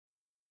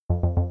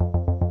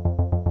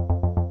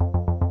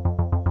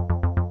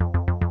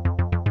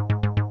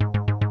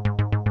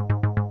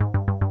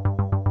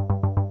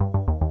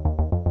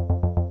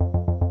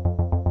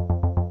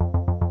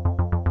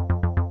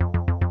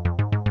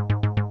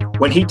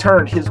When he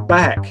turned his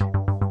back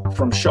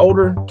from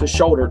shoulder to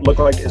shoulder, it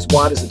looked like as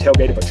wide as the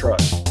tailgate of a truck.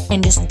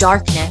 And just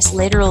darkness,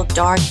 literal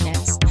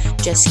darkness,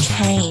 just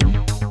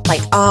came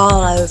like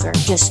all over,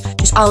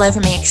 just all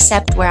over me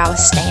except where I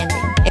was standing.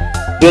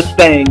 This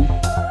thing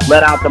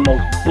let out the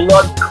most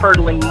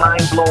blood-curdling,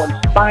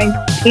 mind-blowing,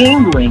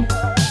 spine-tingling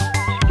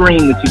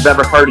scream that you've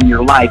ever heard in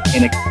your life,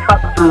 and it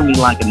cut through me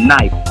like a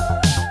knife.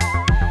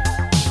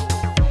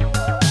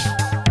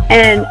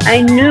 And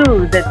I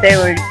knew that they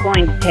were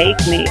going to take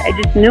me. I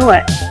just knew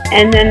it.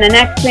 And then the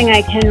next thing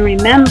I can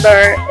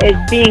remember is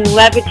being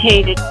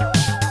levitated.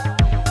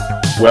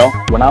 Well,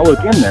 when I look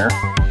in there,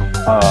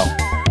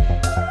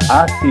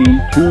 I see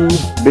two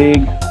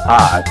big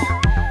eyes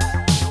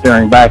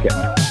staring back at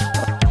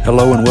me.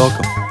 Hello and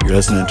welcome. You're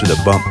listening to the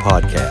Bump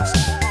Podcast,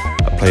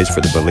 a place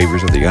for the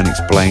believers of the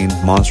unexplained,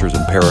 monsters,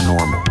 and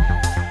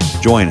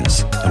paranormal. Join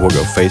us, and we'll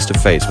go face to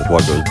face with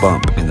what goes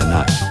bump in the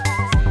night.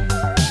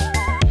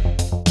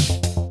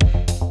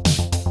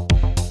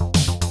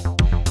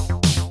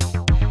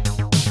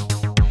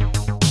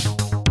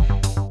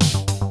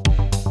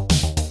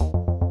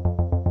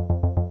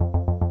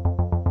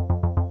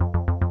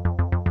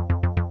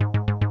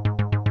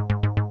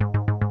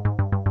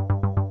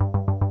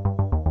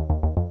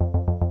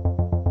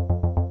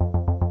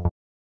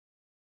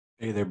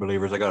 Hey there,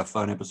 believers. I got a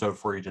fun episode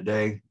for you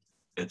today.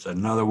 It's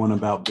another one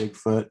about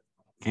Bigfoot.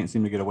 Can't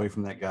seem to get away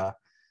from that guy.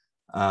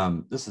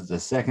 This is the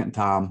second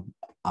time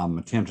I'm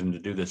attempting to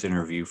do this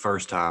interview.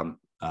 First time,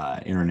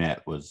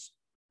 internet was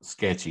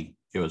sketchy.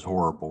 It was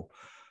horrible.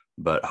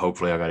 But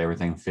hopefully I got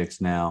everything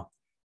fixed now.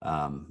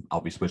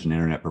 I'll be switching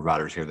internet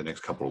providers here the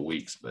next couple of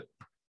weeks, but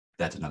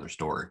that's another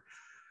story.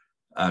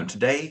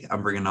 Today,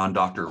 I'm bringing on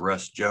Dr.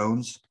 Russ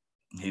Jones.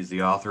 He's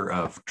the author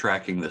of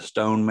Tracking the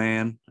Stone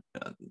Man,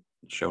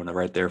 showing it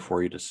right there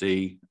for you to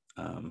see.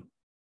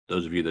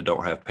 Those of you that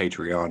don't have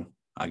Patreon,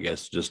 I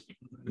guess just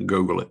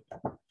Google it.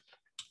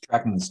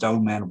 Tracking the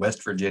Stone Man,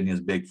 West Virginia's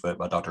Bigfoot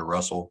by Dr.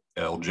 Russell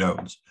L.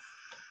 Jones.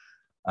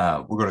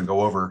 We're going to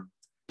go over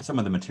some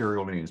of the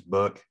material in his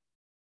book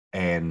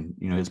and,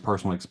 his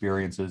personal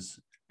experiences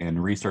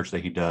and research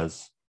that he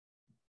does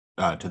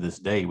to this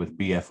day with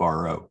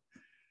BFRO.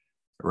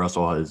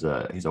 Russell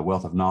he's a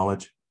wealth of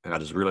knowledge, and I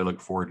just really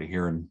look forward to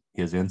hearing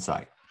his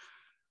insight.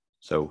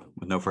 So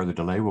with no further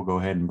delay, we'll go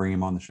ahead and bring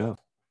him on the show.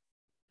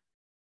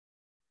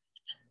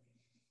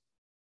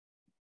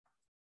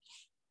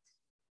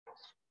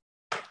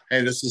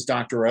 Hey, this is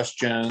Dr. Russ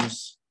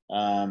Jones.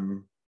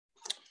 I'm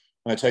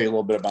going to tell you a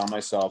little bit about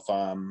myself.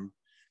 I'm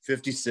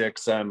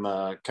 56. I'm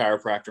a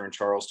chiropractor in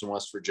Charleston,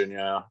 West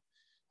Virginia.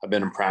 I've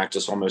been in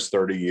practice almost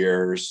 30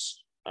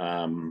 years.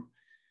 I'm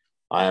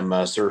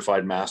a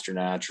certified master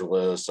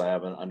naturalist. I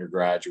have an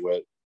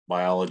undergraduate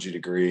biology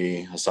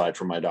degree, aside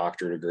from my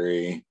doctorate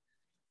degree.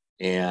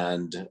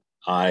 And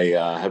I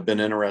have been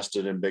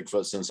interested in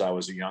Bigfoot since I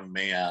was a young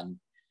man,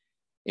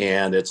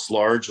 and it's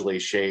largely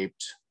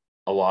shaped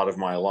a lot of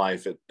my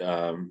life. It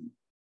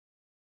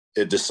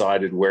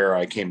decided where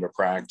I came to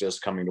practice,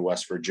 coming to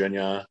West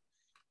Virginia.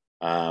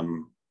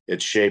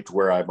 It shaped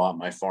where I bought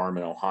my farm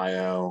in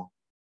Ohio.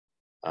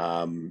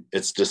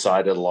 It's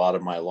decided a lot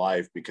of my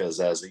life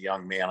because as a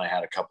young man, I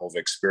had a couple of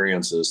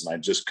experiences and I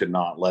just could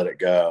not let it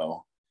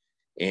go.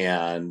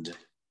 And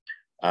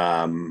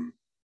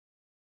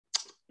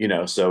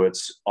so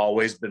it's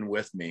always been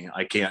with me.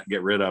 I can't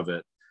get rid of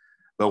it.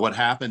 But what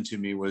happened to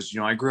me was,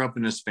 I grew up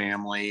in this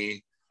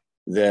family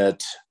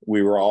that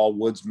we were all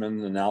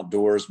woodsmen and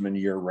outdoorsmen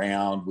year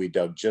round. We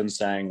dug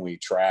ginseng, we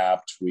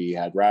trapped, we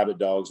had rabbit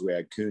dogs, we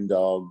had coon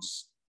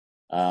dogs.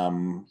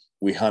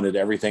 We hunted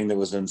everything that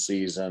was in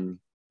season.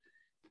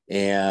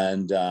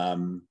 And,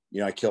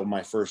 I killed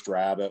my first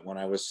rabbit when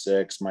I was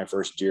 6, my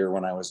first deer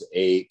when I was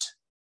 8.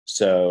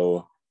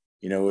 So,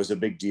 it was a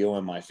big deal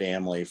in my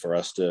family for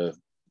us to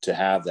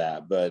have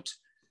that. But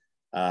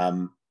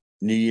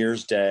New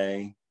Year's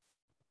Day,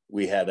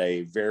 we had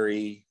a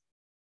very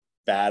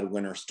bad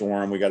winter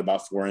storm. We got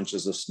about 4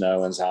 inches of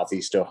snow in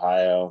Southeast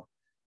Ohio.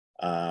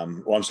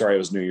 It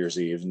was New Year's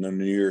Eve. And then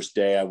New Year's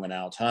Day, I went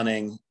out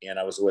hunting, and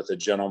I was with a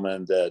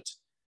gentleman that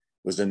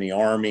was in the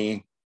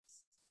Army.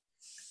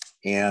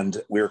 And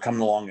we were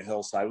coming along a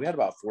hillside. We had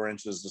about 4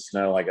 inches of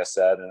snow, like I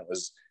said, and it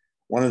was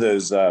one of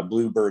those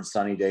bluebird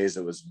sunny days.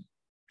 It was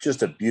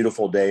just a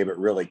beautiful day, but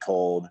really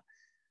cold.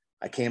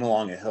 I came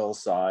along a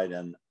hillside,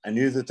 and I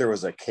knew that there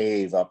was a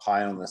cave up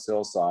high on this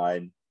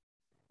hillside.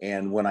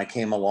 And when I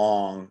came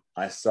along,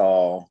 I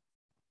saw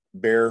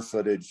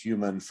barefooted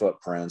human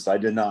footprints. I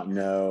did not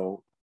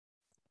know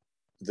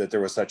that there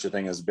was such a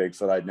thing as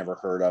Bigfoot. I'd never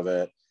heard of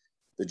it.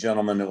 The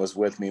gentleman that was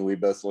with me, we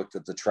both looked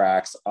at the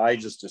tracks. I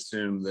just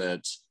assumed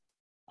that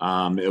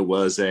it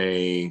was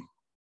a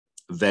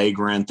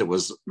vagrant that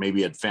was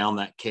maybe had found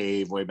that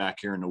cave way back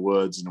here in the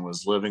woods and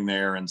was living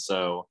there. And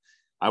so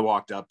I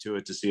walked up to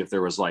it to see if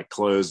there was like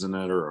clothes in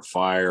it or a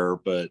fire,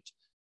 but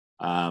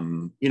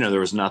there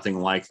was nothing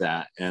like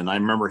that. And I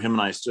remember him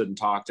and I stood and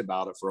talked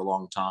about it for a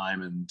long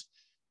time, and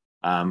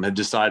had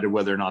decided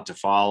whether or not to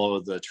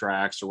follow the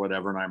tracks or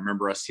whatever. And I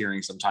remember us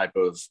hearing some type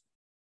of,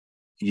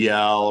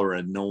 yell or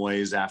a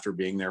noise after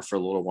being there for a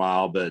little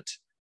while, but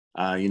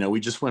we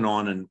just went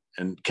on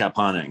and kept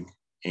hunting.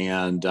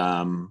 And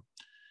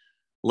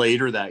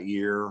later that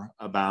year,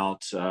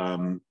 about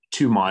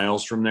 2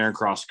 miles from there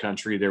across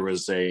country, there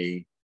was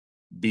a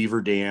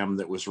beaver dam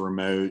that was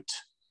remote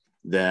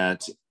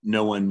that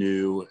no one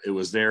knew it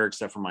was there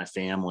except for my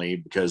family,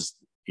 because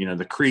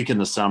the creek in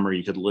the summer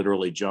you could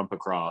literally jump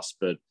across,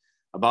 but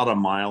about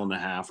 1.5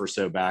 miles or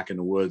so back in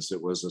the woods,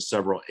 it was a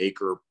several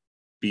acre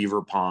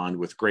beaver pond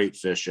with great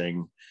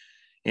fishing.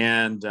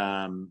 And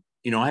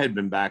I had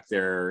been back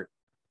there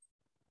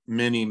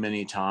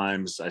many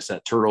times. I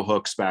set turtle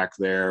hooks back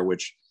there,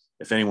 which,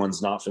 if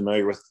anyone's not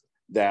familiar with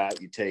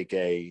that, you take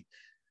a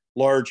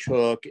large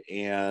hook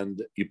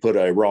and you put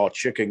a raw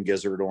chicken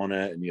gizzard on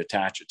it and you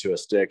attach it to a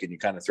stick and you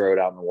kind of throw it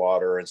out in the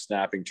water, and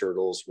snapping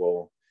turtles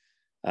will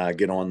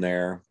get on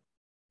there.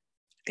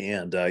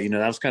 And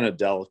that was kind of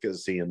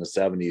delicacy in the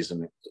 70s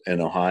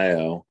in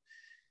Ohio.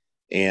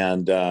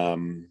 And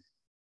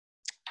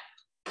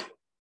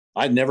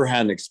I'd never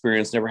had an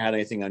experience, never had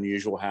anything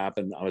unusual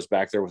happen. I was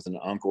back there with an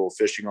uncle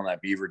fishing on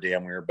that beaver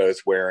dam. We were both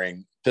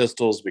wearing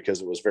pistols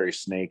because it was very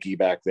snaky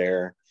back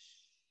there.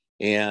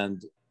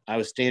 And I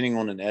was standing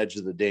on an edge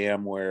of the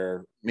dam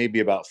where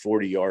maybe about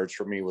 40 yards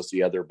from me was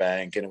the other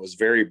bank, and it was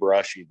very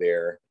brushy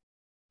there.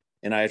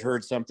 And I had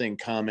heard something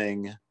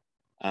coming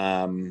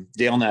down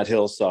that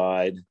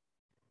hillside.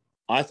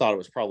 I thought it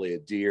was probably a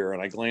deer,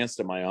 and I glanced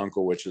at my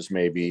uncle, which is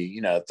maybe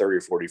 30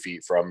 or 40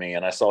 feet from me,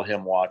 and I saw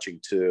him watching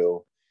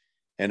too.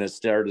 And it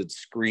started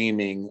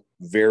screaming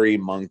very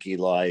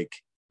monkey-like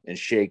and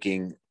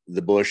shaking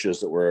the bushes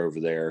that were over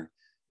there.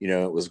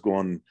 It was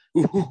going,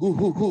 ooh, ooh,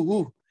 ooh, ooh,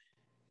 ooh.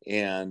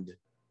 And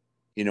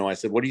I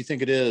said, what do you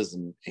think it is?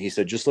 And he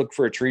said, just look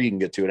for a tree you can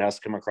get to. It has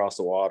to come across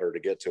the water to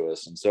get to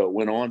us. And so it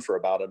went on for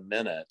about a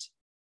minute.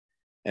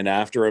 And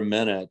after a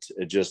minute,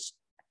 it just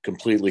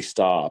completely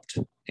stopped.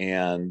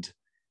 And,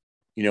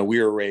 we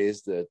were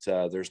raised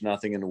that there's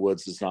nothing in the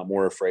woods that's not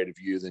more afraid of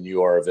you than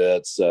you are of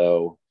it.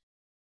 So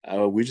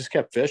we just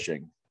kept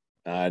fishing.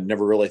 I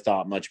never really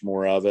thought much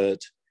more of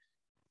it.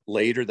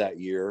 Later that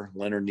year,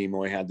 Leonard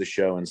Nimoy had the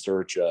show In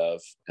Search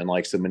Of, and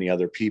like so many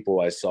other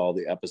people, I saw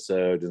the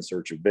episode In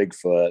Search of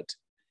Bigfoot,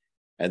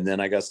 and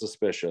then I got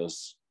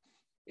suspicious.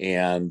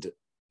 And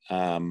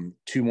 2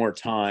 more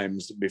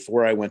times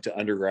before I went to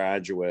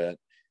undergraduate,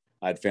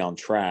 I'd found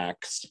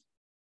tracks.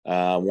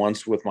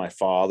 Once with my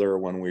father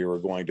when we were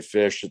going to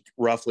fish at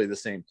roughly the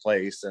same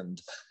place,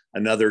 and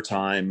another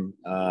time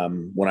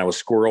when I was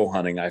squirrel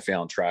hunting, I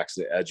found tracks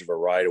at the edge of a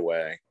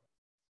right-of-way.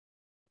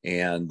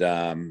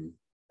 And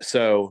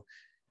so,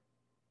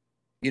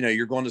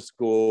 you're going to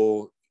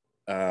school.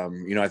 I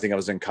think I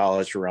was in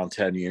college for around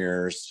 10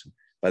 years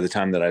by the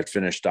time that I'd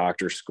finished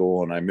doctor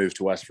school, and I moved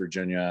to West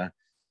Virginia.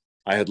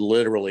 I had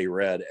literally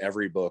read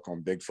every book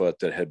on Bigfoot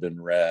that had been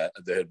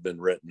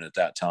written at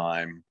that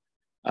time.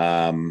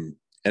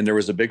 And there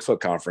was a Bigfoot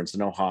conference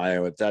in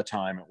Ohio. At that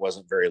time, it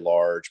wasn't very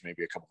large,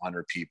 maybe a couple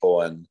hundred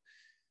people. And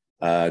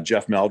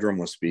Jeff Meldrum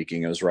was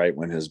speaking. It was right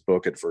when his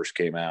book had first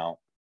came out.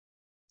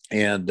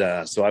 And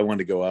so I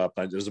wanted to go up.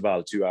 It was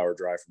about a 2-hour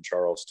drive from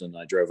Charleston.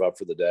 I drove up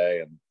for the day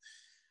and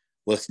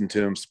listened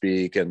to him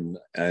speak and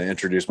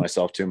introduced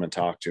myself to him and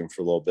talked to him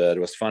for a little bit.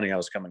 It was funny. I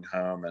was coming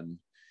home and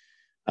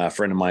a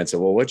friend of mine said,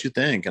 well, what'd you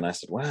think? And I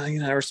said, well,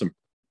 there were some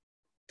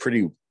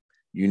pretty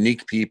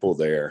unique people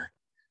there.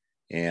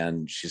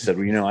 And she said,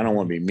 well, I don't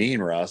want to be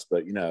mean, Russ,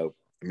 but,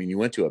 you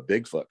went to a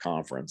Bigfoot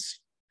conference.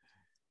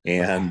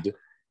 And,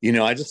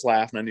 I just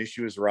laughed and I knew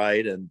she was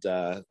right. And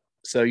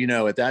so,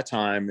 at that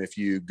time, if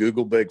you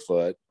Google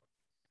Bigfoot,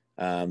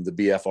 the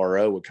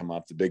BFRO would come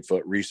up, the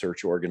Bigfoot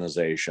Research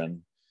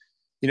Organization,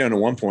 and at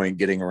one point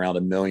getting around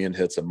 1 million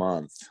hits a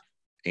month.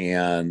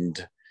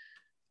 And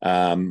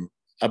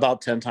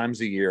about 10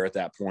 times a year at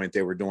that point,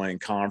 they were doing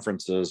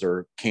conferences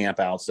or camp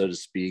out, so to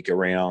speak,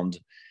 around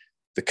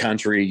the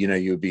country.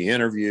 You would be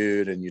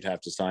interviewed and you'd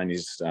have to sign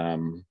these,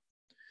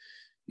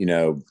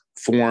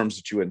 forms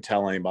that you wouldn't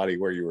tell anybody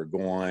where you were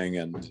going.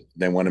 And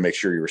they want to make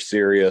sure you were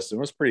serious. It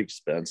was pretty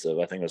expensive.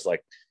 I think it was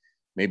like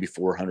maybe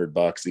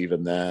 $400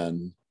 even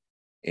then.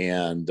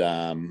 And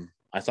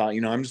I thought,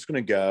 I'm just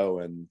going to go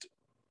and,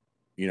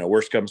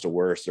 worst comes to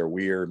worst, they're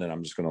weird and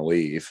I'm just going to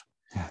leave.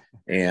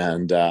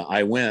 And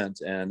I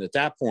went. And at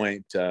that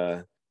point,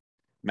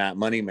 Matt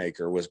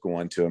Moneymaker was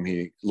going to him.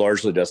 He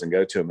largely doesn't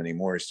go to him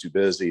anymore. He's too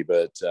busy.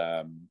 But,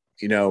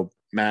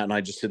 Matt and I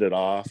just hit it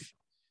off.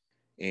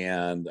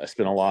 And I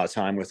spent a lot of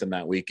time with him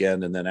that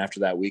weekend. And then after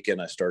that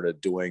weekend, I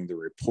started doing the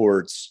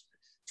reports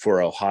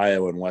for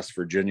Ohio and West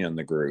Virginia in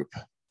the group.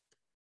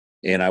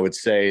 And I would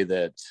say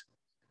that,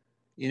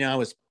 I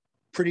was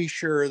pretty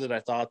sure that I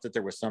thought that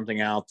there was something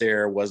out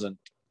there. Wasn't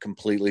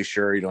completely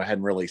sure. I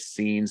hadn't really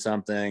seen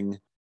something.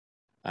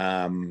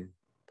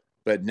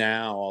 But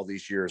now, all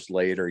these years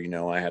later,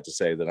 I have to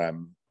say that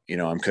I'm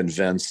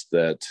convinced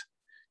that,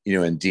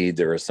 indeed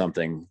there is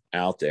something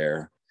out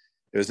there.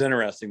 It was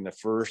interesting. The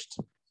first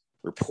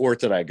report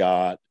that I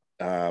got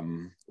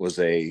was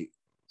a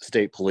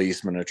state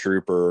policeman, a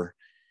trooper,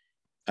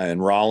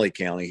 in Raleigh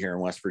County here in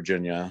West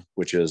Virginia,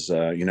 which is,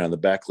 the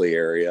Beckley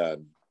area.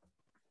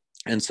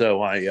 And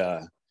so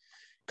I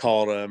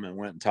called him and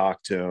went and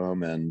talked to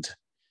him. And,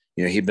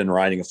 he'd been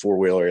riding a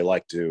 4-wheeler. He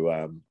liked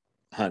to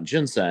hunt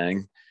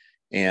ginseng.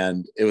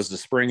 And it was the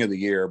spring of the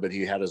year, but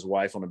he had his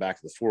wife on the back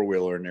of the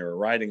 4-wheeler and they were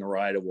riding a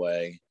right of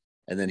way.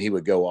 And then he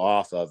would go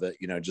off of it,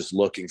 just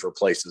looking for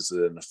places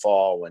that in the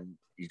fall when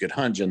you could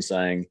hunt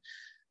ginseng.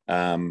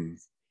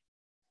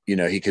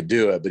 He could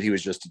do it, but he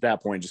was just at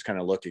that point, just kind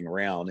of looking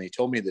around. And he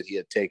told me that he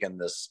had taken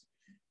this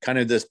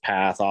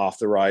path off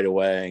the right of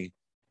way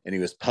and he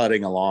was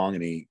putting along,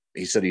 and he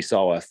said he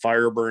saw a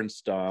fire burn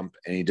stump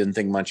and he didn't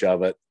think much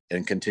of it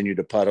and continued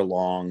to putt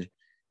along.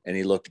 And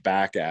he looked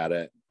back at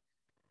it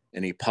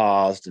and he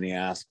paused and he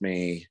asked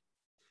me,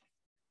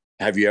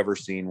 "Have you ever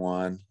seen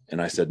one?"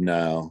 And I said,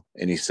 "No."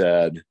 And he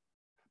said,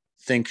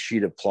 "Think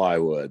sheet of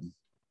plywood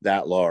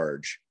that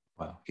large."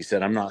 Wow. He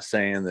said, "I'm not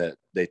saying that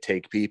they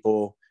take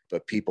people,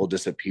 but people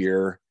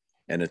disappear.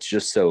 And it's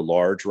just so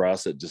large,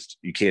 Russ,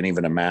 you can't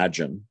even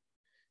imagine."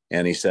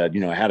 And he said,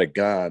 "I had a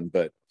gun,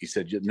 but," he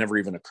said, "it never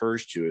even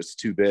occurs to you. It's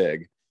too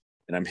big."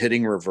 And I'm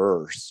hitting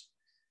reverse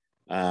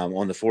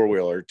on the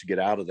 4-wheeler to get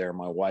out of there.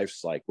 My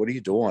wife's like, "What are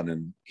you doing?"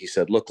 And he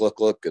said, look.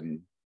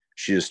 And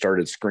she just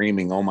started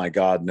screaming, "Oh my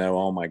God, no.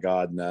 Oh my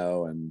God,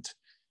 no." And,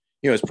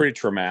 it was pretty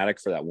traumatic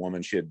for that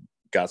woman. She had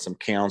got some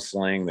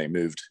counseling. They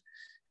moved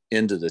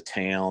into the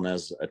town,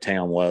 as a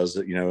town was,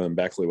 in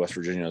Beckley, West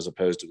Virginia, as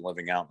opposed to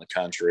living out in the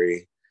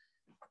country.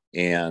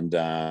 And,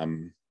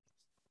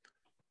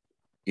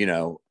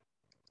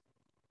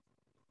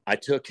 I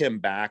took him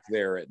back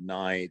there at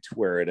night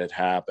where it had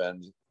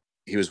happened.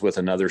 He was with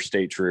another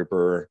state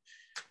trooper.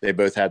 They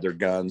both had their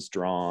guns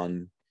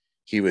drawn.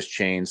 He was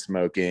chain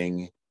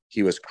smoking.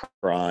 He was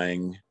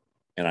crying.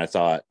 And I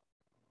thought,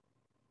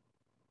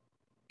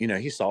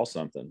 he saw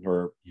something,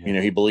 or,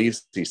 he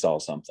believes he saw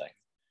something.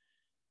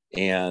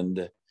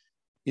 And,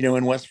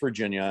 in West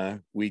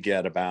Virginia, we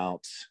get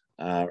about,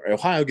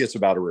 Ohio gets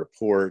about a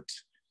report,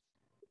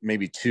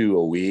 maybe 2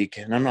 a week.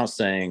 And I'm not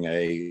saying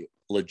a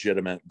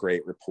legitimate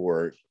great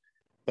report,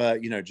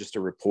 but, just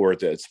a report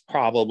that's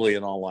probably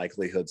in all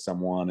likelihood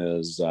someone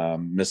is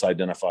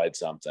misidentified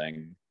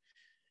something.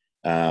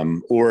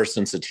 Or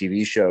since the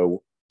TV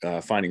show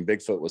Finding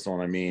Bigfoot was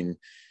on,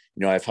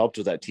 I've helped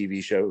with that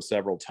TV show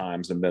several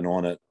times and been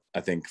on it,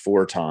 I think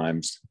 4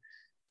 times.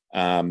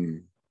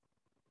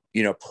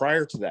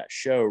 Prior to that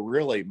show,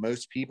 really,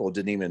 most people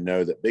didn't even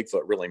know that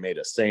Bigfoot really made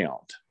a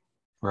sound.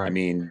 Right.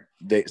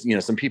 They,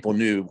 some people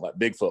knew what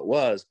Bigfoot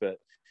was, but,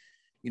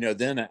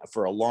 then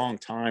for a long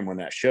time when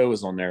that show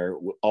was on there,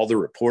 all the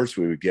reports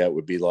we would get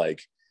would be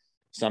like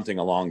something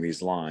along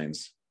these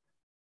lines.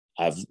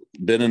 "I've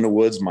been in the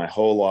woods my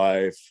whole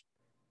life.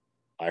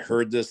 I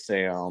heard this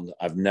sound.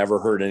 I've never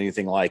heard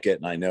anything like it.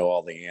 And I know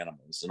all the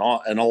animals."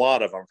 And a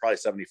lot of them, probably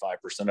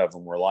 75% of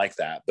them were like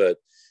that. But,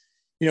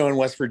 in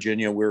West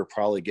Virginia, we were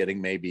probably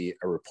getting maybe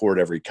a report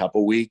every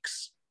couple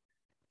weeks.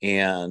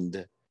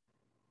 And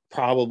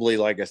probably,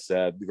 like I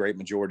said, the great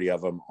majority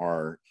of them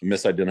are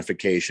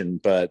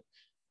misidentification, but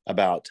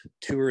about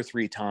 2 or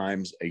 3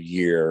 times a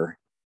year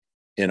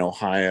in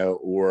Ohio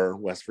or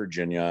West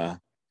Virginia,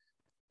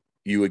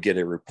 you would get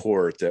a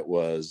report that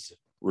was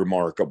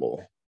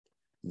remarkable,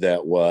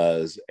 that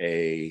was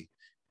a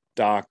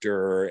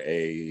doctor,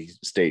 a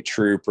state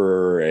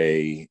trooper,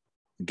 a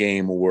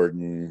game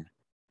warden,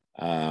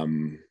 a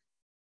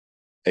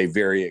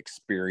very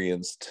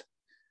experienced,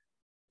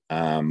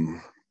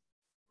 bright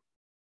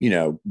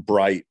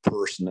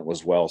person that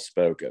was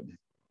well-spoken.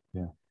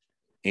 Yeah.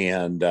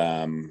 And,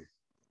 and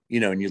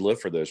you live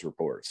for those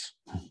reports.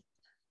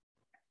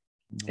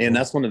 And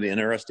that's one of the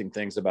interesting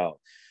things about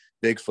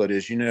Bigfoot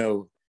is,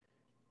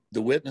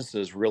 the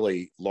witnesses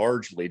really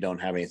largely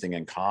don't have anything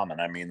in common.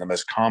 The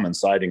most common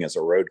sighting is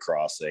a road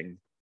crossing.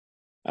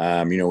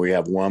 We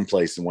have one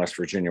place in West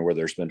Virginia where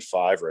there's been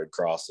 5 road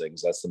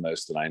crossings. That's the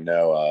most that I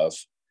know of.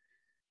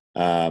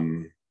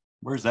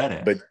 Where's that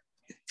at? But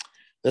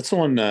that's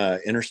on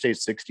Interstate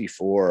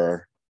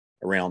 64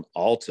 around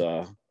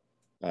Alta,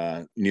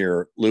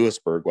 near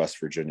Lewisburg, West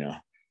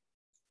Virginia.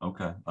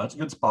 Okay, that's a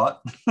good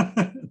spot.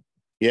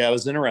 Yeah, it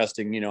was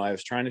interesting. I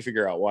was trying to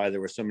figure out why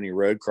there were so many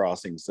road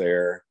crossings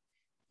there.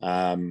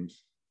 And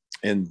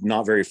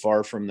not very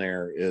far from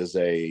there is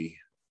a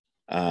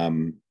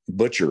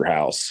butcher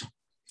house.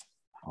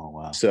 Oh,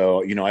 wow.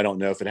 So, I don't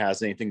know if it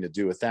has anything to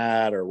do with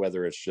that or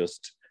whether it's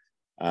just,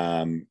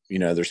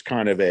 there's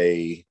kind of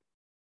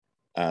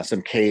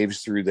some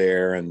caves through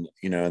there and,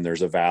 and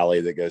there's a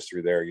valley that goes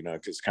through there,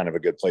 it's kind of a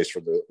good place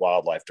for the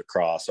wildlife to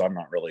cross. So I'm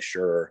not really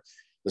sure.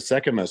 The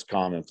second most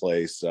common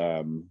place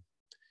that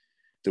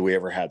we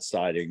ever had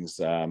sightings,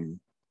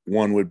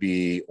 one would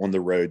be on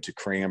the road to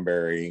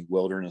Cranberry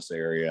Wilderness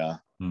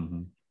area,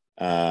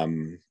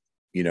 around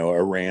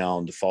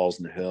Falls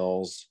in the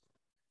Hills,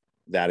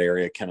 that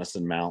area,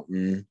 Kennison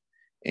Mountain.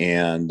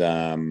 And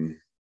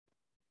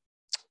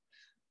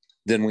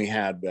then we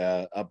had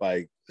up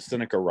by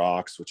Seneca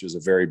Rocks, which is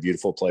a very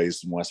beautiful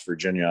place in West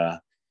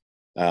Virginia.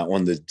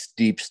 on the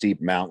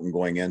steep mountain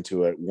going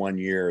into it. One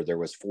year there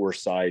was 4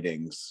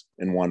 sightings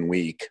in 1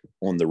 week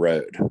on the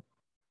road.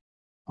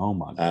 Oh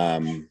my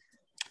God.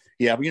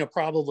 Yeah,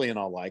 probably in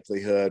all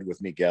likelihood,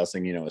 with me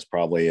guessing, it's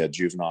probably a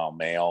juvenile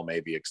male,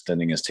 maybe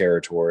extending his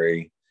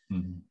territory.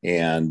 Mm-hmm.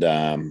 And,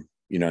 and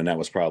that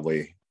was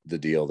probably the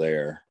deal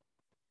there.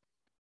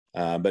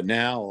 But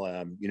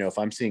now, if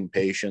I'm seeing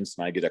patients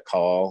and I get a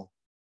call,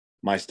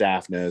 my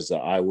staff knows that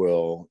I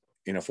will,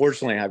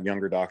 fortunately I have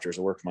younger doctors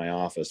that work in my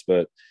office,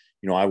 but,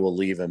 I will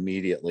leave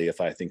immediately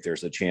if I think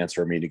there's a chance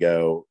for me to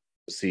go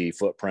see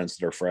footprints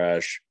that are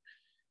fresh,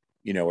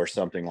 or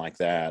something like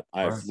that.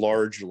 Right. I've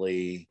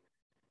largely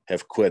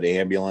have quit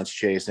ambulance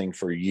chasing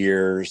for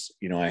years.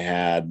 I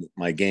had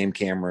my game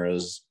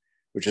cameras,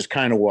 which is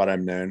kind of what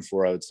I'm known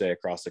for, I would say,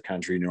 across the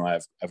country.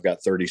 I've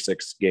got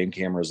 36 game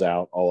cameras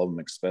out, all of them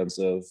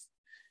expensive.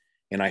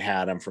 And I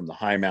had them from the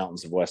high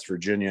mountains of West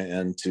Virginia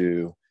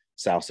into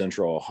South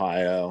Central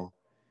Ohio.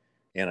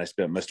 And I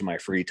spent most of my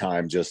free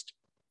time just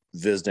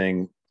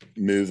visiting,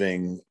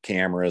 moving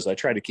cameras. I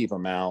try to keep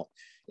them out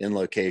in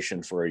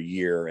location for a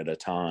year at a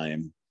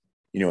time,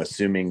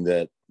 assuming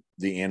that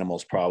the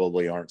animals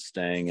probably aren't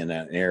staying in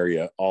that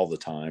area all the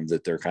time,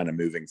 that they're kind of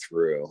moving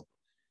through.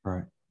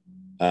 Right.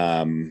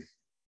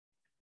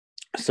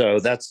 So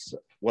that's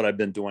what I've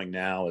been doing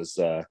now is,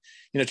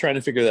 trying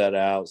to figure that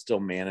out, still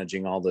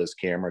managing all those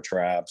camera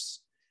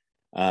traps.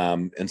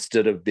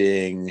 Instead of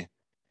being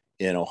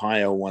in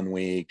Ohio 1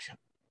 week,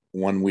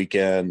 one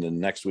weekend,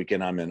 and next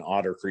weekend I'm in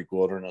Otter Creek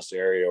Wilderness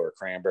area or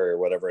Cranberry or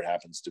whatever it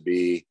happens to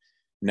be.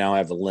 Now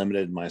I've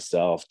limited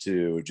myself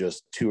to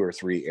just 2 or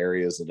 3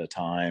 areas at a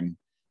time.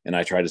 And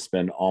I try to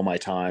spend all my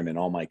time and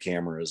all my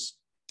cameras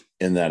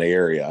in that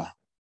area.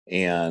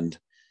 And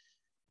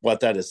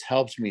what that has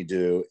helped me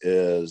do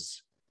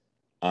is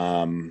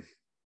know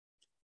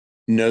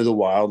the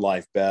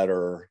wildlife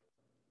better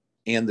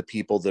and the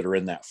people that are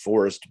in that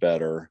forest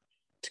better,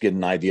 to get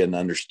an idea and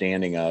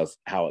understanding of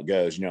how it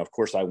goes. Of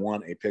course, I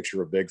want a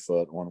picture of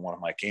Bigfoot on one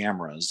of my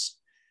cameras,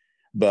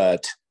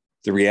 but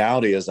the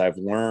reality is I've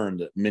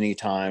learned many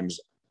times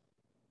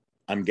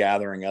I'm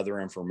gathering other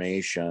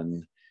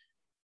information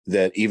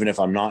that even if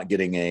I'm not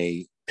getting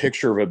a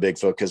picture of a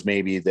Bigfoot, because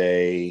maybe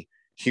they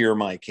hear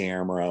my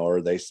camera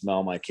or they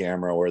smell my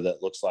camera or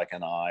that looks like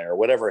an eye or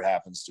whatever it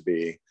happens to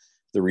be,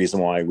 the reason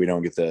why we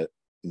don't get the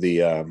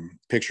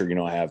picture,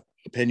 I have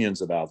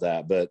opinions about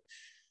that. But,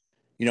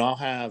 I'll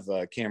have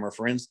a camera,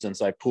 for instance,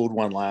 I pulled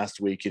one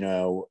last week,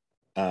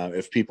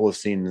 if people have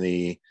seen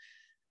the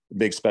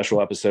big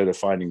special episode of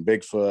Finding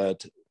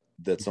Bigfoot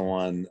that's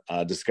on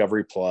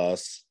Discovery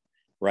Plus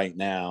right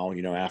now,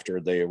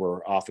 after they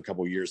were off a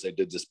couple of years, they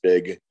did this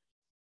big,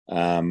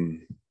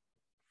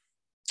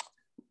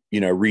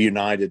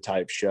 reunited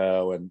type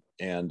show.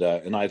 And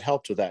I'd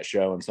helped with that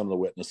show, and some of the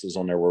witnesses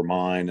on there were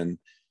mine.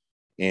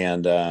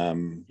 And I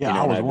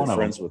was I've one been of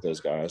friends them. with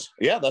those guys.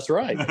 Yeah, that's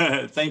right.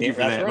 Thank you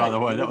for that, by the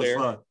way. That was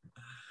fun.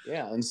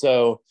 Yeah. And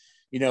so,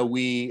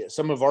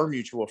 some of our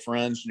mutual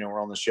friends, were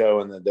on the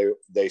show, and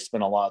they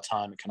spent a lot of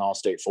time at Kanawha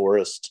State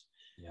Forest.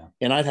 Yeah.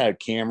 And I'd had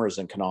cameras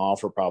in Kanawha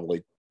for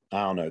probably,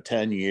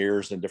 10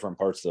 years in different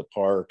parts of the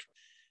park,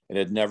 and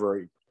had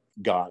never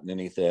gotten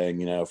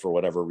anything, for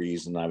whatever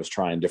reason. I was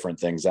trying different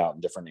things out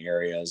in different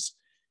areas.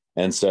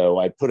 And so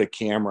I put a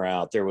camera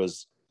out. There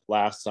was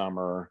last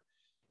summer,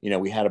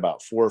 we had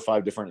about 4 or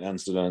 5 different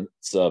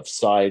incidents of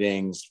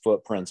sightings,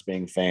 footprints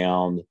being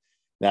found,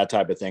 that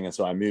type of thing. And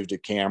so I moved a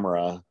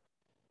camera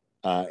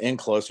in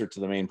closer to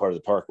the main part of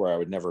the park where I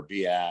would never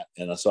be at.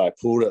 And so I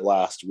pulled it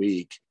last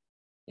week,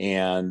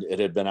 and it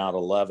had been out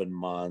 11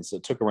 months.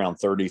 It took around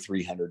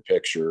 3,300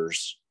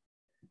 pictures.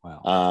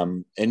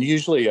 Wow. And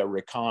usually a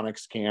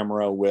Reconyx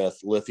camera with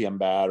lithium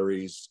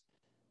batteries,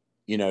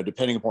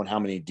 depending upon how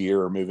many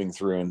deer are moving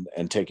through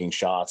and taking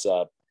shots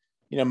up,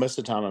 most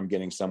of the time I'm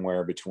getting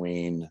somewhere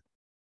between,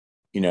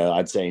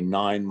 I'd say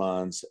 9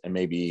 months and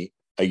maybe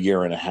a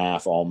year and a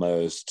half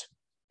almost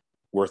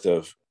worth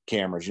of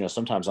cameras.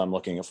 Sometimes I'm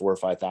looking at 4,000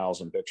 or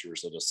 5,000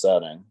 pictures at a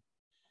setting.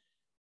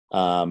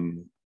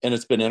 And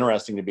it's been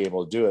interesting to be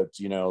able to do it.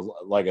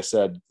 Like I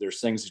said, there's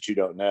things that you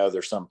don't know.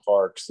 There's some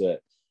parks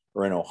that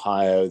are in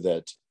Ohio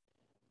that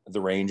the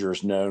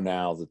rangers know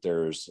now that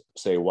there's,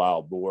 say,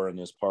 wild boar in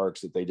those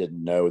parks that they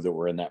didn't know that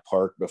were in that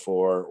park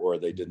before, or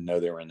they didn't know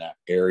they were in that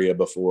area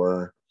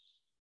before.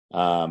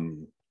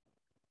 And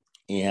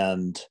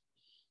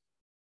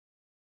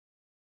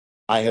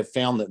I have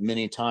found that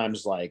many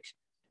times, like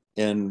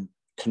in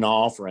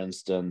Kanawha, for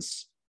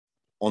instance,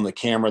 on the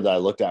camera that I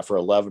looked at for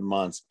 11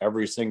 months,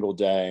 every single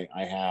day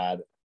I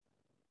had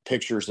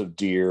pictures of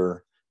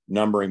deer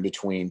numbering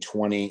between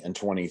 20 and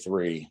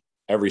 23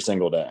 every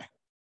single day.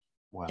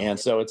 Wow. And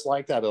so it's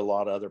like that at a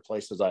lot of other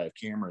places I have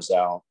cameras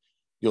out.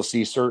 You'll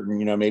see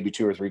certain, maybe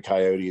 2 or 3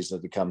 coyotes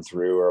that come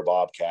through, or a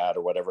bobcat,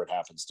 or whatever it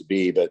happens to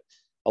be. But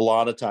a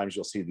lot of times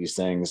you'll see these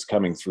things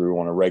coming through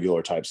on a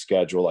regular type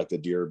schedule, like the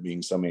deer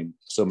being so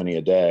many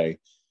a day.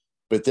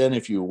 But then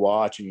if you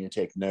watch and you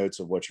take notes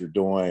of what you're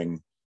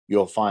doing,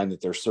 you'll find that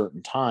there's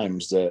certain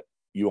times that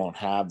you won't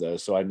have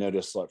those. So I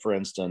noticed, like, for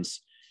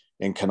instance,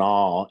 in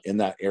Kanawha, in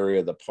that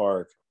area of the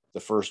park, the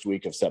first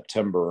week of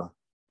September,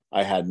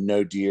 I had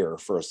no deer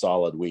for a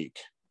solid week.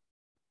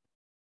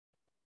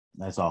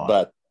 That's all.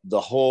 But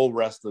the whole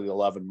rest of the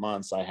 11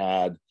 months, I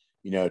had,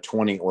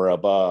 20 or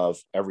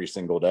above every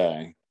single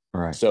day.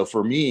 Right. So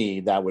for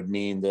me, that would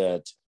mean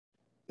that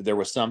there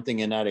was something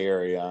in that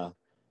area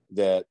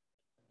that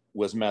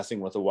was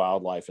messing with the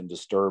wildlife and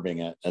disturbing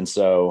it. And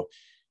so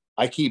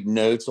I keep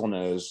notes on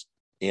those,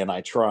 and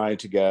I try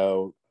to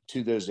go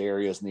to those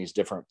areas in these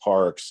different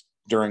parks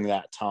during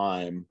that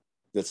time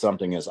that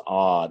something is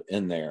odd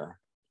in there.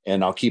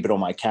 And I'll keep it on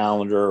my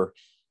calendar.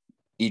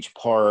 Each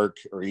park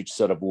or each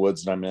set of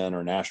woods that I'm in,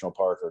 or national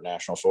park or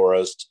national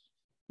forest,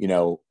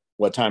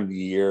 what time of the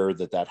year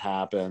that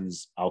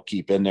happens, I'll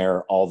keep in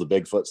there all the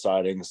Bigfoot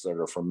sightings that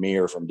are from me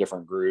or from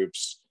different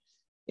groups.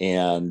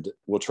 And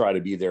we'll try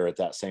to be there at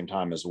that same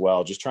time as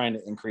well, just trying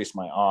to increase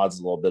my odds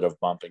a little bit of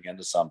bumping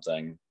into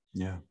something.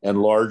 Yeah.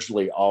 And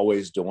largely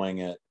always doing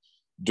it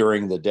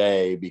during the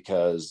day,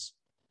 because,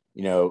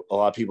 a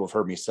lot of people have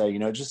heard me say,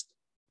 just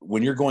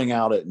when you're going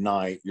out at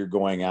night, you're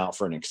going out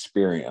for an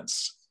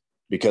experience,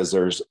 because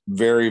there's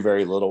very,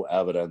 very little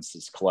evidence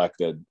that's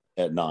collected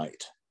at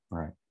night.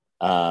 Right.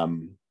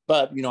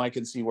 But, I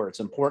can see where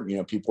it's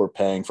important. People are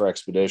paying for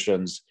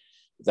expeditions.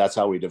 That's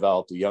how we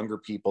develop the younger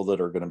people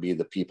that are going to be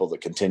the people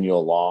that continue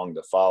along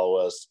to follow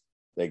us.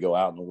 They go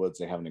out in the woods,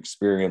 they have an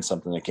experience,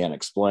 something they can't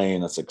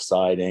explain. That's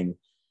exciting.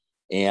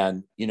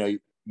 And,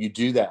 you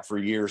do that for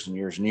years and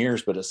years and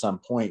years, but at some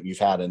point you've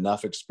had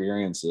enough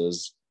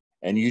experiences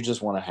and you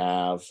just want to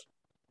have,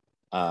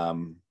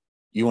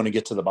 you want to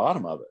get to the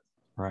bottom of it.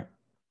 Right.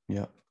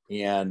 Yeah.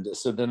 And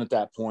so then at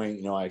that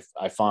point,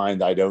 I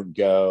find I don't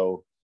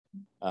go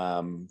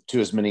to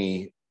as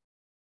many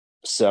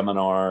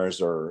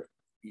seminars or,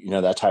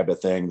 that type of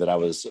thing that I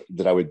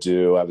would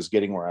do. I was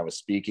getting where I was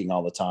speaking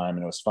all the time.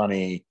 And it was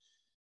funny.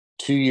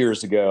 2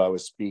 years ago, I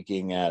was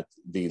speaking at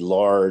the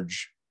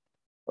large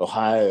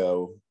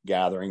Ohio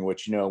gathering,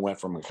 which, went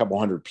from a couple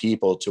hundred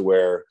people to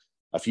where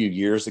a few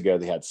years ago,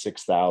 they had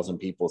 6,000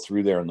 people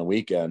through there on the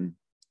weekend,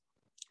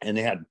 and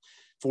they had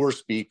 4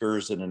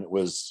 speakers. And it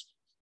was,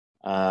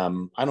 I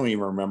don't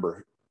even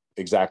remember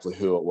exactly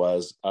who it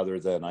was, other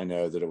than I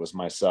know that it was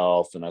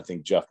myself, and I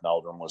think Jeff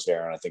Meldrum was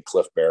there, and I think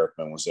Cliff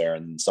Barrickman was there,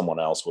 and someone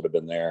else would have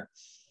been there.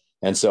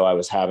 And so I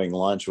was having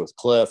lunch with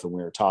Cliff, and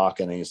we were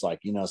talking, and he's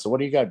like, so what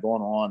do you got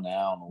going on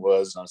now in the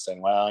woods? And I was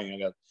saying, well, I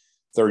got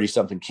 30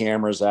 something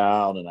cameras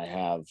out, and I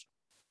have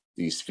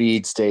these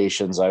feed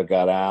stations I've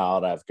got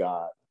out. I've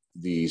got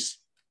these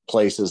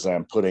places that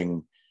I'm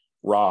putting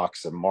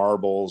rocks and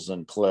marbles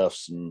and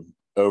cliffs and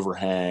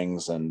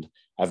overhangs, and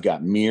I've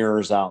got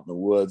mirrors out in the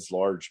woods,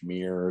 large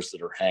mirrors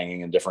that are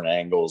hanging in different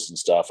angles and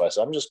stuff. I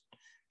said, I'm just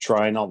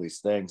trying all these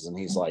things. And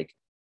he's like,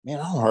 man,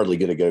 I don't hardly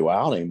get to go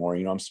out anymore.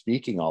 I'm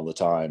speaking all the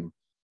time.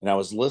 And I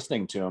was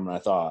listening to him, and I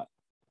thought,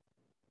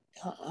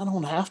 I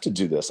don't have to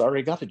do this. I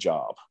already got a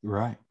job.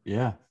 Right.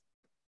 Yeah.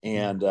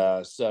 And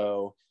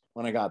so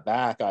when I got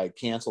back, I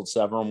canceled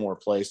several more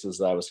places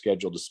that I was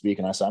scheduled to speak.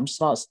 And I said, I'm just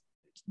not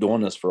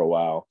doing this for a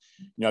while.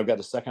 I've got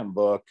a second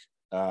book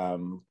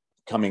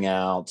coming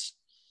out.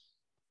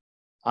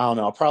 I don't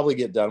know. I'll probably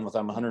get done with.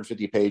 I'm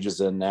 150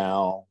 pages in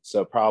now,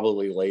 so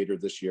probably later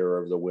this year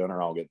over the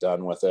winter I'll get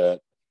done with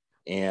it,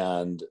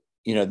 and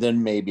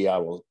then maybe I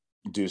will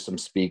do some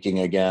speaking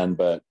again.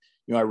 But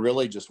I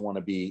really just want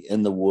to be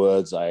in the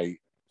woods. I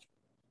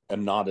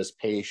am not as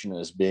patient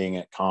as being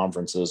at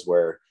conferences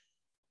where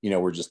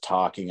we're just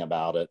talking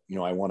about it.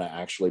 I want to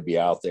actually be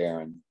out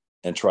there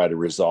and try to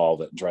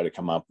resolve it and try to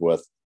come up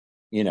with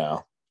yeah,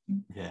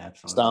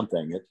 absolutely.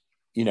 something.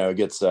 It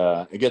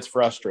gets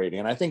frustrating.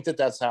 And I think that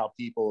that's how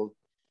people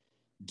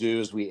do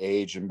as we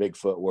age in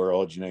Bigfoot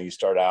world. You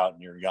start out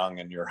and you're young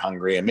and you're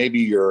hungry, and maybe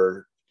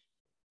you're,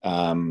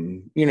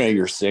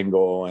 you're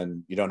single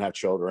and you don't have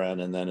children.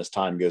 And then as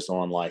time goes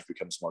on, life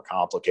becomes more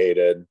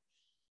complicated,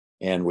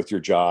 and with your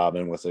job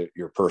and with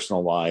your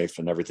personal life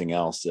and everything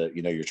else that,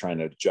 you're trying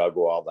to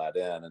juggle all that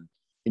in. And,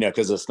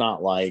 cause it's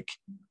not like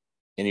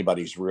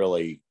anybody's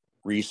really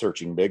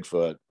researching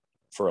Bigfoot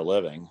for a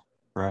living.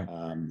 Right.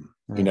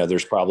 Right.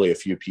 There's probably a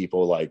few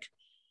people like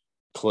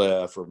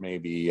Cliff, or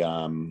maybe,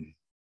 I don't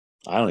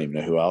even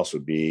know who else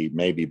would be,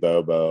 maybe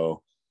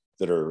Bobo,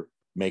 that are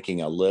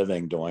making a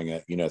living doing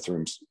it,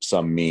 through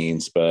some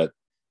means. But,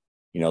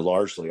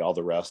 largely all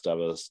the rest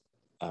of us,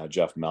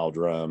 Jeff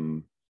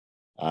Meldrum,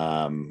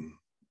 all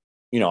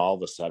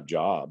of us have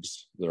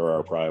jobs that are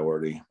our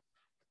priority.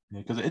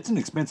 Because it's an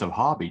expensive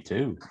hobby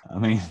too. I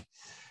mean,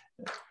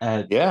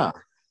 yeah.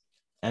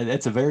 And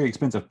it's a very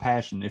expensive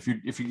passion. If you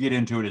get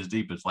into it as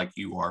deep as like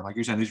you are, like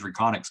you're saying, these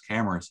Reconyx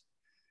cameras,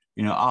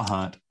 I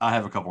hunt. I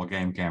have a couple of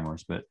game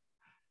cameras, but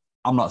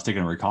I'm not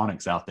sticking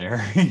Reconyx out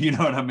there. You know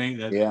what I mean?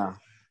 Yeah.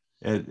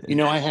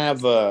 I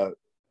have, I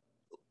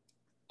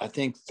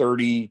think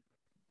 32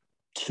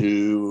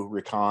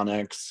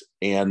 Reconyx,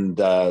 and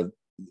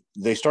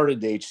they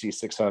started the HC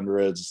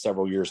 600s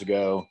several years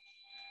ago,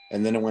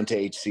 and then it went to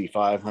HC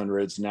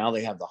 500s. Now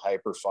they have the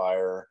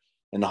Hyperfire.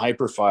 And the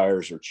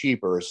Hyperfires are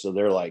cheaper, so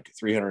they're like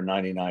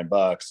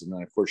 $399. And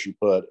then, of course, you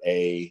put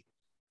a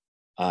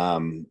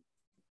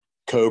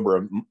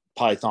Cobra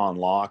Python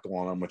lock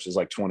on them, which is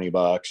like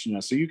 $20, you know,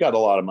 so you got a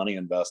lot of money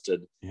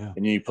invested. Yeah.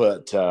 And you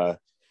put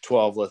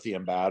 12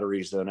 lithium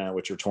batteries in it,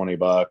 which are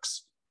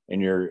 $20,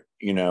 and you're,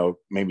 you know,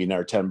 maybe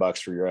another $10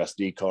 for your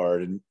SD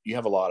card, and you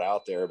have a lot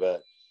out there.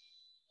 But,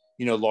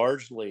 you know,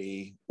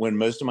 largely when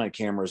most of my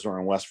cameras were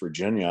in West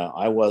Virginia,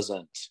 I was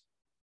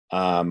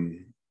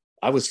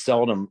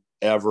seldom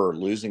ever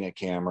losing a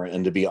camera.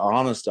 And to be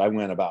honest, I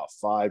went about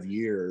 5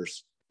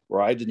 years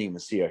where I didn't even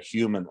see a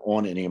human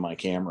on any of my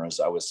cameras.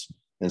 I was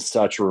in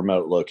such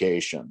remote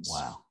locations.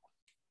 Wow.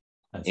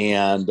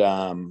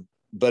 And,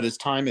 but as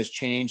time has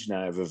changed and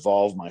I've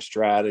evolved my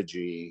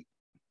strategy,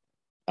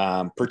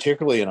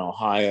 particularly in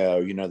Ohio,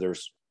 you know,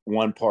 there's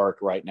one park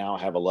right now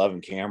I have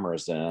 11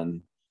 cameras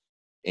in,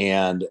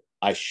 and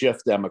I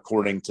shift them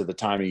according to the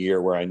time of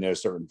year where I know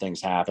certain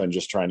things happen,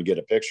 just trying to get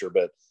a picture.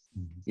 But,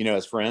 you know,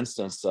 as for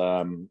instance,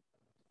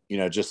 you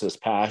know, just this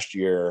past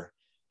year,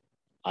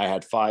 I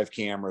had 5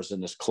 cameras in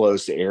this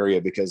close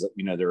area because,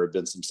 you know, there had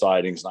been some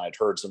sightings and I had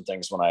heard some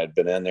things when I had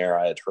been in there.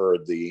 I had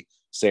heard the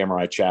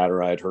samurai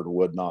chatter. I had heard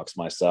wood knocks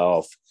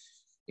myself.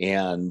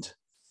 And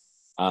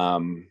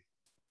I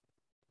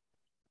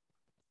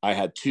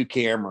had 2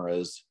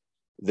 cameras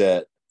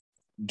that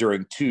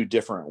during 2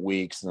 different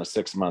weeks in a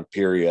 6-month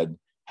period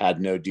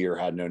had no deer,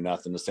 had no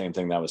nothing. The same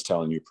thing that I was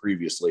telling you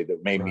previously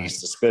that made me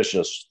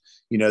suspicious,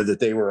 you know, that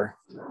they were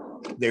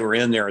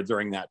in there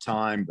during that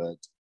time. But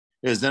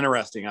it was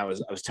interesting. I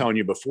was telling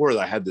you before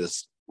that I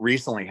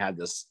recently had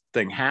this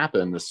thing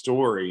happen, the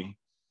story.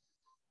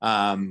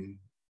 I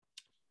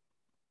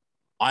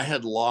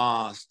had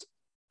lost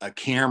a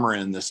camera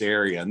in this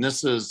area, and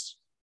this is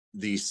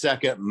the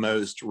second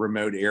most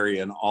remote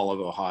area in all of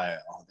Ohio.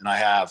 And I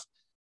have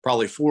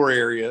probably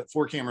 4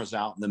 cameras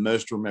out in the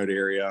most remote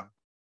area.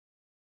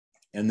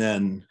 And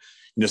then,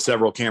 you know,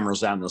 several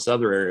cameras out in this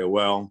other area.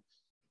 Well,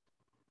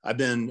 I've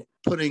been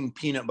putting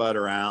peanut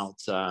butter out,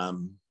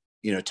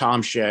 you know,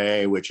 Tom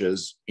Shea, which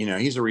is, you know,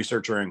 he's a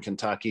researcher in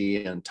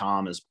Kentucky, and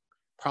Tom has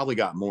probably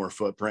got more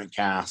footprint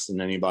casts than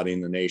anybody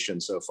in the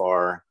nation so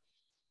far.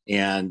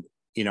 And,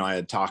 you know, I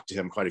had talked to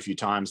him quite a few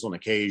times on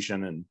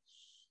occasion, and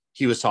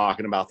he was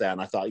talking about that.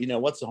 And I thought, you know,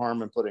 what's the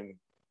harm in putting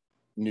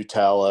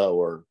Nutella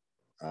or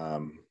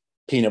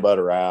peanut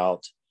butter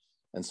out?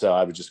 And so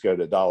I would just go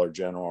to Dollar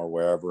General or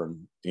wherever,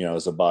 and, you know, it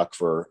was $1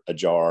 for a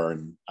jar,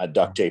 and I'd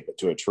duct tape it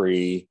to a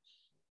tree.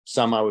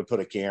 Some I would put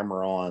a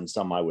camera on,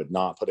 some I would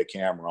not put a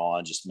camera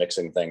on, just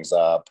mixing things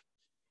up.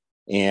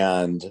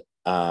 And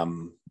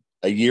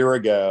a year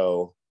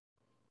ago,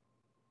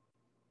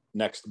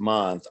 next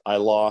month, I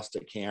lost a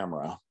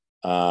camera.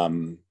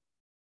 I'm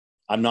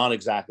not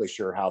exactly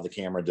sure how the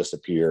camera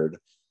disappeared.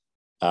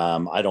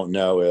 I don't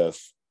know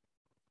if,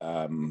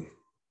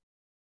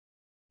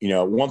 you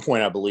know, at one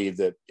point I believe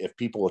that if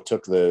people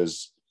took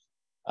those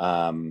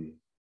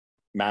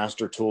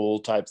master tool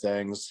type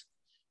things,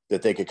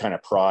 that they could kind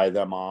of pry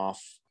them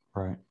off.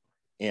 Right.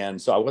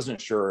 And so I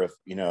wasn't sure if,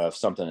 you know, if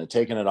something had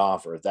taken it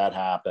off or if that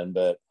happened,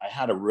 but I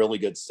had a really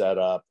good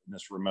setup in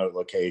this remote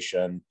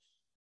location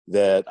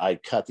that I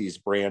cut these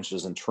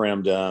branches and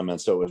trimmed them.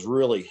 And so it was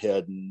really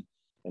hidden.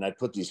 And I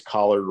put these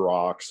collared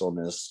rocks on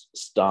this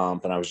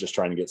stump, and I was just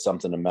trying to get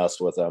something to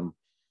mess with them.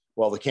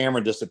 Well, the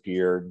camera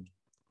disappeared.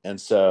 And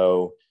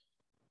so,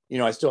 you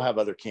know, I still have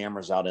other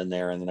cameras out in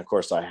there. And then of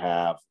course I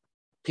have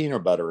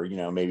peanut butter, you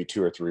know, maybe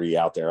 2 or 3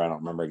 out there. I don't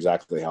remember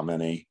exactly how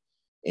many.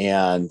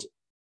 And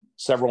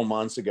several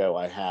months ago,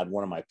 I had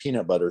one of my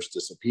peanut butters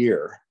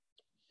disappear.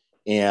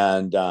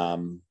 And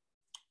Tom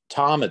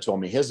had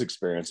told me his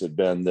experience had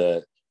been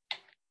that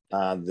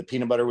the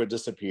peanut butter would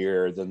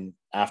disappear. Then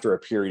after a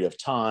period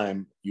of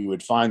time, you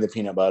would find the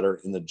peanut butter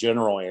in the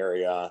general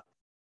area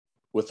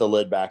with the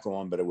lid back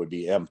on, but it would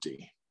be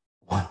empty.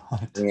 What?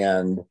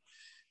 And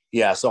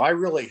yeah, so I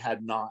really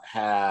had not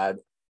had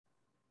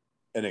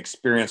an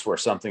experience where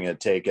something had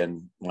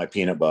taken my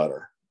peanut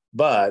butter.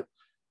 But,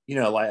 you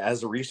know, like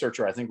as a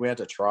researcher, I think we had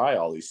to try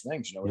all these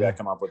things. You know, we got to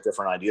come up with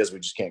different ideas. We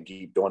just can't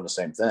keep doing the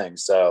same thing.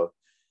 So,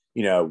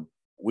 you know,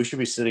 we should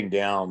be sitting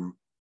down,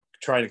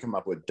 trying to come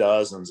up with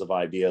dozens of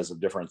ideas of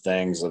different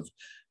things, of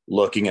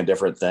looking at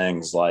different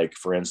things. Like,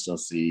 for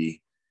instance, the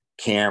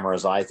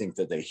cameras, I think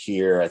that they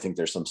hear. I think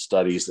there's some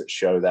studies that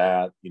show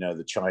that, you know,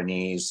 the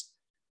Chinese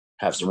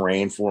have some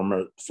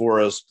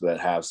rainforest that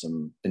have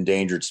some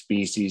endangered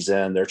species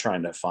in. They're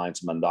trying to find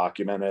some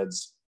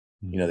undocumenteds.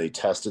 You know, they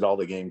tested all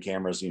the game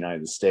cameras in the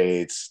United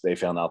States. They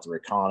found out the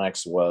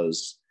Reconyx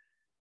was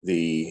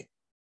the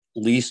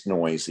least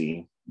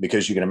noisy,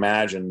 because you can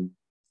imagine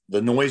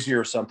the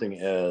noisier something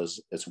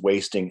is, it's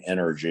wasting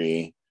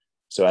energy.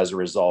 So as a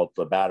result,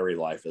 the battery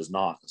life is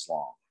not as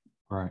long.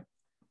 Right.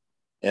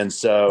 And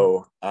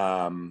so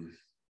the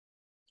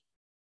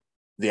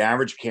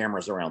average camera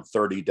is around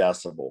 30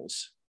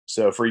 decibels.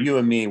 So for you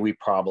and me, we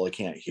probably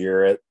can't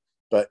hear it,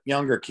 but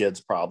younger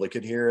kids probably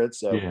could hear it.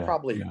 So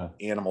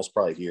animals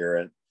probably hear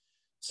it.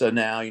 So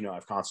now, you know,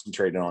 I've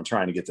concentrated on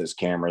trying to get those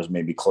cameras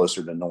maybe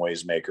closer to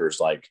noisemakers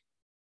like,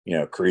 you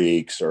know,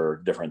 creeks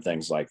or different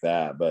things like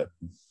that. But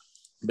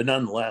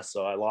nonetheless,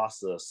 so I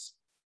lost this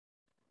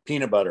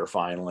peanut butter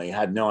finally.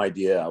 Had no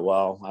idea.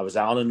 Well, I was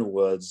out in the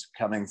woods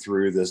coming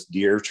through this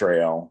deer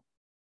trail.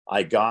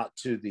 I got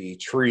to the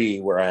tree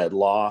where I had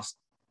lost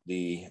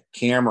the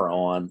camera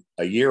on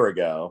a year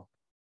ago,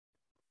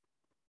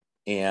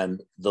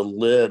 and the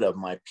lid of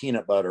my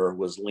peanut butter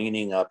was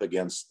leaning up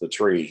against the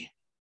tree,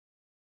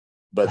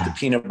 but the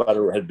peanut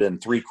butter had been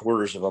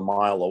 3/4 of a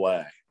mile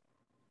away.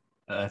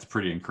 That's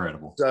pretty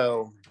incredible.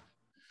 So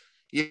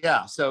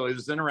yeah, so it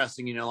was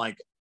interesting, you know,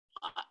 like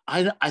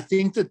I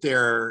think that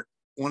they're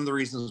one of the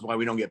reasons why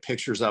we don't get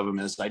pictures of them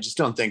is I just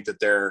don't think that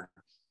they're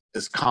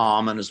as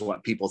common as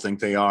what people think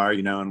they are.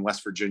 You know, in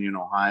West Virginia and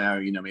Ohio,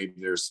 you know, maybe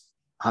there's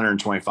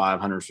 125,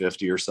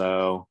 150 or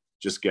so,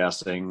 just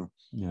guessing.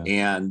 Yeah.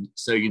 And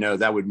so, you know,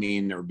 that would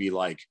mean there would be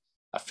like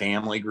a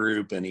family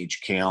group in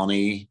each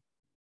county.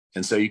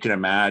 And so you can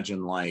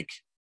imagine, like,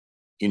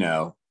 you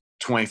know,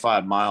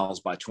 25 miles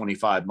by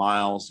 25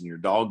 miles and your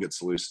dog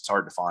gets loose, it's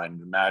hard to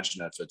find.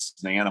 Imagine if it's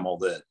an animal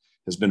that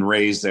has been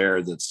raised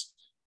there that's,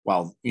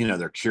 well, you know,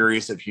 they're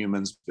curious of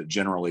humans, but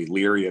generally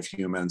leery of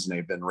humans, and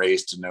they've been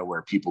raised to know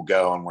where people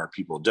go and where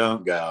people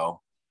don't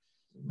go.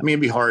 I mean,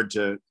 it'd be hard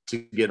to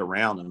get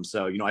around them.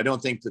 So, you know, I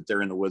don't think that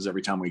they're in the woods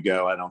every time we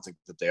go. I don't think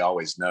that they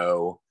always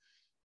know,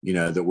 you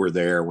know, that we're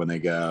there when they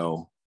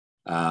go.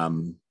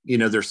 You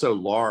know, they're so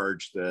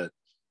large that,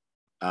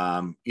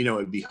 you know,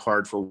 it'd be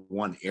hard for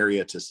one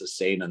area to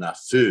sustain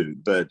enough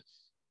food, but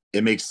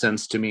it makes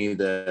sense to me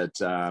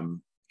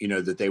that, you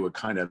know, that they would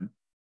kind of,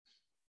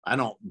 I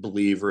don't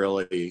believe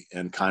really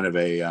in kind of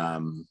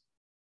a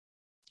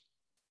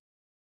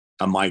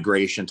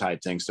migration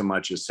type thing so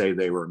much as say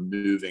they were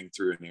moving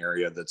through an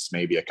area that's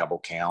maybe a couple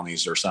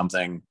counties or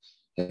something,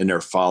 and they're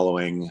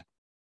following,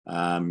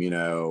 you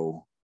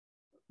know,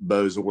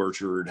 Bo's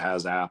Orchard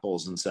has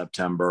apples in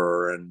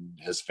September, and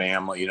his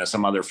family, you know,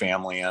 some other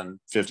family in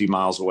 50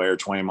 miles away or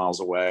 20 miles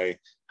away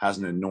has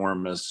an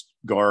enormous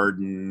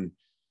garden,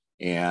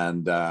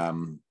 and,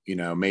 you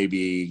know,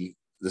 maybe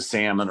the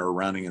salmon are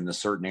running in a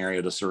certain area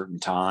at a certain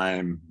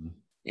time.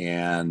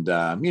 And,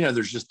 you know,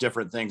 there's just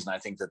different things. And I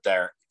think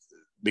that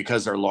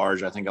because they're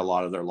large, I think a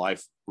lot of their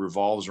life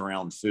revolves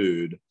around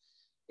food,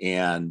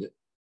 and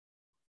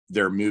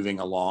they're moving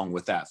along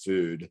with that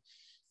food.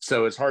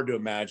 So it's hard to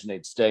imagine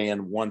they'd stay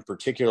in one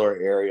particular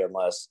area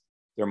unless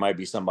there might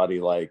be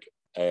somebody like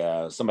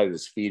somebody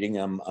that's feeding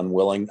them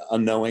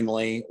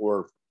unknowingly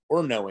or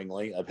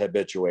knowingly, a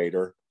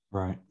habituator.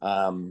 Right.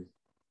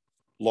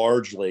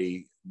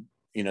 Largely,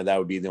 you know, that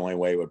would be the only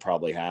way it would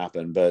probably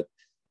happen. But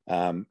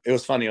it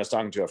was funny. I was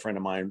talking to a friend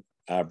of mine,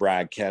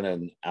 Brad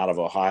Kennan, out of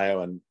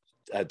Ohio, and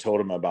I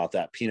told him about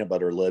that peanut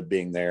butter lid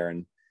being there.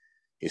 And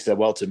he said,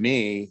 well, to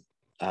me,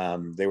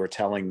 they were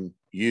telling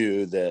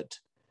you that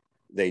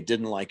they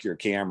didn't like your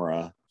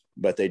camera,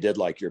 but they did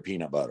like your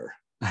peanut butter.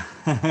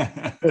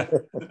 That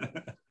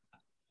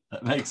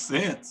makes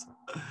sense.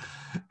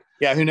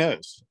 Yeah, who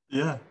knows?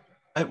 Yeah.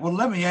 Well,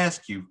 let me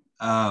ask you,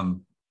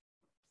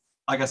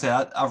 like I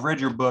said, I've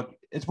read your book.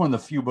 It's one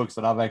of the few books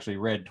that I've actually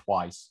read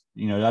twice.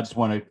 You know, I just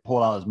want to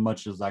pull out as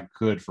much as I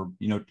could for,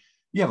 you know,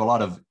 you have a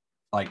lot of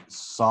like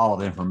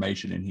solid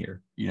information in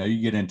here. You know, you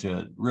get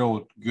into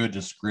real good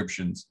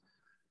descriptions.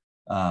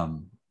 I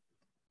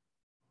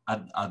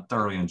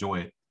thoroughly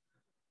enjoy it.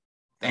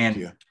 Thank and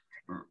you.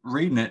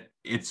 Reading it,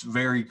 it's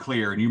very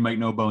clear, and you make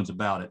no bones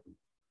about it,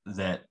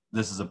 that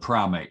this is a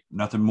primate,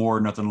 nothing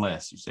more, nothing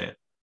less, you said.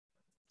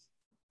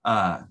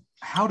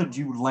 How did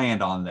you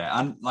land on that?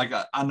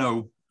 I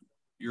know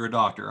you're a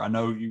doctor. I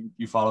know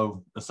you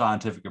follow a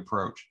scientific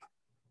approach,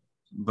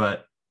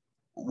 but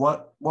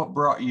what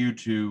brought you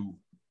to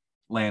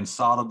land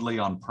solidly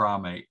on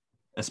primate,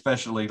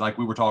 especially like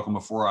we were talking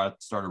before I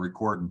started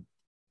recording?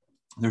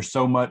 There's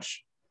so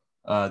much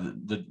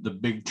the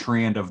big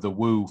trend of the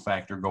woo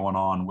factor going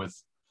on with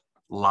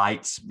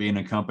lights being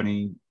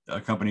accompanied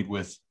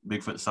with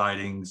Bigfoot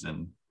sightings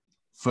and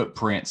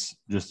footprints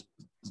just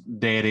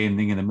dead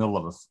ending in the middle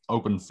of an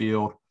open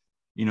field,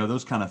 you know,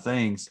 those kind of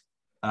things.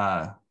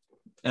 And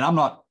I'm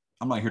not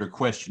here to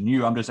question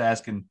you. I'm just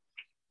asking,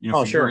 you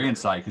know, for your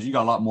insight, because you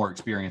got a lot more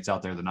experience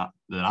out there than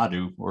I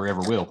do or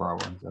ever will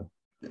probably. So.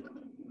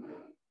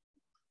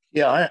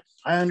 Yeah,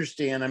 I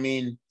understand. I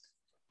mean,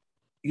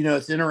 you know,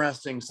 it's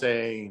interesting,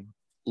 say,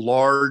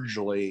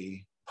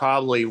 largely,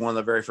 probably one of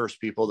the very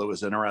first people that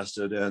was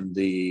interested in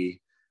the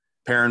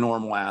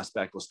paranormal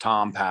aspect was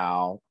Tom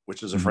Powell,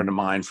 which is a friend of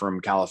mine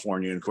from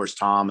California. And of course,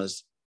 Tom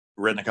has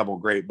written a couple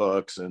of great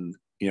books and,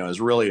 you know,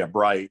 is really a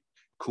bright,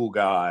 cool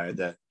guy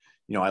that,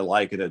 you know, I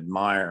like and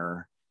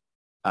admire.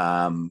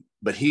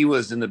 But he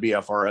was in the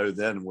BFRO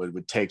then,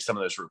 would take some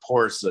of those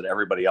reports that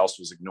everybody else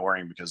was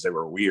ignoring because they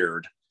were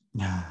weird.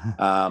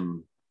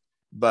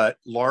 But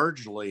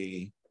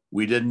largely,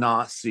 we did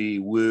not see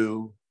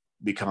woo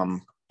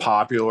become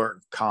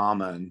popular,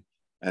 common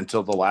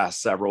until the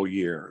last several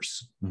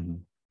years.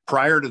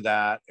 Prior to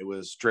that, it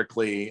was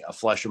strictly a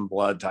flesh and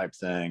blood type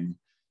thing.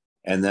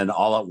 And then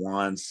all at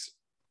once,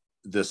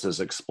 this has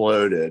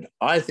exploded.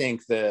 I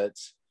think that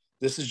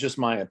this is just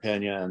my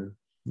opinion.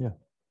 Yeah.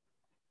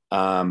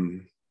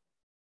 I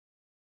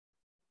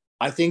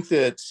think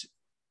that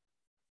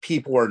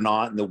people are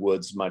not in the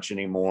woods much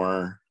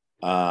anymore.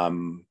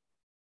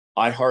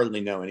 I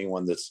hardly know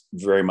anyone that's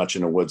very much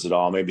in the woods at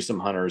all. Maybe some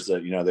hunters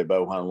that, they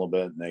bow hunt a little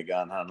bit and they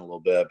gun hunt a little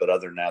bit, but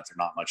other than that, they're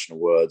not much in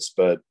the woods.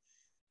 But,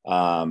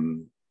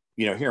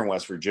 here in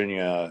West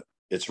Virginia,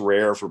 it's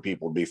rare for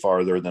people to be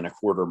farther than a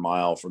quarter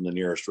mile from the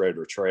nearest road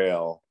or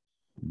trail.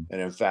 And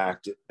in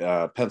fact,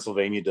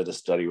 Pennsylvania did a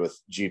study with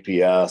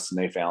GPS, and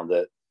they found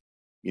that,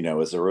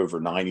 as there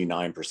over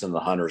 99% of the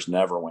hunters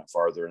never went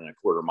farther than a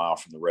quarter mile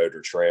from the road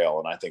or trail.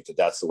 And I think that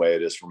that's the way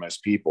it is for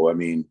most people. I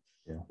mean,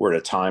 we're at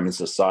a time in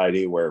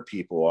society where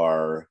people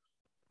are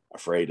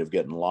afraid of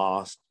getting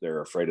lost.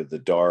 They're afraid of the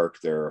dark.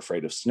 They're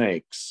afraid of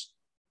snakes.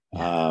 They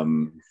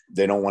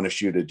don't want to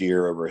shoot a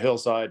deer over a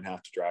hillside and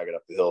have to drag it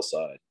up the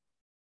hillside.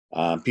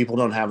 People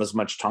don't have as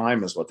much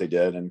time as what they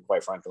did. And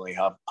quite frankly,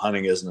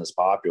 hunting isn't as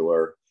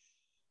popular.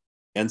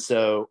 And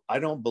so I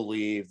don't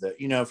believe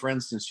that, for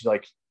instance,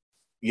 like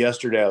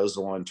yesterday I was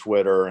on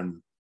Twitter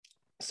and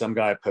some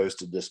guy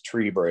posted this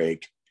tree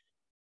break.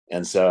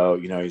 And so,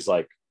 he's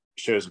like,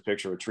 shows a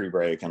picture of a tree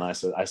break. And I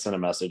sent a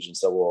message and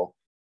said, well,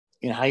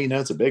 how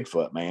it's a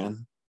Bigfoot,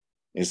 man?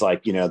 He's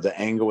like, the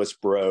angle is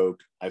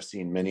broke. I've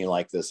seen many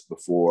like this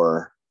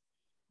before.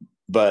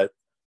 But,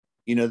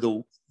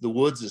 the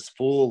woods is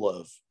full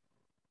of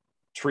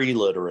tree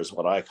litter is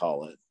what I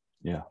call it.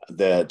 Yeah.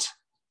 That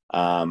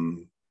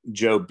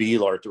Joe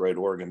Beelart, the Road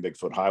Oregon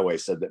Bigfoot Highway,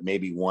 said that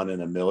maybe 1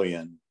 in a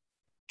million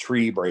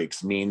tree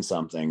breaks mean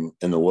something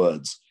in the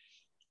woods.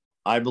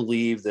 I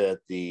believe that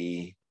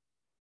the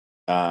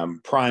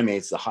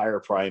primates, the higher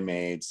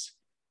primates,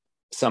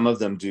 some of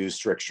them do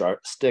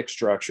stick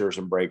structures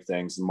and break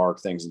things and mark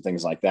things and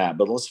things like that.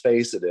 But let's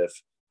face it, if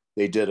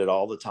they did it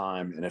all the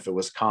time and if it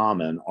was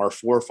common, our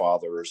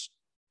forefathers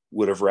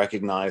would have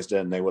recognized it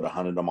and they would have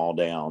hunted them all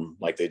down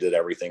like they did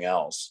everything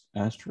else.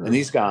 That's true. And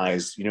these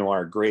guys,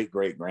 our great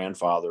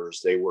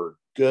grandfathers, they were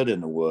good in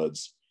the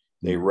woods.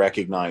 They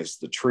recognized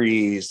the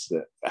trees,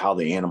 how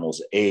the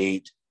animals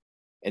ate.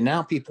 And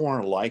now people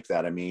aren't like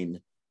that. I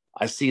mean,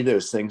 I see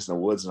those things in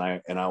the woods and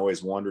I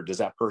always wonder, does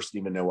that person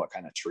even know what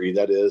kind of tree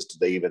that is? Do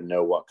they even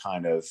know what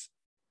kind of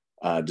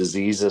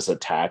diseases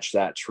attach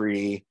that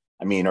tree?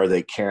 I mean, are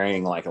they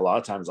carrying, like a lot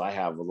of times I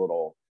have a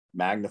little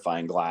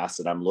magnifying glass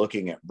that I'm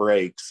looking at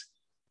breaks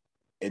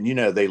and,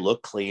 they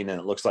look clean and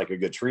it looks like a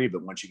good tree.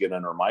 But once you get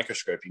under a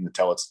microscope, you can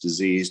tell it's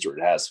diseased or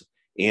it has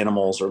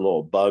animals or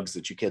little bugs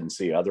that you couldn't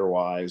see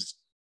otherwise.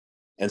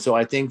 And so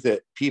I think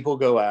that people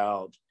go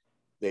out,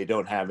 they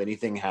don't have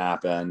anything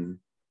happen,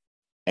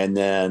 and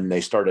then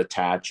they start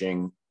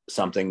attaching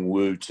something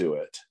woo to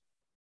it.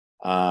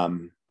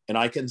 And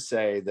I can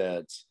say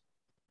that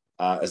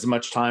as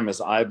much time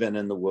as I've been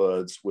in the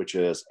woods, which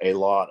is a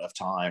lot of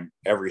time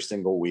every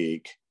single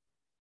week,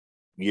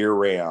 year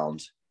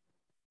round,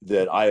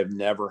 that I have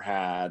never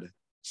had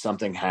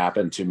something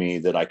happen to me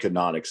that I could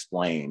not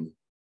explain.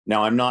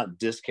 Now, I'm not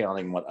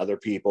discounting what other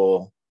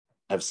people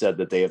have said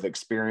that they have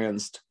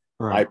experienced.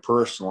 Right. I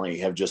personally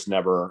have just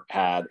never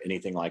had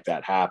anything like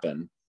that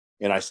happen.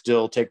 And I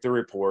still take the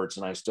reports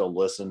and I still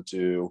listen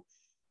to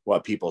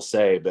what people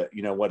say. But,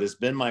 what has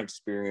been my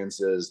experience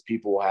is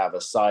people will have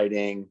a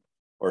sighting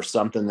or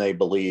something they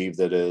believe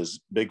that is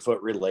Bigfoot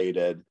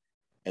related,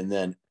 and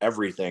then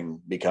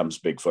everything becomes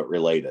Bigfoot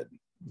related.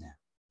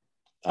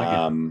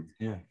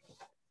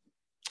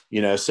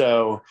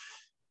 So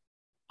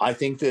I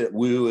think that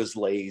woo is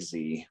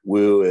lazy.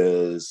 Woo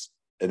is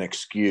an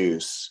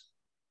excuse.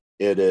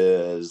 It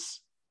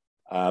is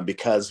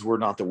because we're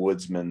not the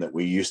woodsmen that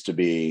we used to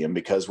be, and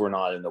because we're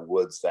not in the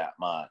woods that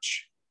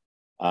much.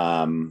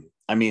 I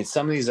mean,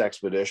 some of these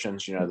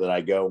expeditions, that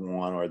I go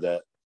on or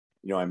that,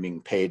 I'm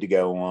being paid to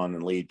go on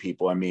and lead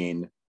people. I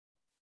mean,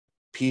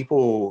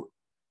 people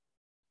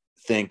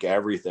think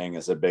everything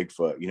is a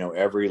Bigfoot,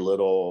 every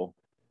little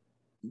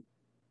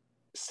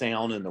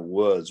sound in the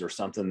woods or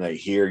something they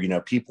hear,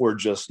 people are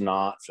just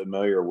not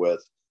familiar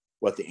with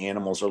what the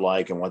animals are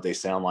like and what they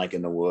sound like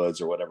in the woods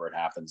or whatever it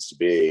happens to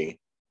be.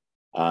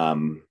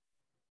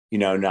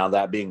 Now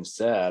that being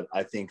said,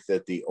 I think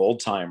that the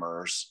old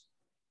timers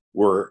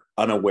were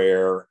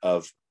unaware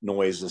of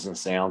noises and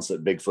sounds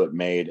that Bigfoot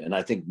made. And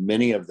I think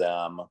many of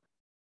them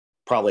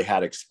probably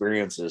had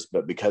experiences,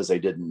 but because they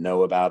didn't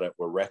know about it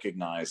or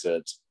recognize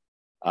it,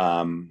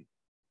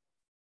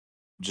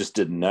 just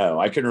didn't know.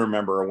 I can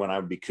remember when I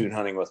would be coon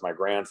hunting with my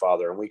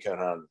grandfather, and we coon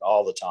hunted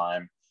all the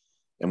time,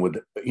 and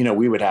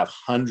we would have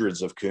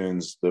hundreds of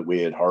coons that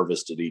we had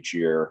harvested each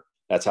year.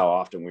 That's how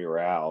often we were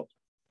out.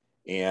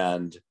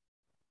 And,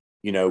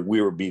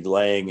 we would be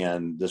laying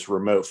in this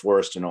remote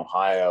forest in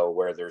Ohio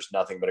where there's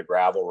nothing but a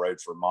gravel road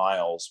for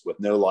miles with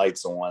no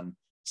lights on,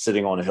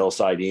 sitting on a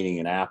hillside eating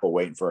an apple,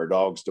 waiting for our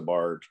dogs to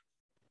bark,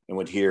 and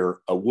would hear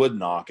a wood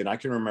knock. And I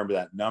can remember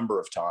that number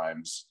of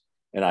times.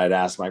 And I'd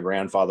ask my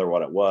grandfather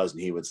what it was,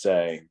 and he would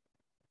say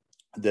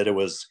that it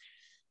was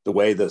the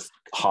way the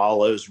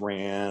hollows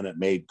ran. It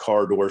made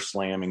car door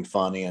slamming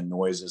funny and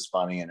noises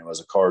funny, and it was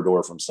a car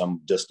door from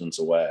some distance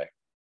away.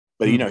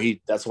 But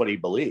that's what he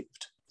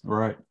believed.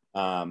 Right.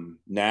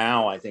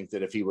 Now I think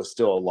that if he was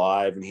still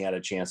alive and he had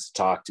a chance to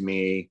talk to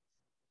me,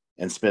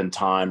 and spend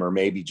time, or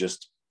maybe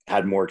just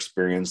had more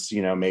experience,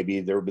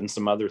 maybe there have been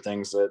some other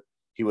things that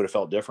he would have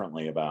felt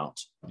differently about.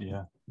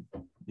 Yeah.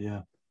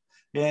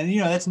 And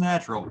that's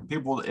natural.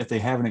 People, if they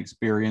haven't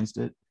experienced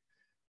it,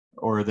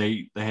 or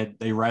they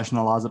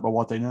rationalize it by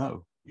what they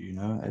know,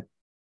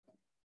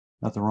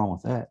 nothing wrong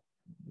with that.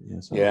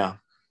 Yeah.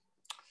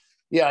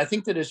 I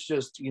think that it's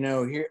just,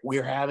 here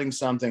we're having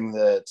something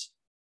that,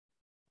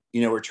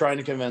 we're trying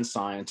to convince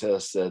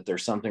scientists that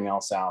there's something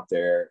else out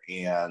there,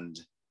 and,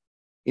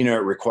 it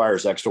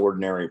requires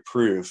extraordinary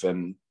proof.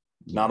 And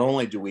not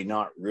only do we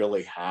not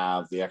really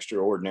have the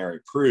extraordinary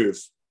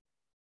proof,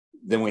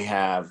 then we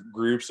have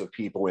groups of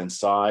people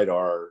inside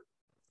our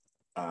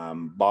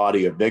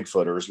body of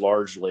Bigfooters,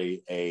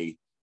 largely a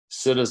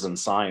citizen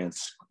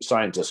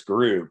scientist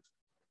group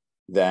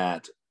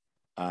that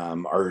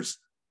are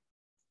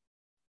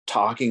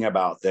talking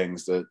about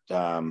things that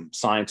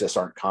scientists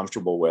aren't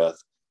comfortable with.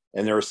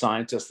 And there are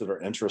scientists that are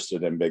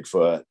interested in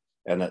Bigfoot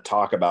and that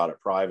talk about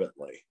it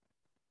privately.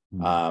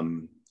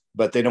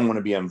 But they don't want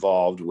to be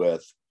involved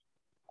with,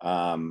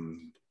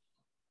 the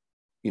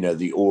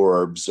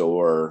orbs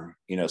or,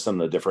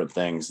 some of the different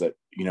things that,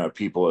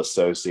 people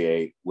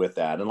associate with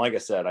that. And like I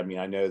said, I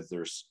know that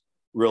there's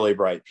really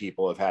bright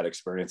people have had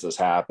experiences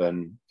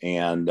happen,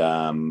 and,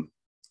 and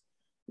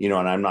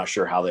I'm not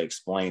sure how they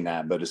explain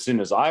that, but as soon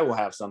as I will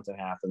have something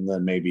happen,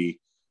 then maybe,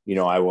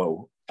 I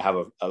will have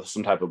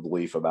some type of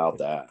belief about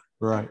that.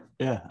 Right.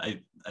 Yeah.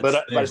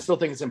 But I still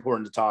think it's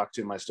important to talk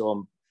to them. I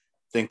still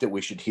think that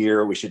we should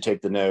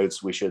take the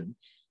notes. We should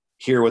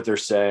hear what they're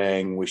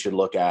saying. We should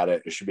look at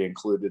it. It should be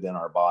included in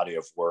our body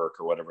of work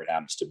or whatever it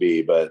happens to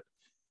be. But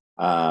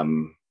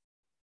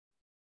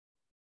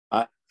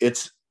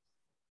it's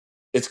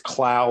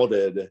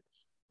clouded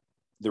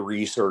the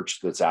research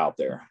that's out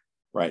there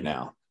right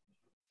now.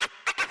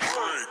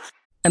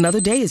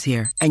 Another day is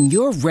here, and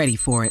you're ready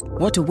for it.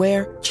 What to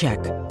wear? Check.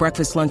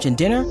 Breakfast, lunch, and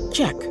dinner?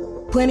 Check.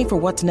 Planning for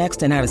what's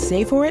next and how to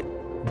save for it?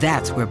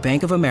 That's where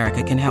Bank of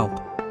America can help.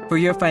 For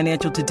your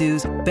financial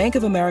to-dos, Bank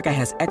of America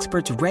has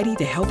experts ready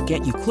to help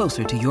get you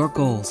closer to your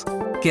goals.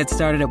 Get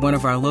started at one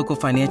of our local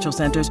financial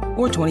centers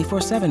or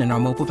 24/7 in our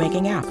mobile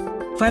banking app.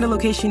 Find a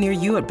location near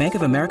you at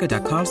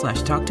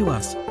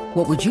bankofamerica.com/talktous.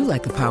 What would you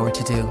like the power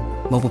to do?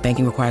 Mobile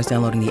banking requires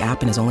downloading the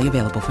app and is only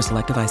available for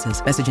select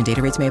devices. Message and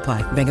data rates may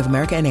apply. Bank of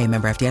America N.A.,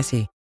 member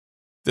FDIC.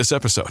 This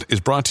episode is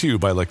brought to you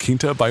by La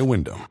Quinta by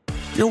Wyndham.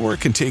 Your work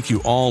can take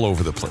you all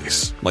over the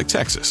place, like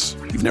Texas.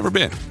 You've never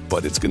been,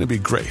 but it's going to be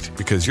great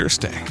because you're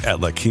staying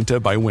at La Quinta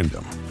by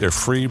Wyndham. Their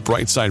free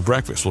Bright Side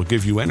breakfast will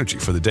give you energy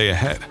for the day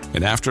ahead.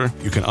 And after,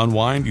 you can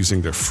unwind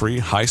using their free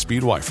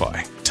high-speed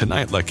Wi-Fi.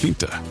 Tonight, La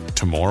Quinta.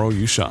 Tomorrow,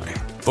 you shine.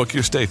 Book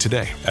your stay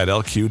today at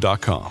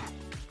LQ.com.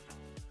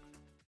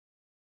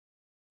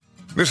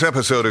 This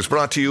episode is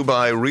brought to you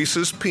by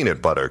Reese's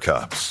Peanut Butter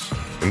Cups.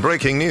 In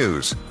breaking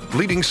news,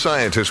 leading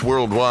scientists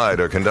worldwide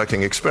are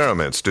conducting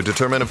experiments to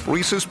determine if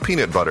Reese's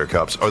Peanut Butter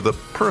Cups are the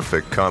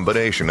perfect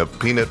combination of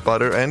peanut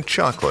butter and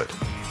chocolate.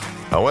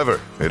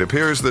 However, it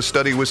appears the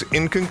study was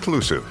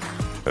inconclusive,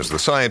 as the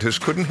scientists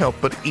couldn't help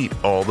but eat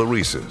all the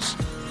Reese's.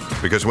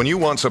 Because when you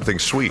want something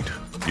sweet,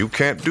 you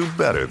can't do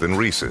better than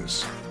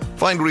Reese's.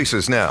 Find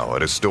Reese's now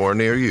at a store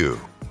near you.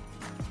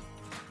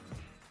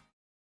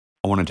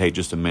 I want to take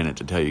just a minute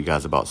to tell you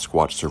guys about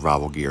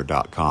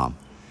SquatchSurvivalGear.com.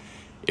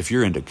 If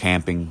you're into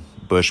camping,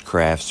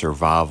 bushcraft,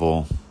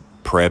 survival,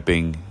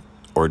 prepping,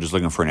 or just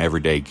looking for an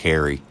everyday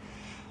carry,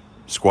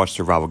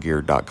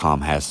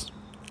 SquatchSurvivalGear.com has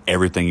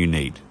everything you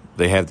need.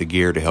 They have the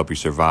gear to help you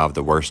survive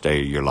the worst day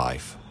of your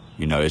life.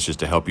 It's just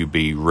to help you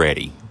be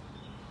ready.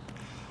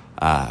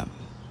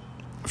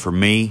 For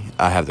me,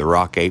 I have the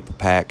Rock Ape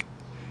pack.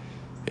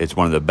 It's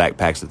one of the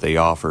backpacks that they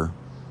offer.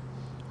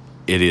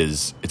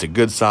 It's a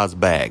good sized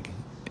bag.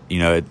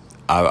 I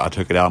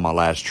took it out on my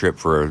last trip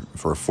for a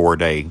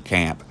 4-day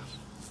camp,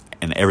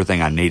 and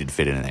everything I needed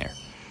fit in there.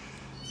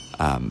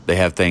 They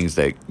have things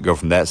that go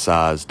from that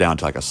size down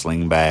to like a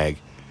sling bag.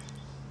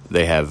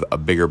 They have a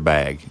bigger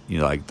bag,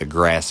 like the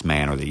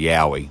Grassman or the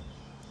Yowie.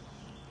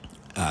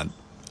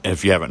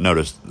 If you haven't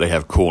noticed, they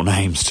have cool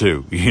names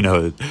too.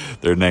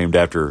 They're named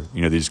after,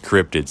 these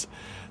cryptids,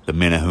 the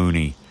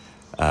Menehune.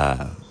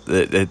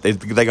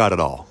 They got it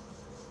all.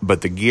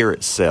 But the gear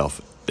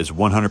itself is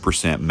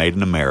 100% made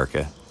in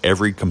America.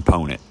 Every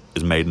component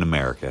is made in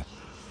America.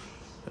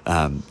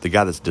 The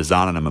guy that's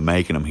designing them and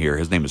making them here,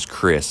 his name is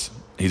Chris.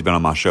 He's been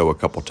on my show a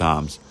couple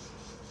times,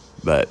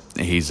 but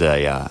he's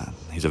a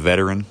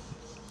veteran,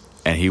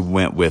 and he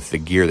went with the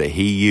gear that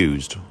he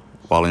used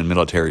while in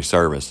military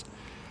service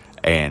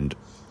and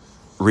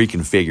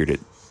reconfigured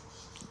it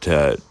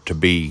to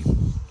be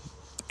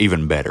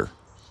even better,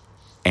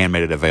 and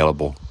made it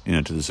available,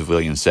 to the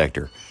civilian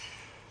sector.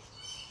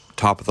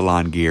 Top of the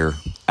line gear,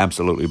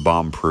 absolutely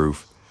bomb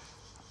proof.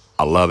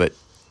 I love it.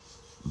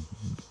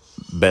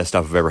 Best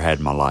stuff I've ever had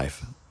in my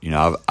life.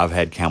 I've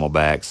had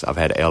Camelbacks, I've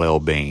had LL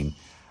Bean,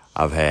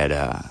 I've had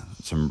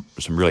some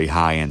really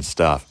high end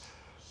stuff,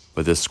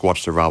 but this Squatch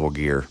Survival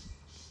gear,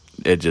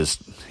 it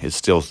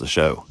steals the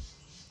show.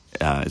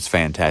 It's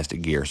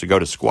fantastic gear. So go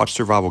to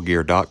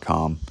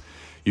SquatchSurvivalGear.com.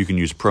 you can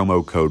use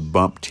promo code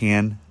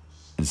BUMP10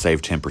 and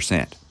save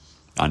 10%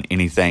 on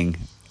anything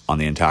on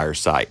the entire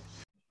site.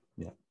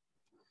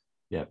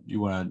 Yeah. You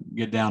want to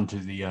get down to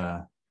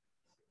the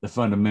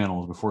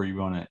fundamentals before you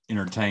want to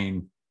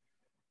entertain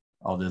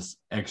all this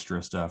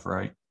extra stuff,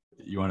 right?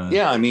 You want to?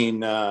 Yeah. I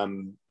mean,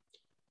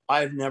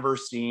 I've never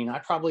seen, I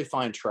probably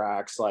find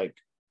tracks like,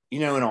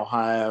 in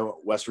Ohio,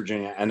 West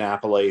Virginia, and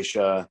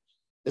Appalachia,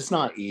 it's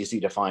not easy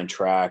to find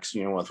tracks,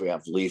 once we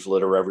have leaf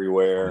litter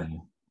everywhere,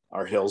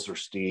 our hills are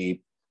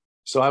steep.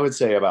 So I would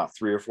say about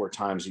 3 or 4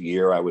 times a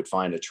year, I would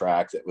find a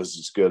track that was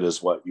as good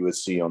as what you would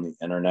see on the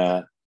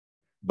internet.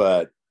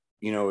 But,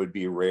 it would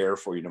be rare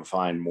for you to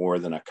find more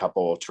than a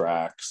couple of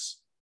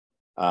tracks.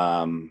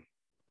 And,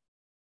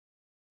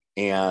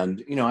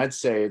 I'd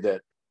say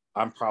that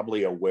I'm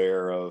probably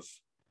aware of,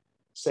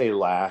 say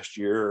last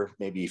year,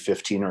 maybe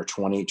 15 or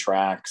 20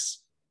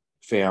 tracks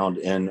found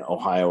in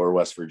Ohio or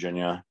West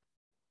Virginia.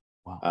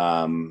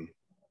 Wow.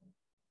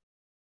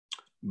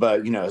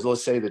 But,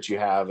 let's say that you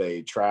have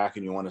a track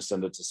and you want to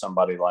send it to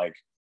somebody like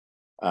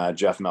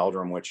Jeff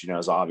Meldrum, which,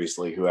 is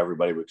obviously who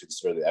everybody would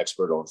consider the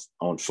expert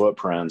on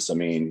footprints. I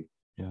mean,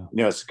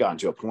 it's gotten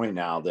to a point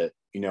now that,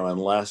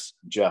 unless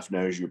Jeff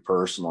knows you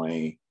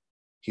personally,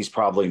 he's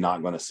probably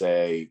not going to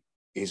say,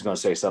 he's going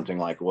to say something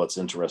like, well, it's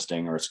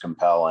interesting or it's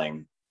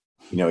compelling.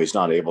 He's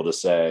not able to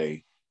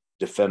say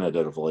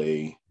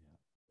definitively,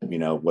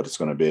 what it's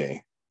going to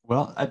be.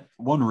 Well,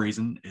 one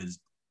reason is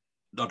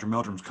Dr.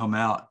 Meldrum's come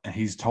out and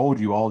he's told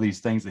you all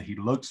these things that he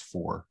looks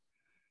for.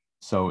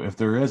 So if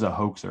there is a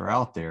hoaxer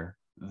out there,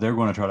 they're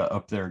going to try to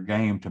up their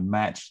game to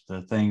match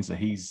the things that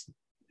he's,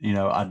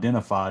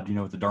 identified,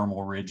 with the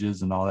dermal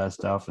ridges and all that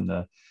stuff and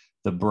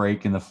the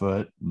break in the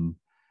foot. And,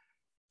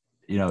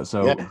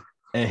 so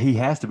he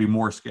has to be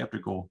more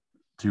skeptical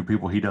to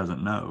people he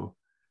doesn't know.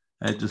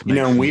 It just makes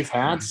and we've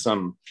had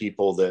some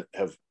people that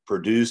have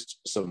produced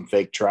some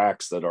fake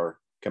tracks that are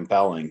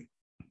compelling,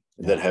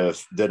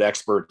 that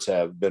experts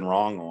have been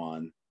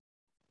wrong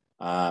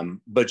on.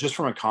 But just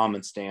from a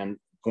common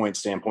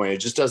standpoint, it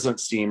just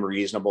doesn't seem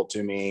reasonable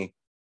to me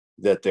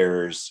that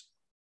there's,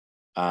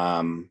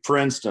 for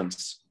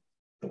instance,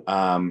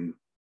 in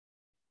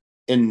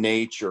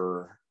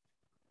nature,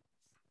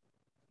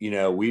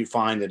 we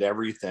find that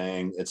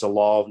everything, it's a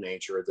law of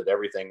nature that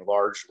everything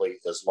largely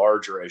is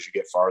larger as you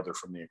get farther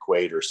from the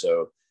equator.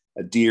 So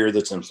a deer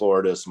that's in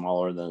Florida is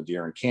smaller than a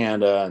deer in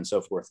Canada, and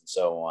so forth and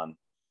so on.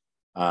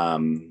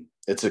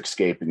 It's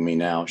escaping me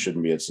now. It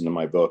shouldn't be. It's in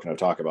my book, and I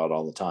talk about it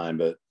all the time,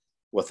 but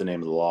what the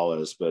name of the law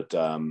is. But,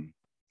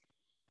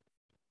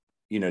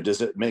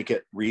 does it make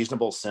it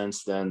reasonable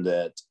sense then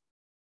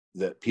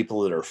that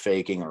people that are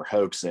faking or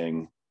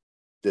hoaxing,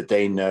 that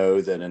they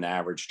know that an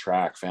average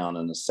track found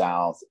in the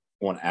South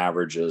on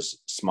average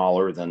is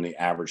smaller than the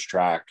average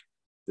track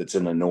that's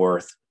in the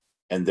North,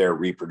 and they're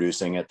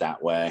reproducing it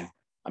that way?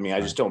 I mean,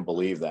 I just don't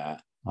believe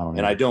that.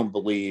 I don't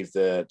believe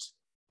that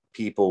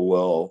people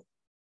will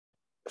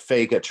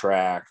fake a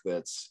track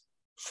that's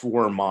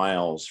 4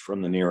 miles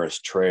from the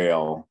nearest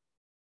trail,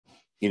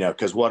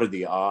 because what are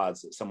the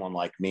odds that someone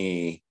like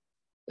me,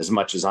 as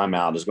much as I'm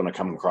out, is going to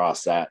come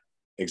across that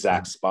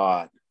exact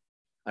spot?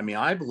 I mean,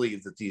 I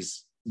believe that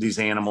these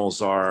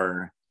animals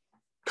are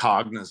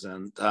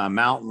cognizant.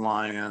 Mountain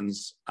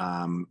lions,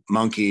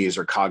 monkeys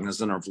are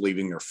cognizant of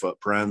leaving their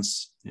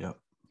footprints. Yeah.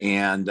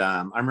 And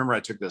I remember I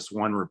took this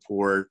one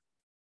report,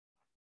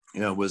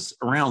 it was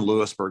around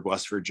Lewisburg,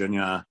 West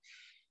Virginia,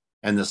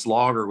 and this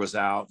logger was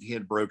out. He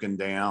had broken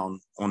down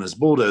on his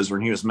bulldozer,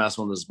 and he was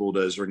messing with his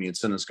bulldozer, and he had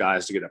sent his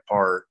guys to get it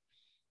apart.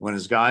 When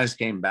his guys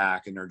came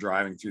back and they're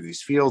driving through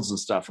these fields and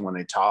stuff, and when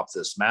they topped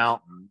this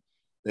mountain,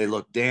 they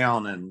looked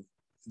down, and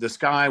this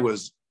guy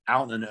was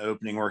out in an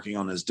opening working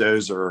on his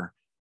dozer,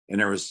 and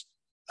there was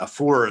a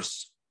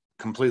forest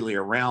completely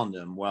around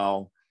him.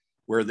 Well,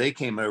 where they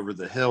came over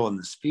the hill in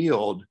this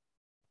field,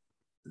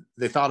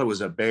 they thought it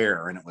was a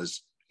bear, and it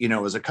was, it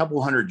was a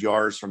couple hundred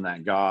yards from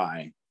that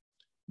guy,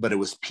 but it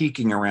was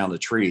peeking around a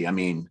tree. I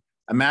mean,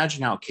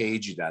 imagine how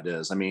cagey that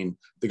is. I mean,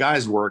 the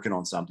guy's working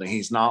on something.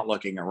 He's not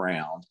looking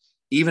around.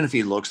 Even if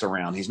he looks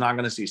around, he's not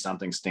going to see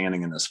something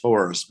standing in this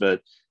forest.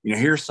 But,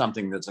 here's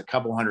something that's a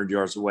couple hundred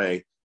yards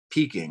away,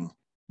 peeking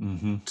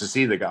to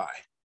see the guy.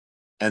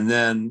 And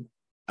then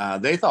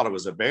they thought it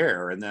was a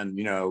bear. And then,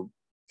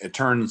 it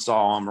turned and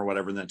saw him or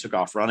whatever, and then took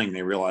off running.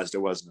 They realized it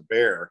wasn't a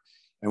bear.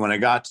 And when I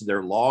got to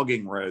their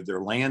logging road, their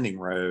landing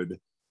road,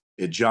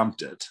 it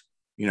jumped it,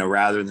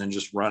 rather than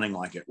just running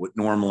like it would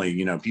normally,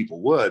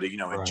 people would,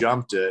 it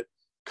jumped it,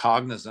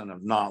 cognizant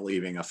of not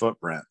leaving a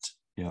footprint.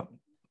 Yeah.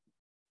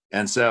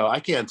 And so I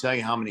can't tell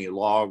you how many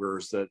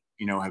loggers that,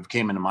 have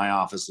came into my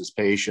office as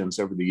patients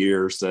over the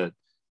years that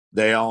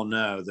they all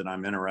know that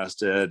I'm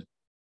interested,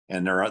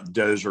 and their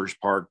dozers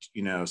parked,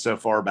 so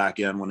far back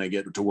in when they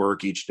get to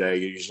work each day,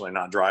 you're usually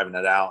not driving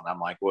it out. And I'm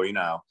like,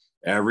 well,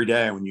 every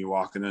day when you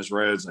walk in those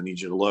roads, I need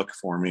you to look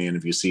for me. And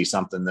if you see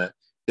something that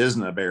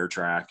isn't a bear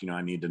track,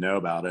 I need to know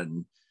about it.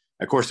 And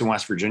of course, in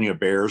West Virginia,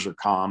 bears are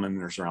common.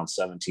 There's around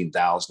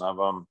 17,000 of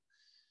them.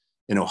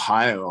 in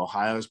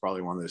Ohio is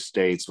probably one of those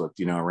states with,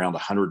 around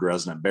 100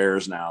 resident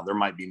bears now. There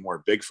might be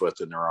more Bigfoot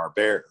than there are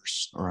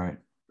bears. Right.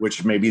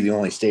 Which may be the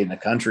only state in the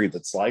country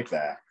that's like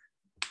that.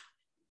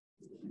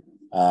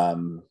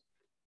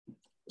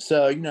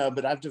 So,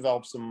 but I've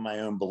developed some of my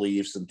own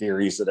beliefs and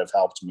theories that have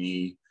helped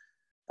me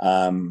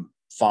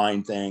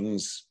find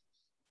things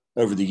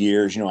over the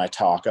years. I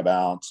talk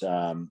about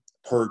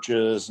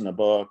perches in a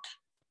book.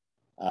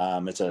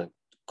 It's a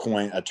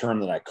term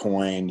that I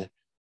coined.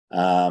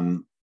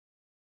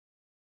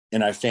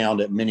 And I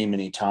found it many,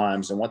 many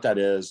times. And what that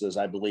is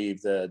I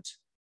believe that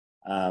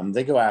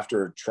they go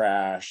after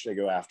trash. They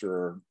go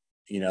after,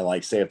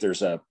 like say if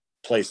there's a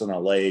place on a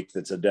lake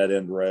that's a dead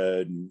end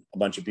road and a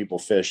bunch of people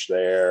fish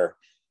there,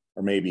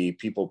 or maybe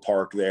people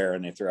park there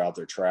and they throw out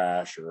their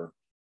trash, or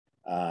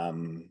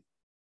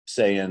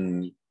say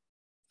in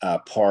a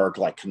park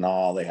like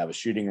Canal, they have a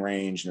shooting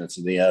range and it's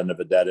at the end of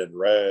a dead end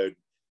road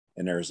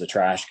and there's a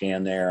trash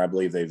can there. I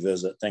believe they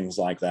visit things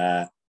like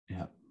that.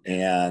 Yeah.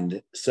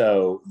 And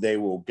so they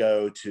will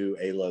go to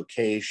a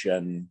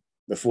location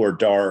before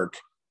dark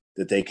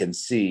that they can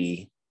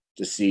see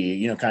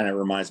kind of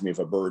reminds me of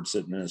a bird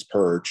sitting in his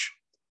perch,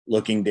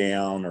 looking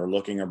down or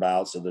looking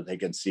about so that they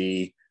can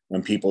see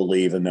when people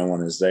leave and no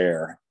one is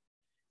there.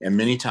 And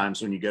many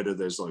times when you go to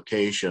those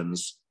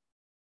locations,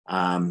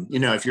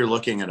 if you're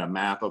looking at a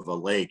map of a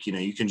lake,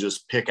 you can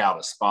just pick out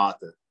a spot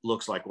that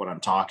looks like what I'm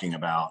talking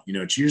about.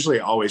 It's usually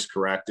always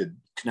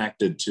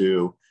connected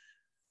to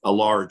a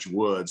large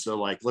wood. So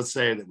like, let's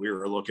say that we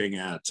were looking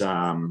at,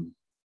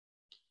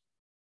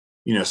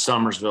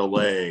 Somersville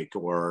Lake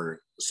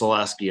or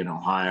Saleski in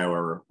Ohio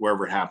or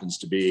wherever it happens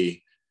to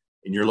be,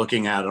 and you're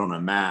looking at it on a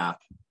map,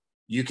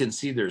 you can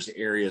see there's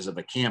areas of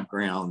a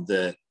campground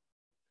that,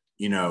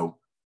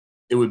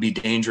 it would be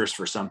dangerous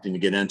for something to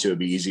get into. It'd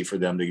be easy for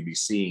them to be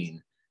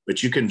seen,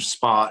 but you can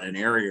spot an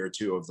area or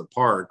two of the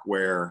park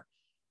where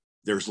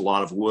there's a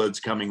lot of woods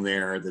coming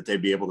there that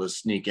they'd be able to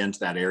sneak into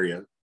that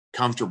area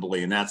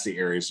comfortably. And that's the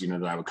areas,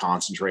 that I would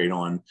concentrate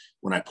on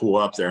when I pull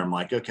up there. I'm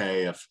like,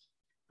 okay, if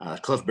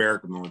Cliff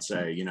Barrickman would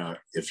say,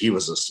 if he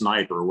was a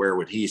sniper, where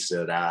would he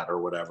sit at or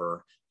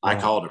whatever? I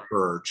call it a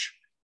perch.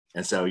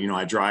 And so,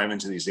 I drive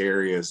into these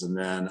areas and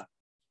then,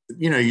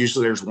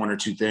 usually there's one or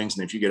two things.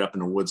 And if you get up in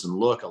the woods and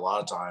look, a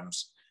lot of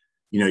times,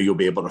 you'll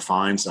be able to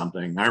find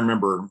something. I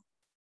remember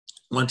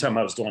one time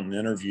I was doing an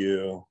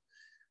interview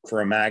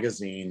for a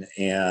magazine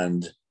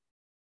and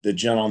the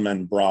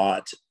gentleman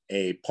brought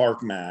a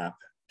park map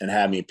and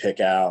had me pick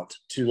out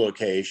 2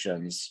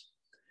 locations.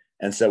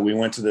 And so we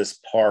went to this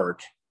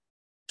park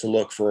to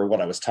look for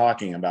what I was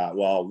talking about.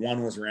 Well,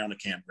 one was around a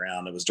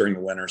campground. It was during the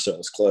winter, so it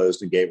was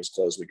closed. The gate was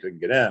closed. We couldn't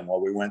get in. Well,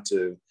 we went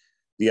to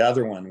the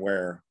other one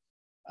where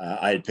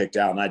I had picked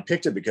out, and I'd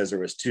picked it because there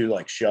was 2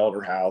 like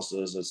shelter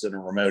houses. It's in a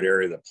remote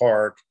area of the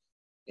park.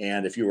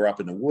 And if you were up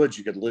in the woods,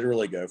 you could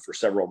literally go for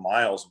several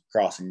miles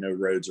crossing no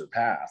roads or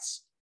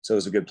paths. So it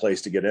was a good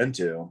place to get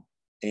into.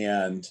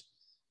 And,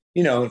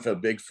 if a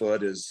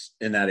Bigfoot is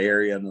in that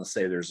area and let's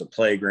say there's a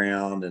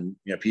playground and,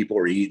 people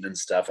are eating and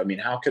stuff, I mean,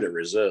 how could it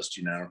resist,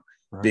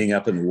 Right. being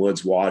up in the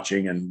woods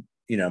watching and,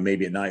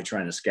 maybe at night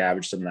trying to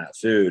scavenge some of that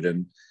food.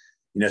 And,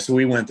 so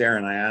we went there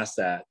and I asked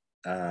that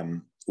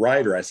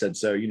writer, I said,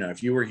 so,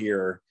 if you were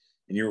here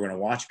and you were going to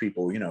watch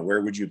people,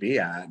 where would you be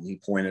at? And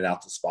he pointed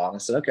out the spot. And I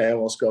said, okay,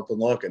 well, let's go up and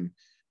look. And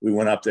we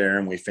went up there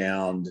and we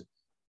found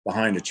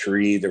behind a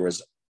tree, there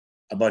was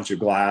a bunch of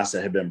glass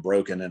that had been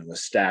broken and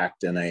was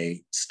stacked in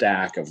a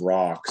stack of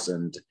rocks.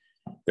 And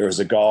there was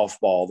a golf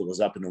ball that was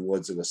up in the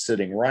woods that was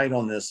sitting right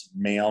on this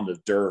mound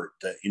of dirt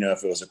that,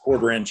 if it was a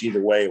 1/4 inch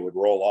either way, it would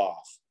roll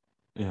off.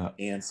 Yeah.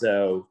 And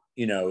so,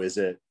 is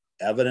it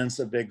evidence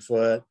of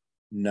Bigfoot?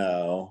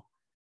 No,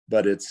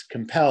 but it's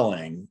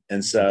compelling.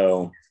 And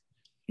so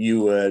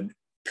you would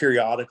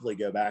periodically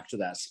go back to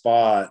that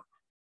spot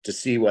to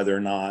see whether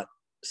or not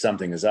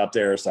something is up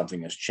there,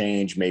 something has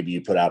changed. Maybe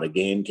you put out a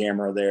game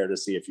camera there to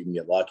see if you can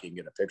get lucky and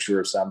get a picture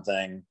of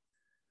something.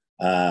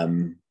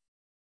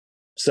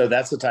 So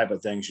that's the type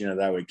of things, that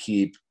I would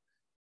keep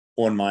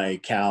on my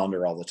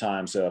calendar all the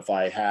time. So if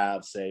I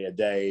have, say, a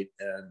date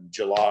in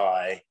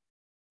July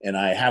and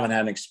I haven't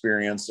had an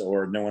experience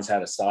or no one's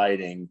had a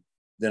sighting,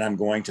 then I'm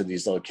going to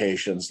these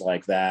locations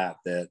like that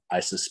I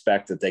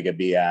suspect that they could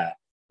be at.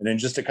 And in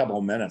just a couple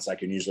of minutes, I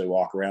can usually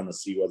walk around and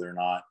see whether or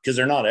not, because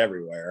they're not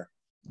everywhere,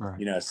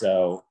 Right.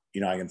 So,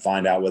 I can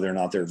find out whether or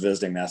not they're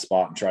visiting that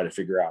spot and try to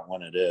figure out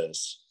when it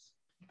is.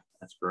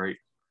 That's great.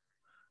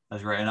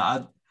 That's great. And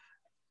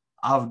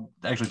I've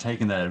actually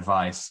taken that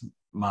advice.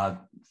 My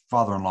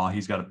father-in-law,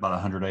 he's got about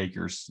 100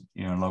 acres,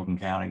 in Logan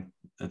County.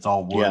 It's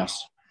all woods.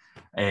 Yes.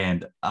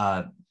 And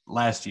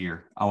last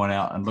year I went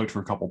out and looked for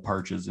a couple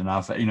perches and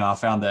I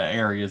found the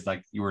areas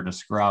like you were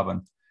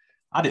describing.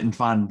 I didn't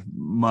find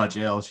much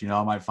else,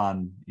 I might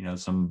find,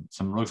 some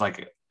looks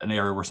like an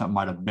area where something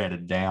might have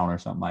bedded down or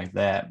something like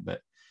that.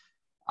 But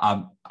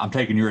I'm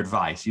taking your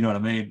advice. You know what I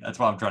mean? That's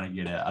what I'm trying to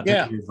get at. I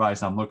took your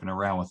advice. I'm looking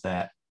around with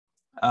that.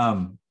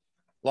 A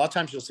lot of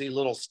times you'll see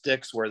little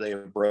sticks where they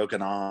have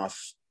broken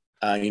off.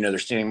 They're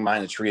standing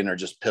behind a tree and they're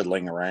just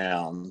piddling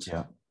around.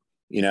 Yeah.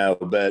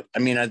 But I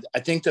mean, I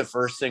think the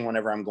first thing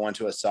whenever I'm going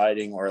to a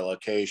sighting or a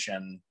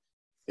location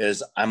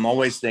is I'm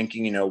always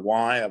thinking,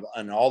 why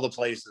on all the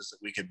places that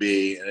we could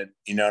be,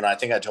 and I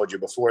think I told you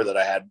before that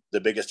I had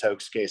the biggest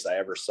hoax case I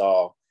ever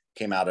saw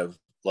came out of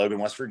Logan,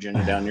 West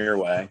Virginia, down your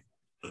way.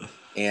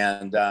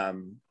 And,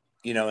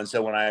 and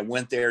so when I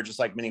went there, just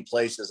like many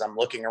places, I'm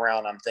looking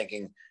around, I'm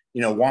thinking,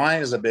 why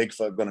is a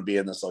Bigfoot going to be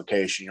in this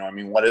location?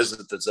 What is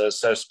it that's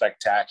so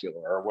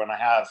spectacular? Or when I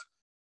have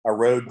a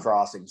road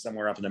crossing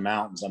somewhere up in the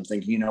mountains, I'm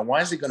thinking,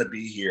 why is it going to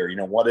be here?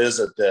 What is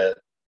it that,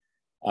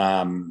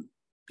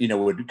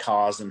 would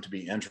cause them to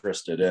be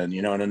interested in,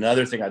 and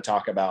another thing I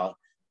talk about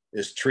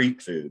is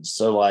treat foods.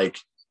 So like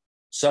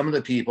some of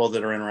the people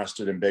that are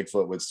interested in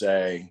Bigfoot would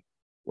say,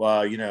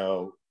 well,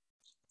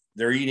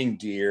 they're eating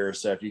deer.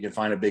 So if you can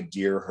find a big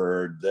deer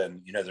herd,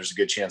 then, there's a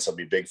good chance there'll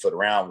be Bigfoot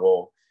around.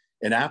 Well,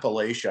 in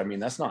Appalachia,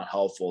 that's not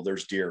helpful.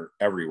 There's deer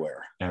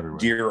everywhere.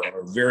 Deer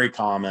are very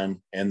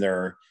common and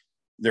they're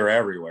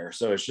everywhere.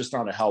 So it's just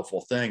not a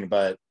helpful thing.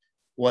 But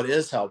what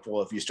is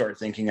helpful, if you start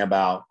thinking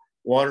about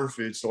water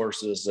food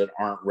sources that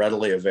aren't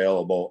readily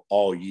available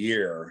all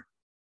year,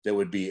 that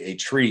would be a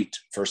treat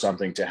for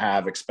something to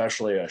have,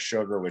 especially a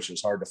sugar, which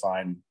is hard to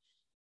find,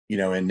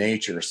 in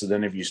nature. So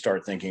then if you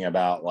start thinking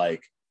about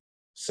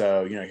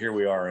here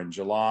we are in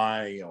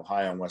July,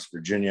 high on West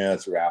Virginia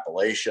through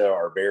Appalachia,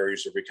 our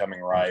berries are becoming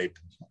ripe.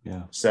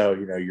 Yeah. So,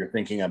 you're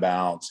thinking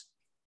about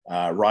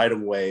right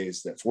of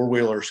ways that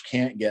four-wheelers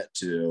can't get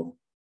to,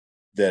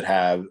 that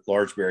have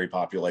large berry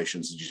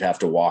populations that you'd have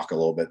to walk a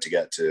little bit to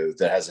get to,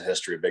 that has a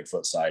history of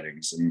Bigfoot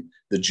sightings in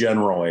the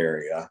general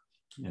area.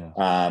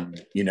 Yeah.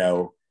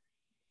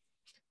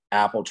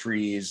 Apple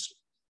trees,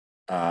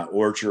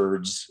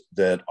 orchards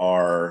that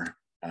are,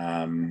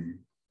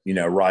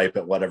 ripe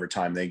at whatever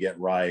time they get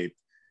ripe.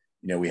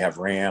 We have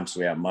ramps,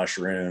 we have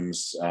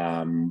mushrooms.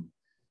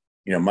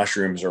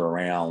 Mushrooms are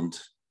around,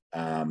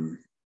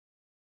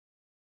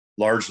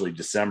 largely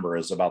December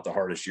is about the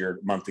hardest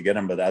month to get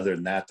them. But other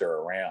than that, they're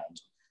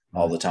around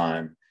all the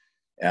time.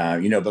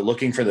 But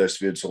looking for those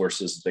food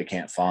sources that they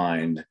can't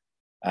find.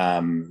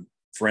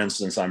 For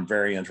instance, I'm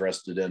very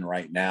interested in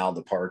right now,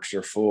 the parks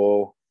are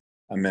full.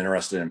 I'm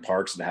interested in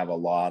parks that have a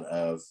lot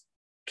of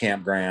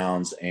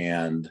campgrounds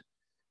and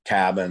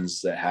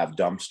cabins that have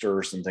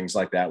dumpsters and things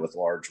like that with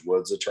large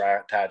woods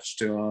attached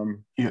to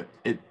them. Yeah,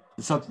 it's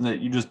something that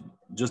you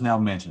just now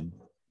mentioned,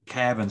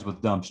 cabins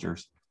with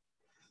dumpsters.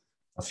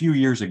 A few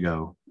years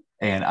ago,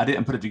 and I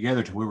didn't put it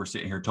together till we were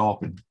sitting here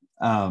talking.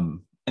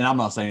 And I'm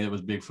not saying it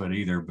was Bigfoot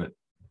either, but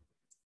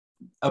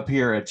up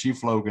here at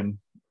Chief Logan,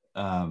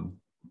 on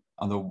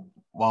the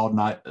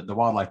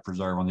wildlife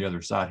preserve on the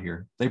other side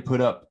here, they put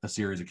up a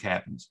series of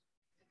cabins.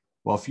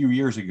 Well, a few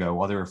years ago,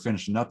 while they were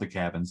finishing up the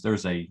cabins,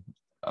 there's a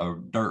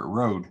dirt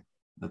road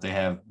that they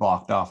have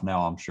blocked off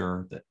now, I'm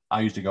sure, that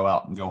I used to go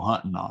out and go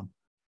hunting on.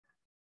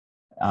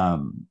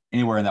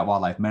 Anywhere in that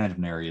wildlife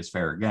management area is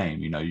fair game.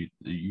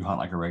 You hunt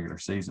like a regular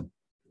season.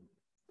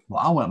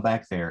 Well, I went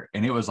back there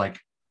and it was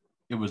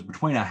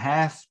between a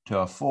half to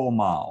a full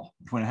mile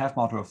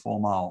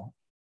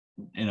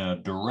in a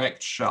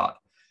direct shot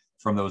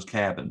from those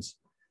cabins.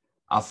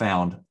 I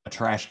found a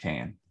trash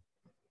can,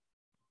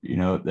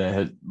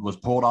 that was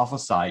pulled off a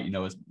site.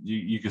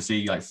 You could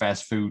see like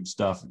fast food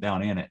stuff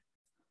down in it.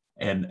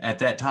 And at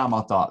that time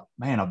I thought,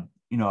 man,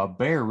 a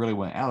bear really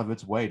went out of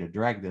its way to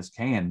drag this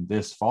can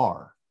this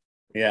far.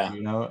 Yeah.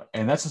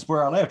 And that's just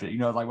where I left it.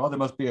 Like, well, there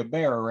must be a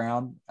bear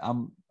around.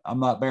 I'm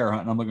not bear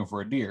hunting. I'm looking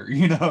for a deer,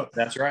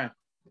 That's right.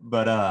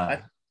 But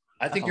I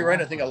think you're right.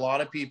 I think a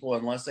lot of people,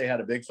 unless they had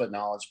a Bigfoot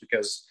knowledge,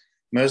 because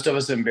most of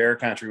us in bear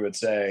country would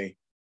say,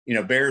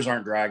 bears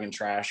aren't dragging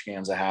trash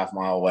cans a half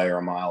mile away or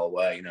a mile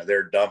away.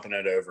 They're dumping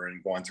it over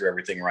and going through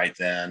everything right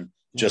then,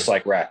 just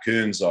like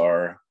raccoons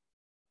are.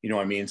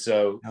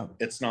 So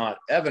it's not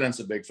evidence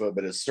of Bigfoot,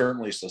 but it's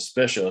certainly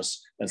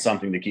suspicious and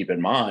something to keep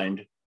in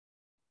mind,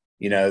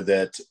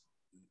 that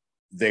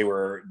they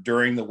were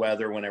during the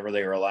weather, whenever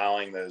they were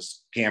allowing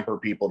those camper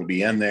people to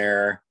be in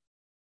there.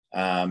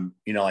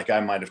 Like I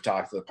might've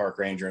talked to the park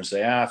ranger and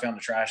say, I found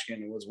the trash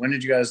can. When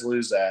did you guys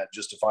lose that?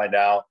 Just to find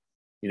out,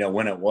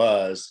 when it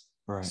was.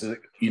 Right. So,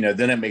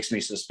 then it makes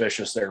me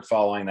suspicious they're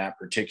following that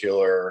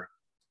particular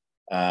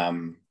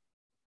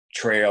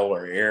trail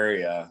or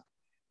area.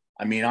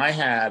 I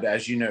had,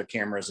 as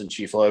cameras in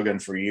Chief Logan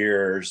for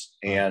years,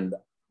 and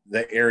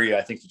the area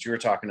I think that you were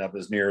talking up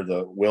is near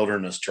the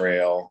Wilderness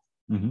Trail.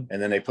 Mm-hmm.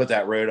 And then they put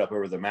that road up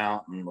over the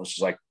mountain,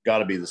 which is got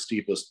to be the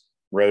steepest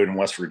road in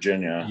West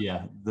Virginia.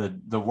 Yeah,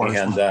 the worst.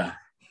 And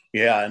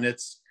and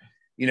it's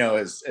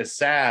it's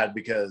sad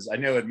because I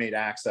know it made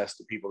access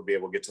to people to be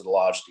able to get to the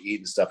lodge to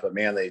eat and stuff, but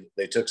man,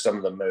 they took some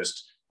of the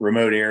most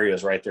remote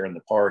areas right there in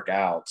the park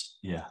out.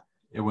 Yeah,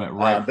 it went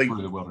right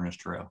through the Wilderness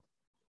Trail.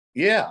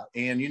 Yeah,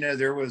 and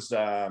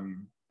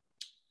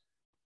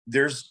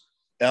there's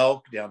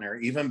elk down there.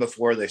 Even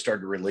before they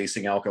started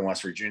releasing elk in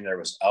West Virginia, there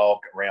was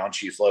elk around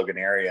Chief Logan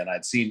area, and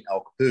I'd seen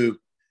elk poop.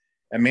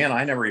 And man,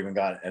 I never even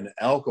got an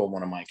elk on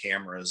one of my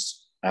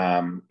cameras.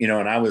 And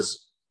I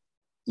was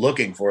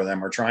looking for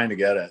them or trying to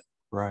get it.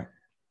 Right.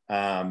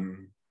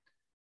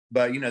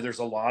 but there's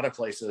a lot of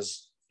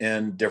places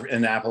in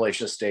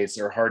Appalachia states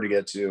that are hard to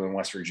get to. In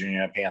West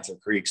Virginia, Panther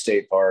Creek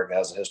State Park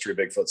has a history of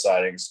Bigfoot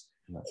sightings.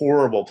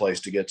 Horrible place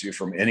to get to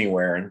from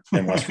anywhere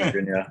in West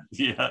Virginia.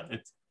 Yeah.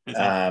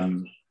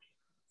 And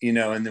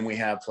then we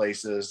have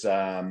places,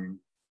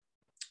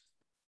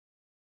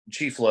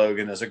 Chief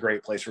Logan is a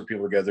great place for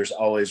people to go. There's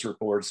always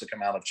reports that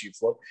come out of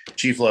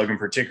Chief Logan,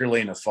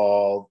 particularly in the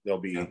fall. There'll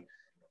be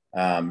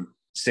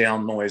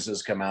sound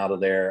noises come out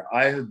of there.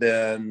 I have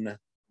been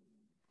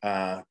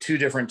 2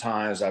 different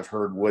times I've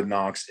heard wood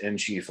knocks in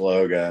Chief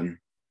Logan,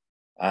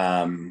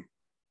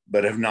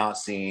 but have not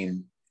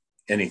seen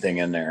anything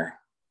in there,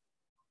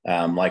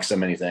 like so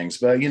many things.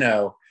 But,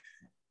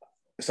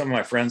 some of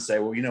my friends say,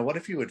 well, what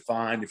if you would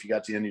find, if you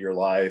got to the end of your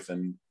life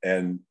and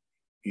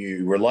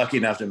you were lucky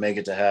enough to make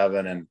it to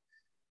heaven, and,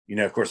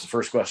 of course, the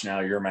first question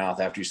out of your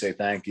mouth after you say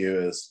thank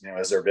you is,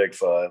 is there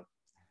Bigfoot?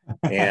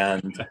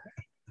 And,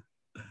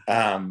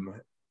 and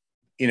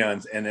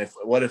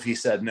what if he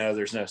said, no,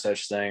 there's no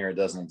such thing, or it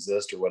doesn't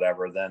exist, or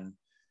whatever, then,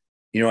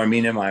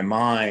 in my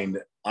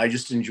mind, I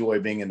just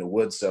enjoy being in the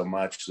woods so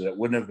much that it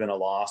wouldn't have been a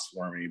loss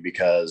for me,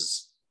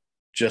 because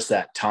just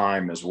that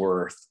time is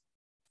worth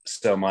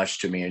so much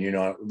to me.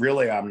 And,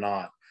 really, I'm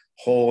not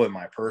whole in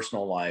my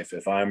personal life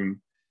if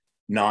I'm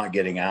not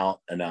getting out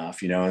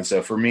enough, and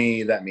so for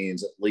me, that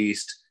means at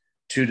least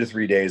 2 to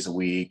 3 days a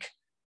week,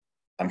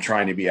 I'm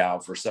trying to be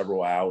out for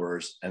several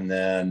hours. And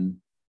then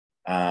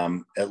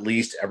at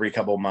least every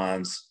couple of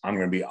months, I'm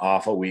going to be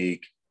off a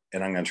week,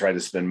 and I'm going to try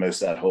to spend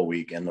most of that whole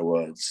week in the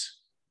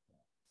woods.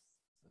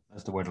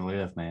 That's the way to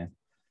live, man.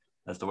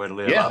 That's the way to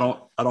live. Yeah.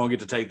 I don't get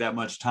to take that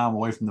much time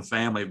away from the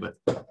family, but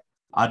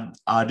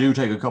I do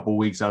take a couple of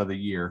weeks out of the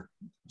year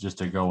just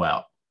to go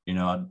out.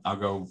 I'll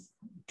go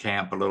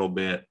camp a little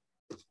bit,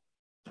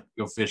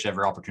 go fish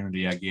every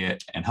opportunity I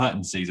get, and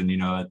hunting season,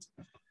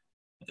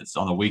 it's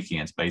on the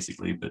weekends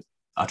basically, but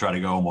I try to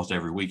go almost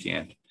every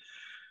weekend.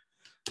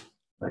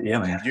 But yeah,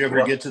 man. Do you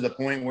ever get to the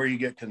point where you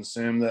get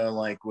consumed though,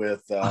 like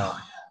with,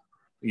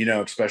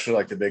 especially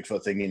like the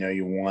Bigfoot thing,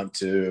 you want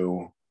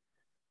to,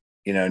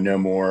 know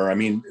more? I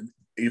mean,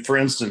 for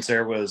instance,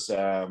 there was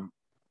 3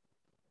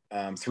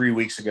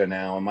 weeks ago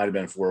now, it might've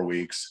been 4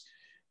 weeks,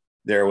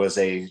 there was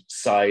a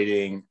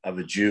sighting of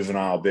a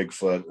juvenile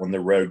Bigfoot on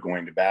the road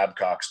going to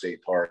Babcock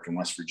State Park in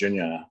West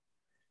Virginia,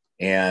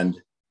 and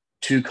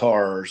 2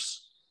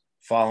 cars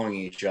following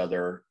each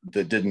other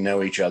that didn't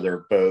know each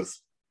other both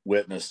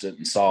witnessed it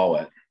and saw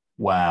it.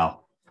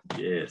 Wow.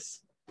 Yes.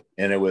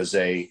 And it was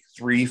a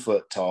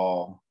 3-foot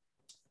tall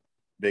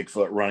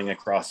Bigfoot running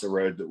across the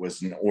road that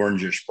was an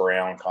orangish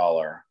brown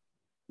color.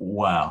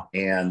 Wow.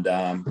 And,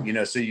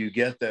 so you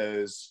get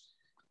those,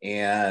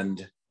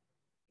 and,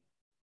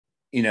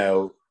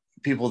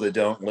 people that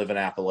don't live in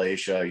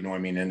Appalachia,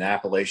 in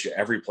Appalachia,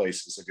 every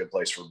place is a good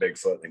place for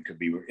Bigfoot and could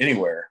be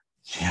anywhere.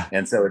 Yeah.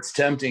 And so it's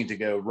tempting to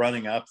go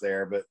running up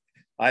there, but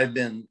I've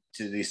been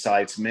to these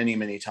sites many,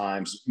 many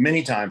times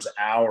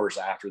hours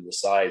after the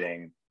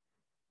sighting,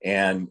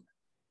 and,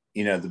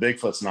 the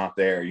Bigfoot's not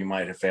there. You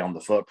might have found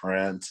the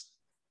footprint.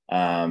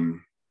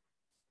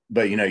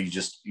 But,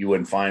 you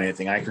wouldn't find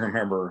anything. I can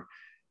remember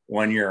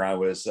one year I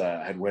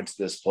had went to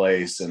this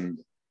place, and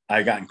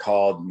I gotten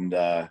called,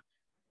 and,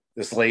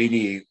 this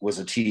lady was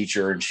a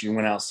teacher, and she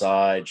went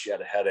outside. She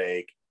had a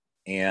headache.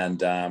 And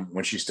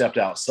when she stepped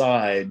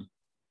outside,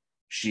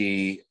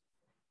 she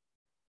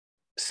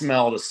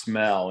smelled a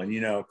smell.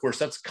 And, of course,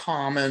 that's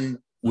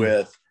common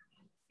with,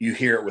 you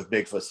hear it with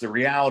Bigfoots. The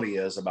reality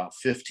is about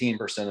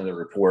 15% of the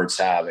reports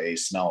have a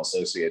smell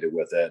associated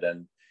with it.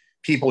 And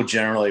people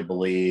generally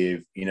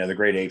believe, the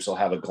great apes will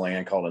have a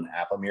gland called an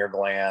apomere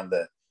gland,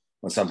 that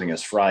when something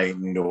is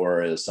frightened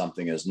or as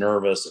something is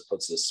nervous, it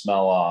puts this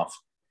smell off.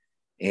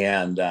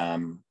 And,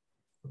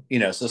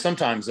 so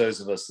sometimes those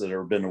of us that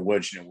have been in the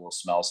woods, will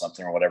smell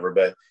something or whatever,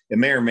 but it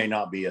may or may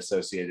not be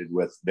associated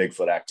with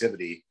Bigfoot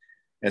activity.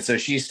 And so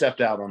she stepped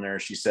out on there.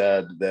 She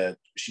said that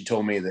she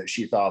told me that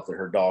she thought that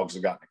her dogs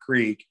had gotten in the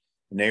creek,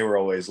 and they were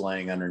always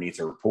laying underneath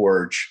her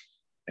porch.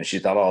 And she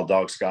thought all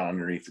dogs got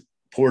underneath the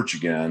porch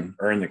again,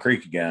 or in the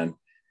creek again.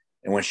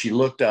 And when she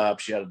looked up,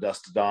 she had a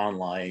dusk to dawn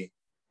light,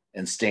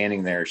 and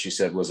standing there, she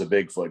said, was a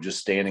Bigfoot just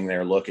standing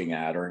there looking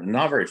at her, and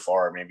not very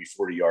far, maybe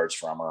 40 yards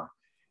from her.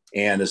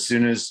 And as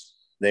soon as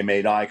they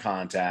made eye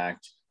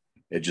contact,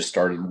 it just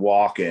started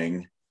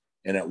walking,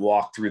 and it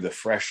walked through the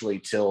freshly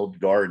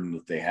tilled garden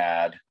that they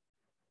had.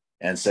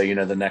 And so,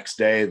 the next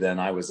day, then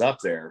I was up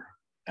there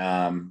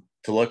to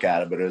look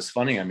at it. But it was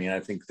funny. I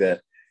think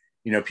that,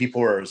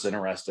 people are as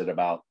interested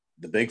about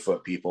the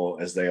Bigfoot people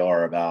as they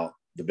are about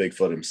the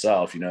Bigfoot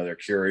himself. They're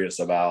curious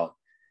about,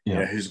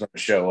 who's going to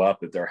show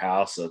up at their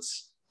house.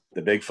 That's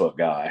the Bigfoot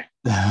guy.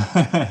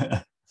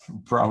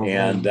 Probably.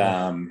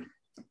 And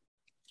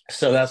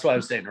so that's what I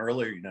was saying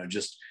earlier,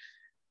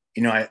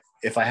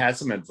 if I had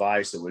some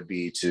advice, it would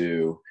be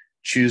to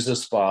choose a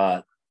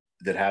spot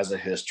that has a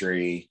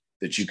history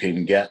that you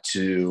can get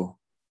to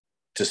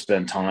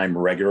spend time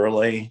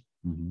regularly,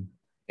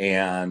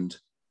 and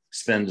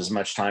spend as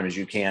much time as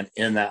you can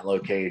in that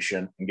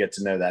location and get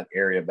to know that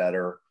area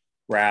better,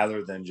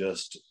 rather than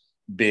just,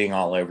 being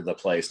all over the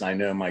place. And I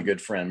know my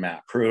good friend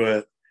Matt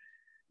Pruitt,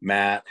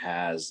 Matt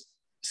has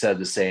said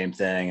the same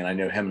thing. And I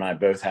know him and I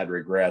both had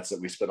regrets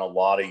that we spent a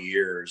lot of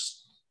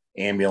years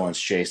ambulance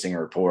chasing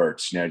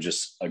reports. You know,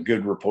 just a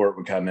good report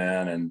would come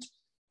in and,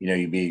 you know,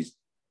 you'd be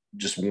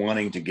just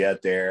wanting to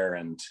get there.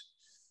 And,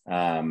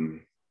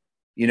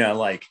 you know,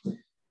 like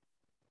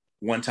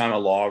one time a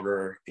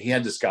logger, he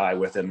had this guy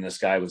with him, and this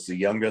guy was the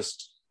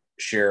youngest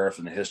sheriff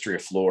in the history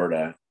of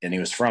Florida. And he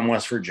was from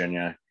West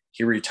Virginia.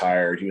 He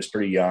retired. He was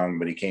pretty young,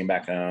 but he came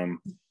back home,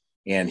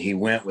 and he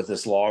went with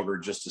this logger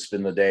just to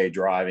spend the day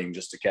driving,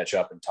 just to catch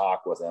up and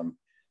talk with him.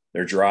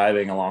 They're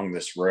driving along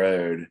this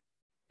road,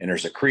 and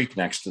there's a creek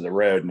next to the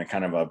road and a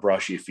kind of a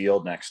brushy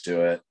field next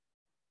to it.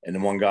 And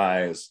then one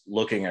guy is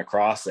looking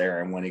across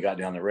there. And when he got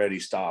down the road, he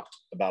stopped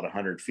about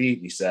 100 feet.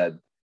 And he said,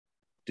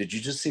 "Did you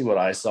just see what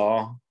I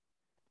saw?"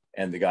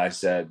 And the guy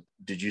said,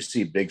 "Did you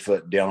see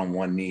Bigfoot down on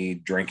one knee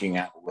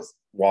drinking with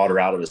water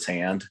out of his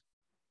hand?"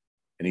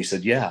 And he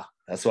said, "Yeah,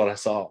 that's what I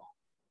saw."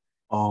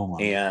 Oh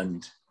my.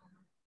 And,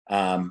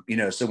 you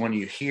know, so when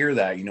you hear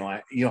that,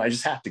 I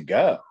just have to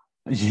go.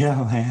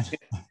 Yeah, man.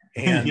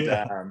 And,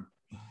 Yeah.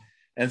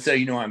 And so,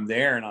 I'm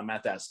there and I'm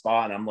at that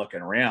spot and I'm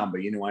looking around,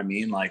 but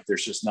like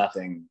there's just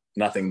nothing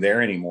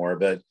there anymore.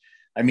 But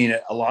I mean,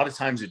 a lot of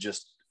times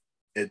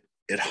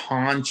it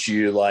haunts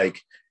you.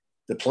 Like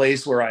the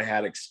place where I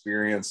had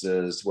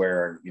experiences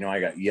where, I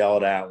got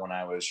yelled at when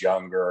I was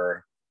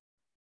younger,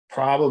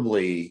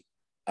 probably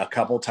a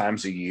couple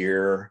times a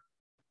year,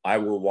 I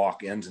will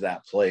walk into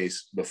that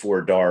place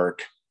before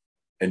dark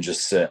and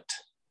just sit.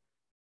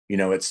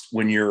 It's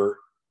when you're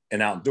an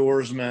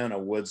outdoorsman, a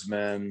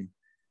woodsman,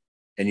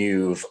 and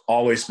you've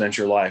always spent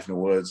your life in the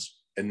woods,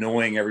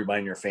 annoying everybody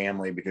in your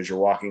family because you're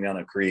walking down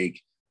a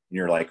creek and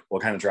you're like,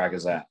 "What kind of track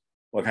is that?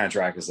 What kind of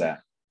track is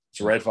that? It's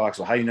a red fox."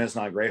 "Well, how do you know it's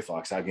not a gray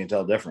fox? How can you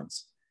tell the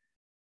difference?"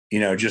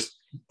 Just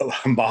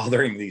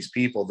bothering these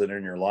people that are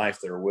in your life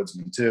that are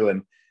woodsmen too.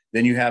 And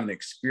then you have an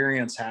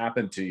experience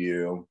happen to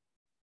you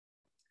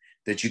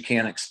that you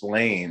can't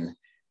explain,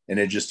 and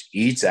it just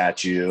eats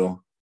at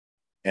you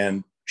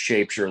and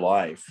shapes your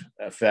life,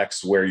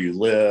 affects where you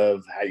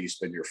live, how you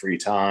spend your free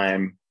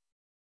time.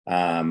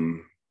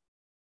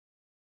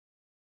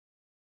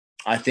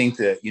 I think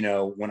that,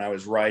 when I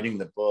was writing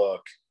the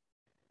book,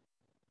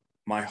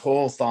 my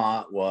whole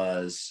thought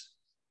was,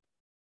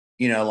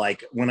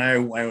 like when I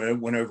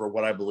went over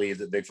what I believe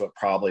that Bigfoot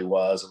probably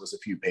was, it was a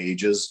few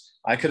pages.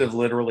 I could have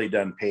literally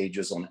done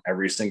pages on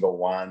every single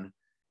one,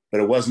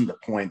 but it wasn't the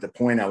point. The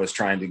point I was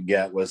trying to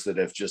get was that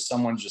if just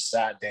someone just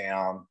sat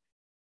down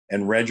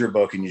and read your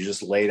book and you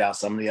just laid out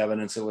some of the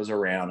evidence that was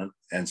around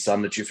and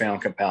some that you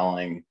found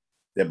compelling,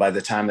 that by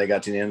the time they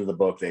got to the end of the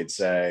book, they'd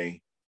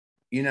say,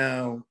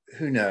 who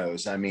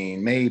knows? I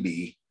mean,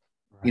 maybe,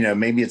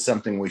 maybe it's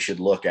something we should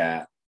look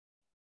at,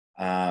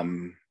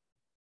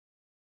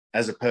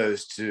 as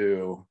opposed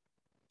to,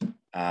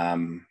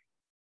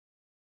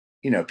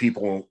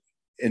 people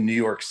in New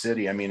York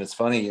City. I mean, it's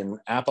funny, in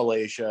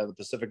Appalachia, the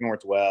Pacific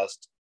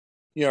Northwest,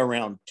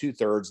 around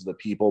 2/3 of the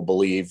people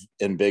believe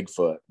in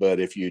Bigfoot.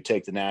 But if you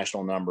take the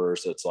national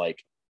numbers, it's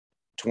like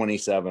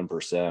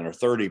 27% or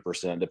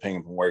 30%,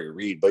 depending on where you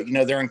read. But,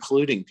 they're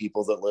including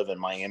people that live in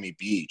Miami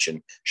Beach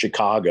and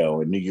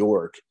Chicago and New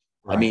York.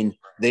 Right. I mean,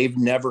 they've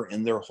never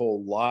in their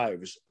whole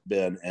lives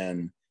been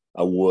in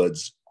a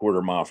woods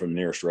quarter mile from the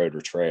nearest road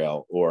or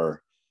trail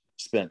or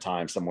spent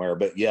time somewhere,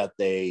 but yet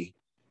they,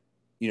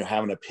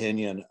 have an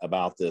opinion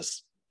about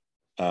this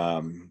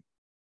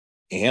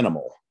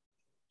animal.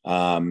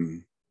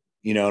 In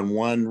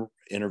one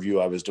interview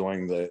I was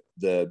doing,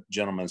 the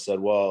gentleman said,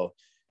 "Well,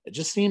 it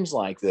just seems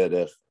like that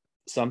if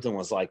something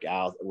was like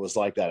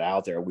that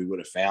out there, we would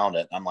have found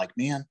it." I'm like,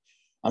 man,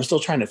 I'm still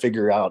trying to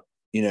figure out,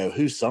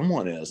 who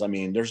someone is. I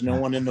mean, there's no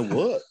one in the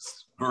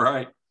woods.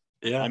 Right.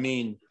 Yeah. I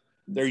mean,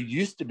 there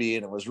used to be,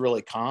 and it was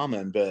really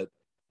common, but,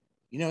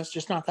 it's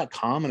just not that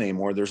common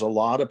anymore. There's a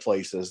lot of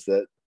places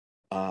that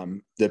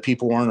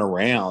people aren't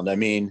around. I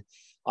mean,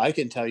 I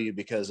can tell you,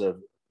 because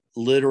of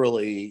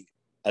literally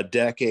a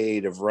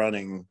decade of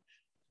running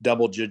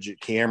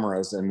double-digit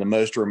cameras in the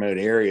most remote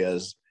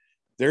areas,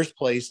 there's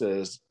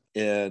places,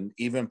 in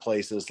even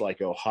places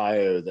like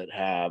Ohio, that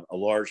have a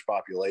large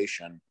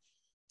population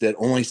that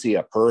only see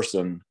a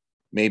person,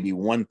 maybe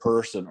one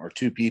person or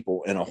two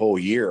people in a whole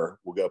year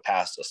will go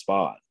past a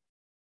spot.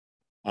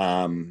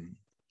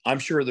 I'm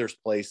sure there's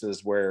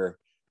places where,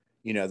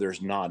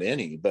 there's not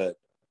any, but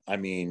I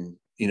mean,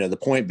 the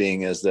point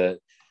being is that,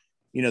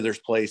 there's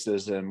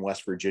places in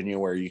West Virginia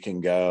where you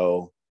can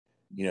go,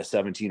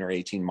 17 or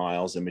 18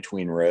 miles in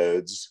between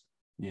roads.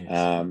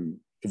 Yes.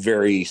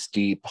 Very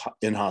steep,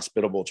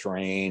 inhospitable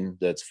terrain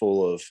that's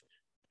full of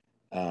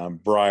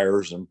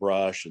briars and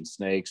brush and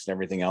snakes and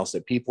everything else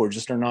that people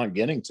are not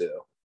getting to.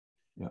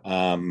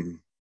 Yeah.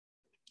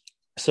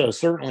 So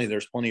certainly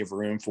there's plenty of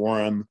room for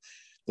them.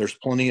 There's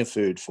plenty of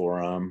food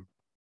for them.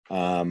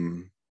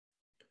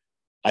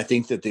 I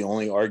think that the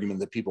only argument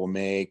that people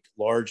make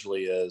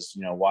largely is,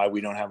 why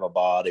we don't have a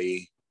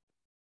body.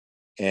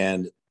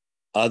 And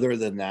other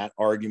than that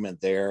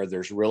argument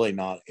there's really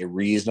not a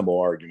reasonable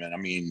argument. I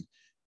mean,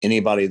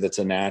 anybody that's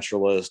a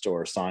naturalist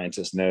or a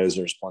scientist knows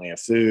there's plenty of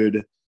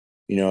food.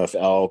 You know, if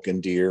elk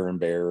and deer and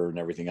bear and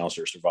everything else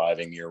are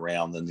surviving year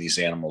round, then these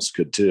animals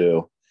could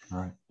too.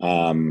 Right.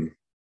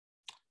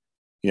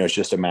 You know, it's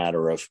just a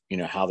matter of, you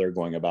know, how they're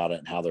going about it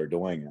and how they're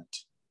doing it.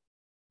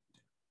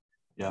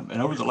 Yeah.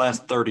 And over the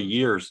last 30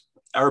 years,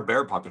 our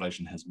bear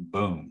population has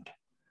boomed,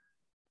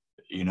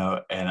 you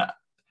know, and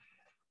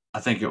I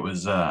think it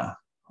was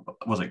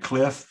it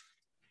Cliff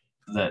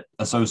that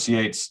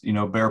associates, you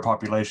know, bear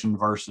population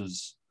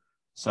versus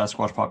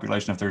Sasquatch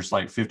population. If there's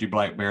like 50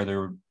 black bear,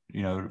 there,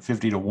 you know,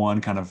 50 to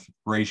 1 kind of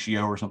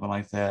ratio or something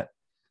like that.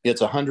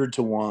 It's 100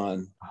 to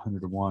 1.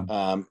 100 to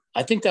 1.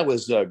 I think that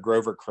was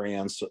Grover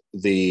Krantz,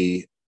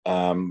 the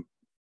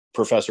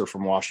professor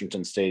from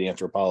Washington State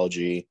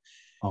anthropology,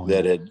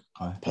 that had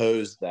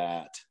posed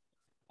that.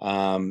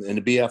 And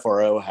the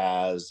BFRO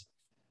has,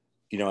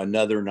 you know,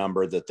 another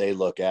number that they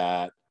look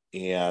at,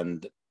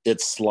 and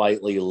it's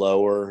slightly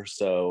lower.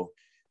 So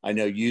I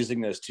know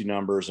using those two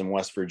numbers in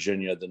West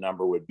Virginia, the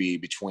number would be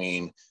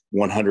between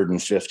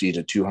 150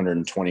 to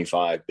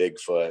 225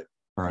 Bigfoot.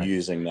 Right.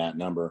 Using that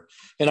number.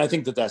 And I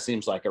think that that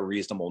seems like a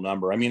reasonable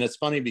number. I mean, it's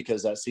funny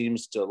because that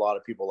seems to a lot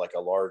of people like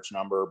a large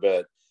number,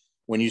 but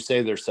when you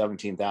say there's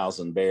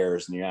 17,000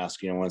 bears and you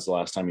ask, you know, when's the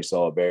last time you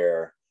saw a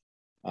bear?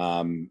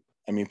 I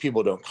mean,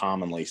 people don't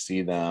commonly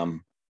see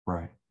them.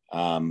 Right.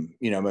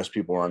 You know, most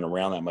people aren't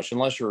around that much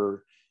unless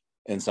you're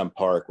in some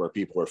park where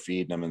people are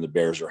feeding them and the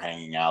bears are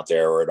hanging out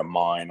there, or at a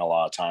mine. A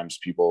lot of times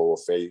people will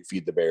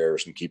feed the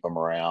bears and keep them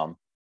around.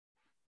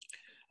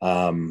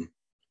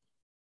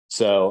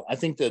 So I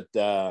think that,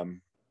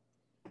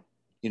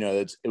 you know,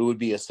 it would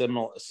be a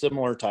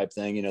similar type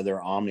thing. You know,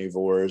 they're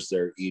omnivores,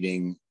 they're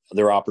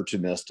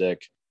opportunistic,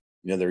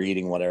 you know, they're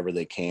eating whatever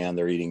they can.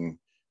 They're eating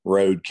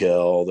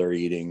roadkill, they're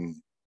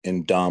eating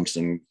in dumps.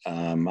 And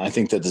I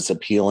think that it's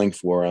appealing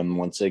for them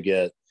once they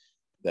get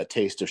that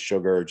taste of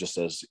sugar, just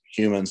as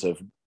humans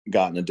have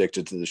gotten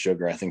addicted to the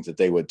sugar. I think that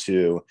they would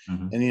too.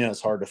 Mm-hmm. And, you know,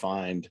 it's hard to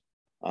find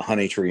a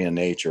honey tree in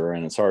nature,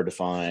 and it's hard to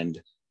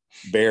find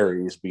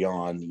berries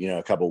beyond, you know,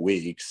 a couple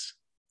weeks.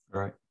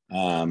 Right.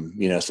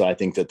 You know, so I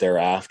think that they're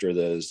after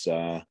those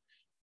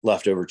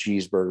leftover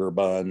cheeseburger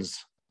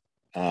buns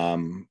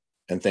and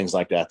things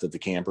like that the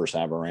campers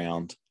have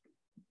around.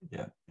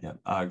 Yeah,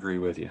 I agree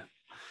with you.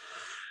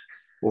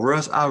 Well,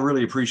 Russ, I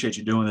really appreciate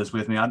you doing this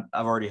with me. I've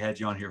already had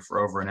you on here for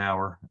over an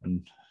hour,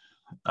 and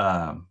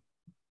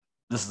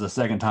this is the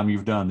second time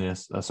you've done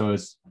this, so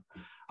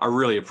I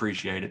really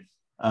appreciate it.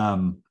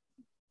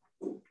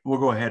 We'll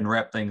go ahead and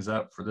wrap things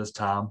up for this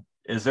time.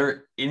 Is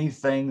there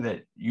anything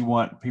that you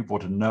want people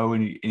to know?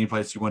 Any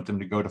place you want them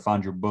to go to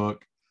find your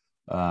book?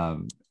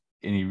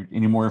 Any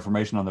more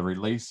information on the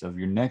release of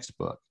your next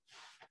book?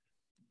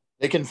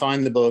 They can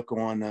find the book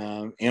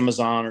on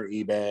Amazon or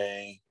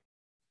eBay.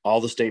 All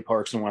the state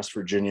parks in West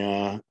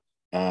Virginia,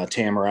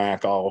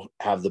 Tamarack, all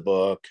have the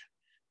book.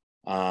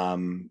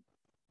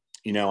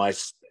 You know,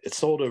 it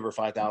sold over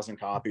 5,000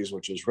 copies,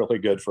 which is really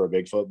good for a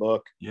Bigfoot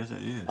book. Yes,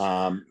 it is.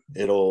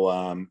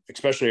 It'll,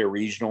 especially a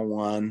regional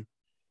one.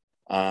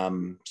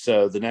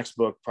 So the next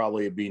book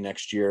probably would be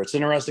next year. It's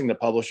interesting. The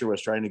publisher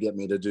was trying to get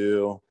me to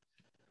do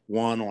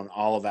one on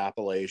all of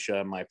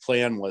Appalachia. My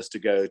plan was to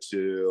go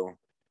to,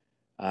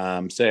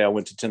 say I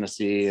went to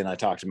Tennessee and I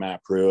talked to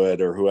Matt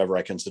Pruitt or whoever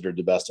I considered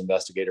the best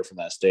investigator from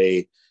that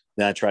state.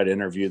 Then I tried to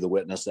interview the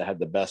witness that had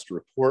the best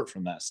report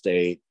from that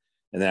state.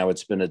 And then I would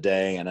spend a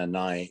day and a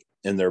night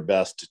in their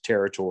best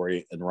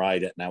territory and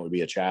write it. And that would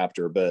be a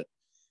chapter. But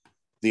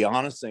the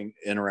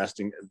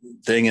interesting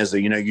thing is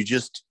that, you know,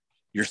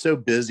 you're so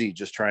busy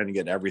just trying to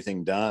get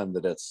everything done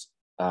that it's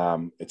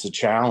a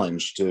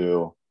challenge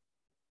to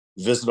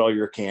visit all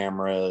your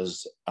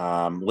cameras,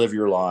 live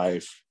your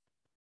life,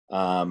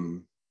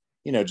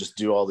 you know, just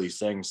do all these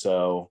things.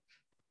 So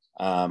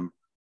I'm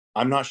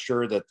not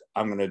sure that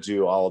I'm going to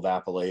do all of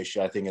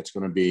Appalachia. I think it's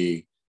going to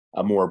be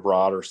a more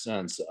broader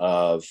sense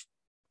of,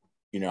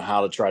 you know,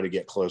 how to try to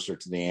get closer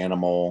to the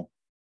animal,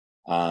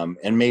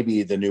 and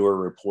maybe the newer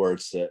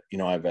reports that, you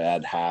know, I've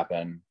had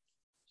happen.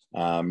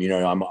 You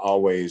know, I'm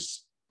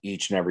always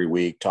each and every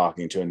week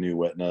talking to a new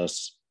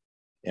witness,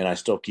 and I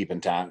still keep in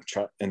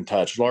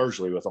touch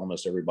largely with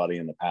almost everybody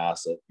in the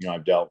past that, you know,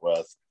 I've dealt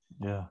with.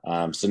 Yeah.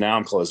 So now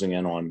I'm closing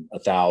in on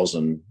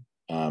 1,000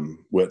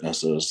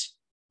 witnesses.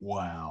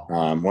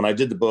 Wow. When I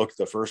did the book,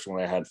 the first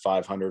one, I had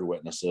 500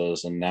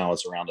 witnesses, and now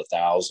it's around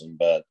 1,000.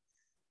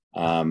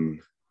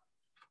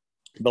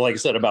 But like I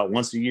said, about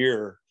once a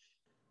year,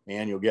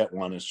 man, you'll get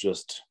one.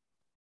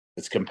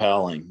 It's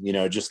compelling. You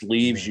know, it just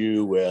leaves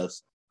you with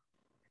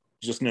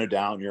just no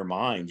doubt in your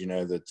mind, you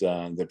know,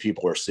 that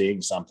people are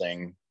seeing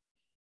something,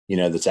 you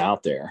know, that's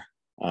out there.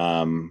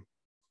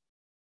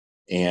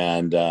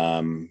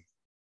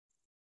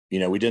 You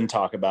know, we didn't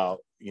talk about,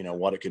 you know,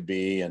 what it could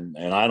be, and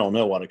I don't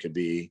know what it could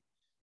be.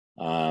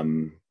 I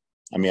mean,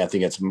 I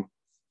think it's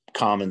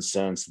common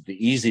sense that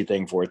the easy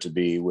thing for it to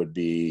be would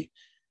be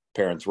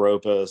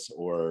Paranthropus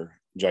or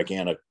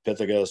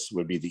Gigantopithecus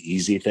would be the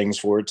easy things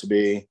for it to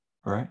be.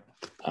 Right.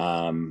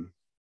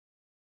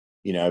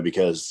 You know,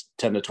 because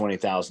 10 to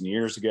 20,000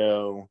 years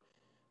ago,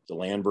 The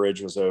land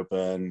bridge was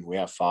open. We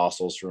have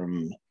fossils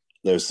from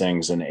those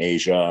things in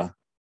Asia,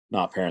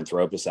 not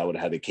Paranthropus. That would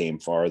have had to came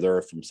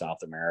farther from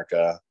South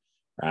America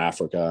or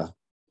Africa.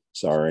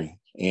 Sorry.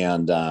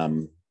 And,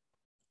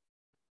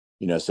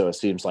 so it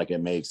seems like it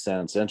made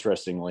sense.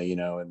 Interestingly, in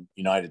the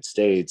United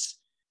States,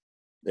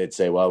 they'd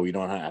say, well, we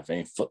don't have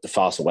any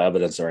fossil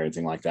evidence or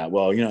anything like that.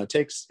 Well, it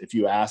takes, if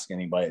you ask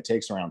anybody, it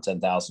takes around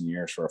 10,000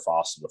 years for a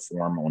fossil to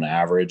form on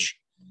average.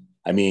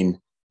 I mean,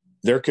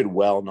 there could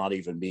well not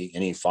even be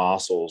any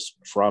fossils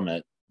from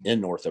it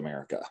in North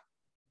America.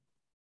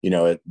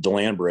 The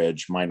land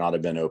bridge might not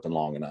have been open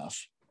long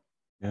enough.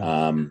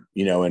 Yeah. In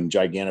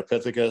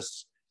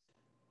Gigantopithecus,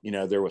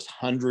 there was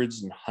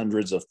hundreds and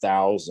hundreds of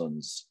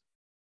thousands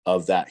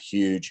of that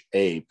huge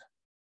ape.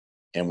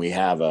 And we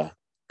have a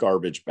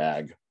garbage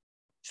bag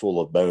full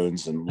of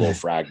bones and little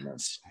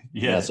fragments.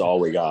 Yeah. That's all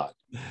we got.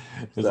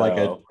 It's like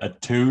a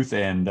tooth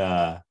and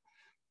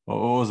what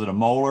was it, a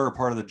molar,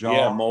 part of the jaw?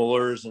 Yeah,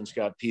 molars, and it's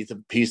got a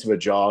piece of a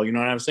jaw. And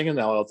I was thinking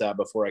about that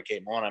before I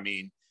came on. I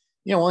mean,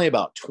 only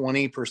about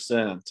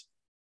 20%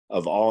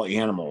 of all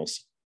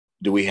animals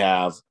do we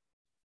have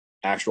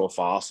actual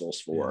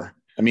fossils for. Yeah.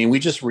 I mean, we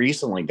just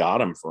recently got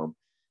them for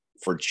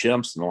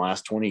chimps in the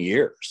last 20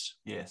 years.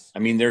 Yes. I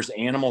mean, there's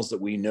animals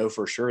that we know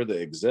for sure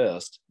that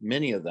exist,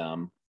 many of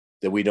them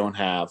that we don't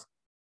have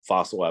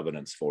fossil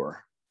evidence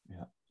for.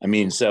 Yeah. I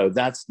mean, so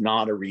that's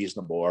not a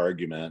reasonable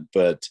argument,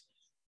 but,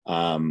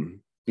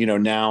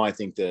 now I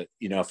think that,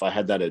 if I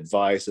had that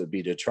advice, it would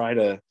be to try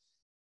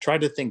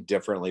to think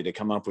differently, to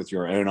come up with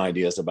your own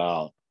ideas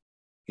about,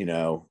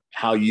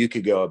 how you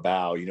could go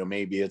about,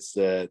 maybe it's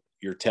that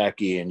you're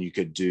techie and you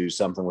could do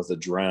something with a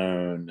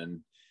drone,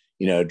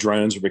 and,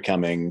 drones are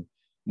becoming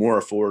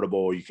more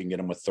affordable. You can get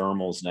them with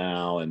thermals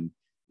now, and,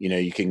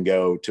 you can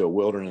go to a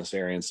wilderness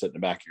area and sit in the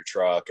back of your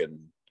truck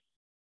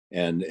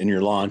and in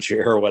your lawn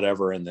chair or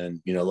whatever. And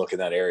then, look in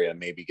that area and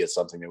maybe get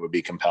something that would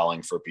be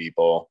compelling for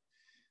people.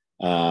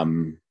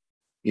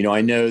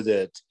 I know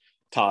that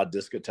Todd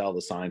Discotel,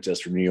 the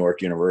scientist from New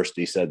York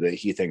University, said that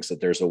he thinks that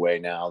there's a way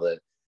now that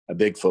a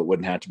Bigfoot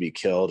wouldn't have to be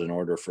killed in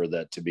order for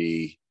that to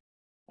be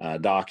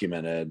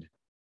documented.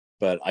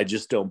 But I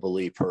just don't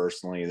believe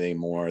personally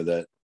anymore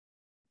that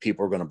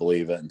people are going to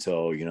believe it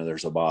until,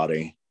 there's a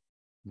body.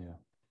 Yeah.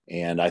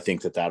 And I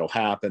think that that'll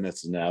happen.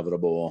 It's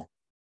inevitable.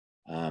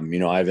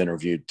 I've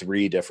interviewed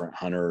 3 different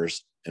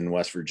hunters in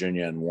West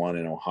Virginia and 1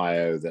 in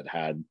Ohio that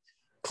had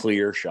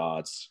clear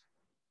shots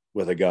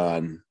with a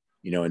gun,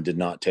 and did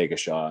not take a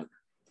shot.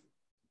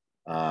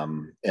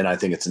 And I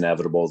think it's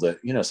inevitable that,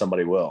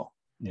 somebody will.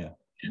 Yeah.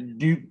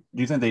 Do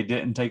you think they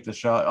didn't take the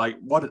shot? Like,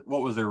 what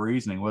was their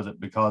reasoning? Was it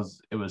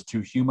because it was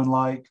too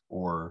human-like,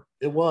 or?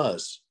 It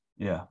was.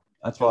 Yeah.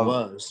 That's what it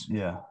was.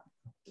 Yeah.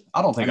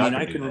 I don't think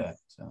I could do that.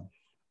 So.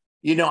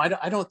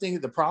 I don't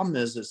think the problem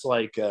is, it's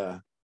like,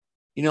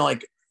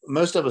 like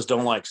most of us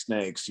don't like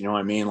snakes, you know what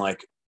I mean?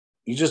 Like,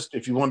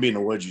 if you want to be in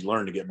the woods, you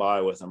learn to get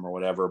by with them or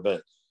whatever.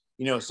 But,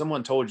 if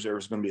someone told you there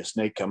was going to be a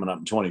snake coming up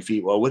in 20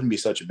 feet, well, it wouldn't be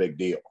such a big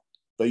deal.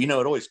 But, it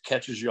always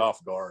catches you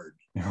off guard.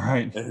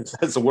 Right. And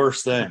that's the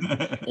worst thing.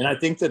 And I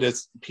think that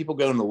it's people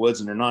go in the woods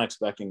and they're not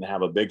expecting to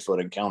have a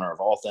Bigfoot encounter of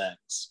all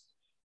things.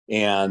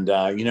 And,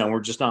 we're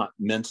just not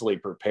mentally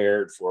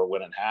prepared for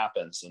when it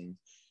happens. And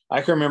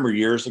I can remember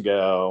years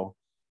ago,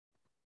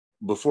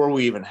 before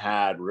we even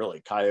had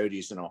really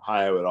coyotes in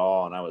Ohio at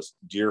all, and I was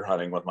deer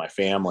hunting with my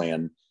family,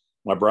 and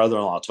my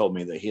brother-in-law told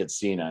me that he had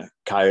seen a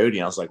coyote.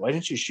 And I was like, why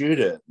didn't you shoot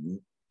it? And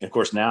of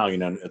course now,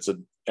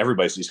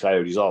 everybody sees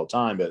coyotes all the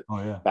time, but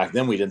back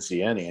then we didn't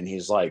see any. And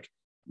he's like,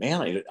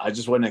 man, I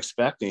just wasn't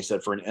expecting. He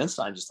said, for an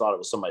instant, I just thought it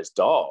was somebody's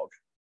dog.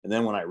 And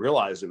then when I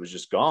realized it was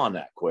just gone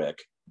that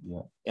quick.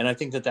 Yeah. And I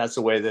think that that's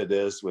the way that it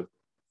is with,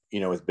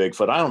 with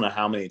Bigfoot. I don't know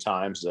how many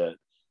times that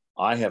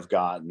I have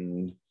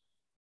gotten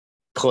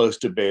close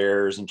to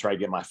bears and try to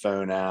get my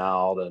phone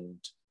out and,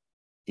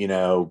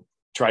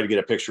 try to get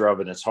a picture of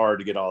it. And it's hard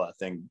to get all that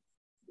thing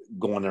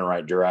going in the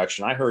right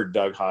direction. I heard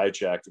Doug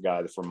Hychak, the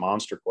guy from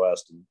Monster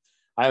Quest, and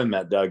I haven't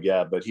met Doug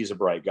yet, but he's a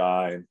bright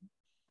guy.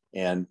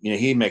 And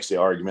he makes the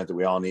argument that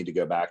we all need to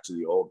go back to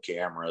the old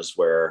cameras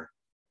where,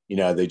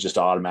 they just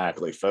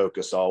automatically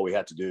focus. All we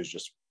have to do is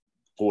just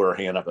pull our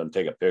hand up and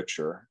take a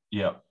picture.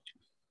 Yeah.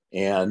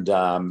 And,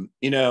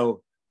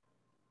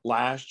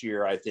 last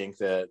year, I think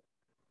that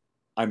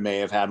I may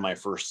have had my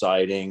first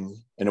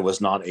sighting, and it was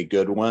not a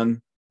good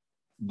one,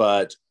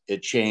 but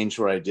it changed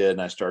what I did.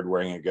 And I started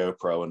wearing a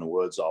GoPro in the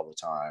woods all the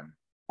time.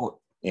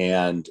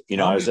 And,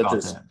 I was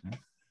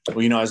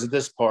at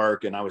this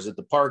park, and I was at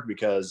the park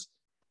because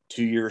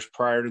 2 years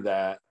prior to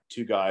that,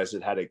 2 guys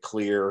had a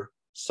clear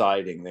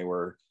sighting. They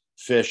were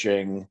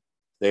fishing.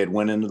 They had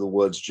went into the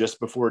woods just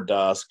before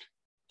dusk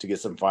to get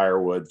some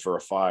firewood for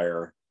a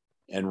fire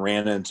and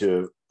ran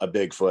into a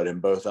Bigfoot,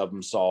 and both of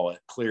them saw it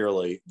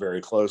clearly, very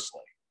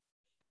closely.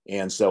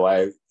 And so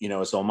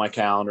it's on my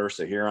calendar.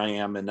 So here I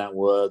am in that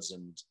woods,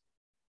 and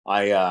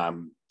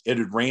it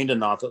had rained a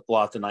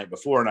lot the night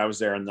before, and I was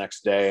there the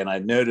next day, and I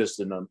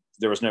noticed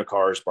there was no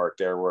cars parked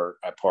there where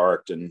I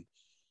parked. And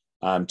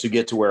to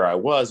get to where I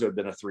was, it had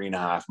been a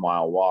 3.5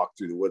 mile walk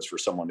through the woods for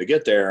someone to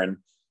get there. And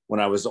when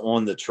I was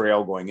on the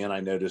trail going in, I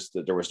noticed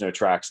that there was no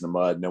tracks in the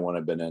mud. No one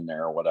had been in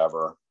there or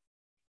whatever.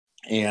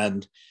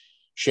 And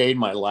Shade,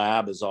 my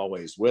lab, is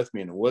always with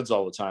me in the woods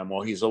all the time.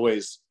 Well,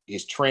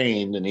 he's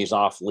trained and he's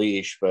off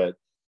leash, but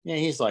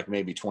he's like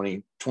maybe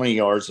 20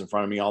 yards in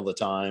front of me all the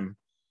time.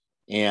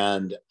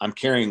 And I'm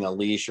carrying a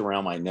leash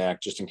around my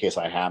neck just in case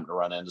I happen to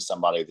run into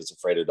somebody that's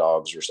afraid of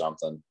dogs or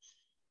something.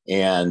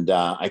 And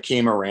I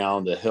came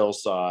around a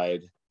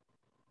hillside,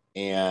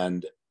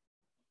 and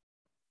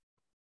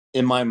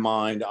in my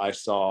mind, I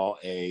saw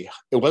it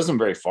wasn't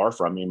very far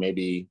from me,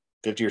 maybe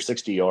 50 or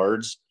 60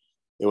 yards.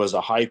 It was a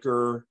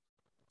hiker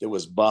that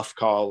was buff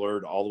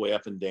collared all the way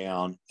up and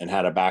down and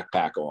had a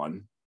backpack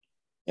on.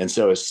 And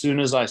so as soon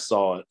as I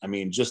saw it, I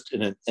mean, just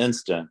in an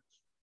instant,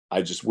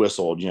 I just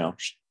whistled,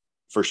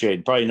 for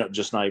Shade, probably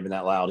not even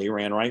that loud. He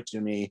ran right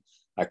to me.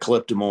 I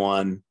clipped him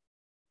on,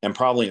 and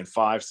probably in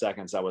 5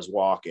 seconds I was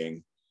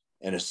walking.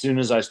 And as soon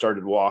as I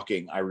started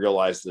walking, I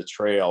realized the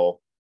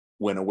trail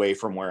went away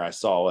from where I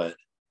saw it.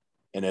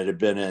 And it had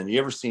been you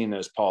ever seen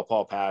those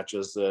paw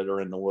patches that are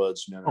in the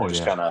woods?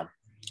 Just kind of,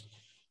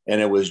 and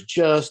it was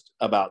just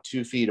about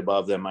 2 feet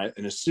above them.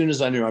 And as soon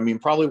as I knew,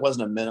 probably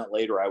wasn't a minute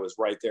later, I was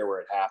right there where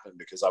it happened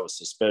because I was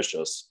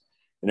suspicious.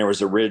 And there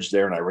was a ridge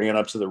there, and I ran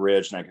up to the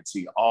ridge, and I could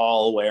see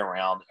all the way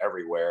around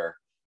everywhere,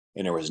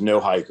 and there was no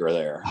hiker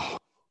there.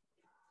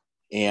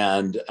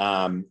 And,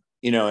 and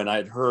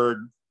I'd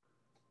heard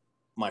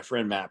my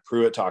friend Matt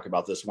Pruitt talk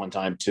about this one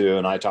time too,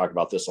 and I talk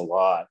about this a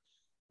lot.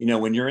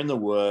 When you're in the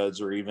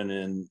woods or even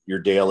in your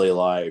daily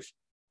life,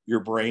 your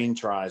brain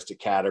tries to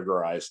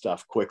categorize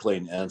stuff quickly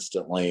and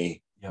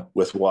instantly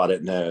with what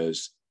it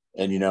knows.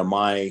 And,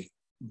 my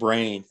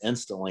brain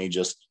instantly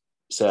just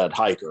said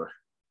hiker.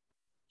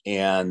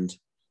 And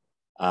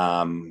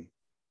that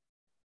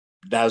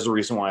was the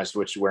reason why I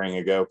switched to wearing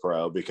a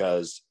GoPro,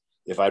 because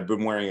if I'd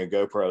been wearing a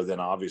GoPro, then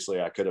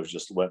obviously I could have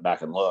just went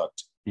back and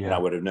looked, and I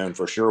would have known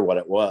for sure what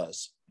it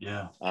was.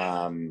 Yeah.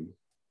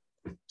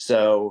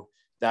 So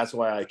that's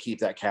why I keep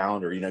that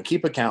calendar,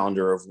 keep a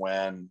calendar of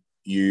when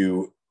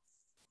you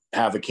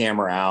have a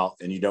camera out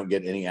and you don't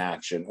get any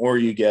action, or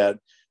you get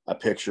a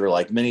picture.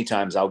 Like many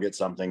times I'll get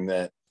something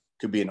that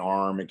could be an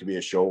arm, it could be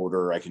a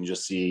shoulder. I can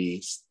just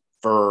see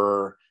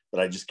fur, but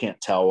I just can't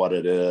tell what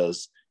it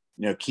is.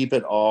 Keep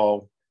it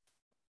all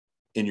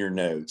in your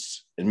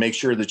notes and make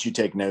sure that you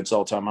take notes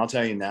all the time. I'll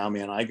tell you now,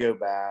 man, I go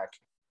back,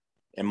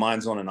 and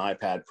mine's on an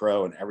iPad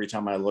Pro. And every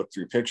time I look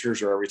through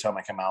pictures or every time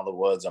I come out of the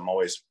woods, I'm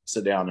always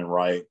sit down and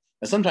write.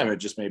 And sometimes it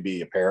just may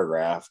be a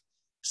paragraph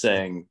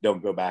saying,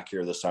 don't go back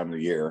here this time of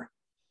the year.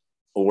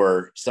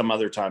 Or some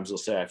other times they'll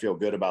say, I feel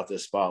good about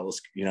this spot.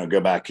 Let's, go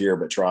back here,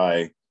 but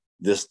try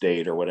this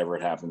date or whatever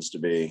it happens to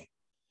be.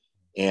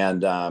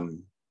 And,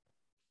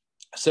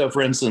 so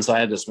for instance, I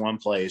had this one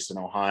place in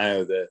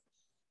Ohio that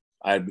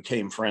I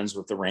became friends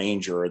with the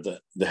ranger,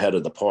 the head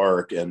of the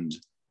park. And,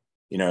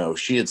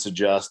 she had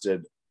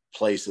suggested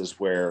places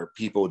where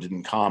people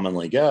didn't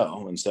commonly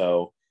go. And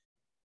so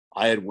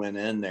I had went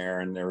in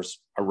there, and there was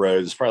a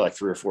road that's probably like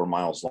 3 or 4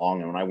 miles long.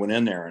 And when I went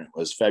in there, and it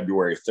was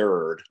February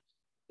 3rd,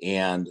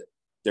 and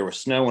there was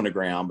snow on the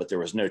ground, but there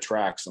was no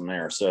tracks in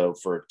there. So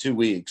for 2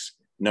 weeks,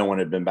 no one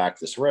had been back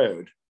this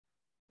road.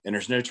 And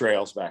there's no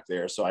trails back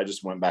there. So I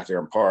just went back there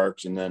and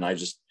parked. And then I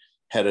just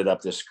headed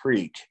up this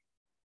creek.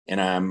 And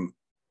I'm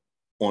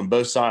on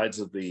both sides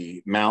of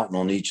the mountain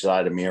on each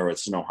side of me, or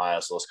it's in Ohio,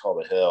 so let's call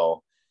it a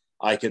hill.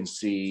 I can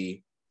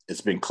see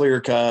it's been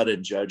clear cut,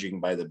 and judging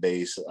by the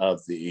base of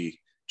the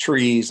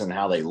trees and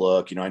how they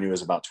look, I knew it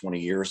was about 20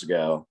 years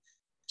ago.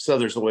 So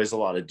there's always a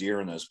lot of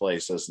deer in those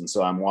places. And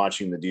so I'm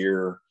watching the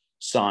deer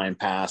sign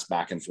pass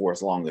back and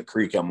forth along the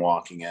creek I'm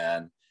walking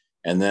in.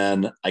 And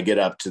then I get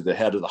up to the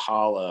head of the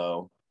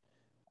hollow,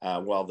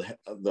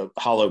 the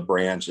hollow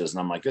branches, and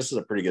I'm like, this is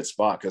a pretty good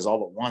spot, because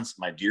all at once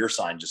my deer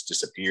sign just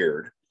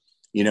disappeared,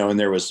 and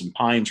there was some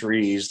pine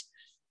trees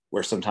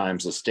where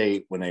sometimes the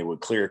state, when they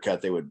would clear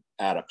cut, they would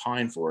add a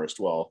pine forest.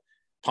 Well,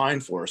 pine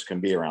forest can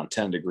be around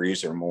 10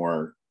 degrees or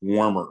more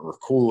warmer or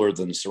cooler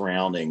than the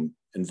surrounding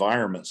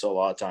environment. So a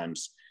lot of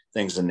times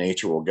things in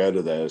nature will go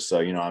to those. So,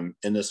 I'm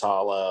in this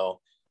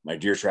hollow, my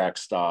deer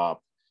tracks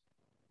stop,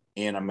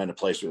 and I'm in a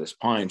place where there's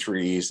pine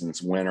trees and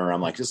it's winter.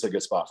 I'm like, this is a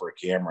good spot for a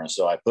camera.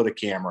 So I put a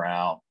camera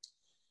out,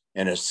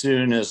 and as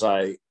soon as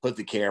I put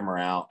the camera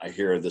out, I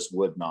hear this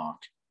wood knock.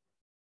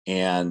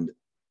 And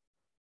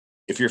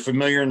if you're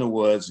familiar in the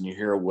woods and you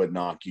hear a wood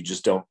knock,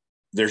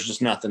 there's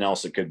just nothing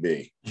else it could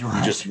be. Right.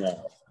 You just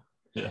know.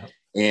 Yeah.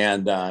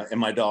 And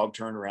my dog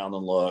turned around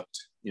and looked,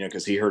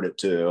 because he heard it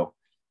too.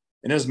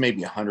 And it was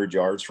maybe 100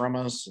 yards from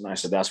us. And I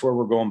said, that's where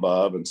we're going,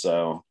 bub. And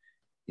so,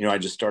 I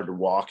just started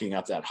walking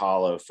up that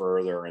hollow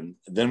further. And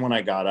then when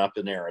I got up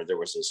in there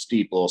was a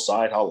steep little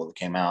side hollow that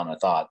came out. And I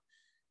thought,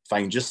 if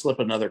I can just slip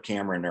another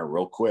camera in there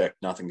real quick,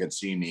 nothing could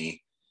see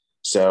me.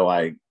 So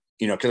I,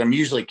 because I'm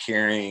usually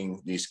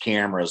carrying these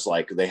cameras,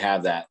 like they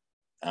have that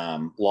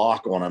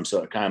lock on them.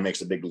 So it kind of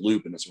makes a big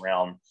loop, and it's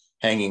around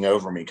hanging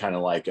over me, kind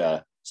of like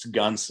a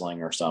gunsling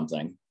or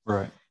something.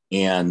 Right.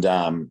 And,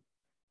 I'm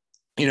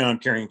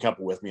carrying a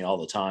couple with me all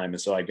the time. And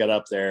so I got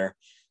up there,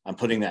 I'm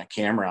putting that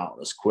camera out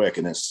as quick.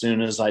 And as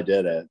soon as I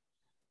did it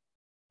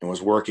and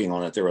was working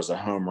on it, there was a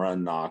home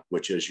run knock,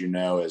 which, as you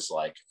know, is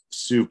like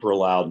super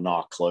loud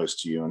knock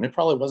close to you. And it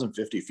probably wasn't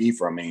 50 feet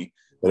from me,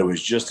 but it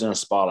was just in a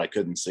spot I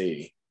couldn't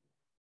see.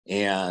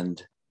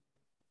 And,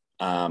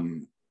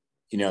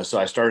 you know, so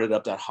I started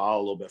up that hollow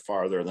a little bit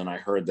farther. Then I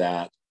heard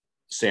that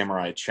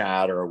samurai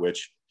chatter,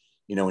 which,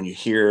 you know, when you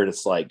hear it,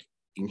 it's like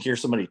you can hear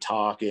somebody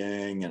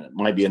talking and it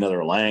might be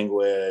another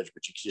language,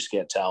 but you just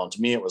can't tell. And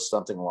to me, it was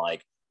something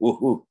like,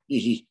 woo,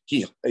 hee,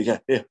 hee,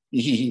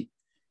 hee,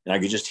 and I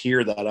could just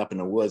hear that up in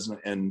the woods.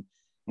 And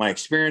my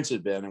experience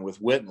had been, and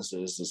with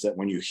witnesses, is that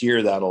when you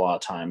hear that, a lot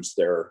of times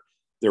they're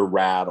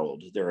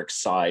rattled, they're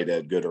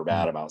excited, good or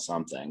bad, about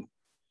something.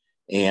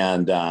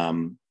 And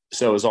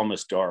so it was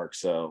almost dark.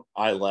 So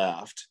I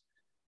left,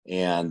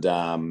 and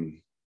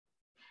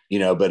you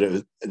know,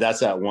 but that's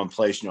that one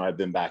place, you know, I've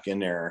been back in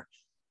there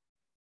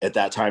at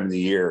that time of the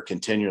year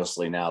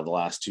continuously now, the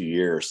last 2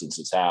 years since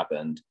it's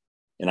happened.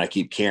 And I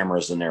keep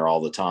cameras in there all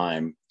the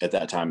time at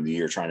that time of the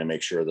year, trying to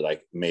make sure that I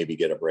maybe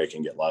get a break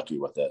and get lucky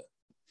with it.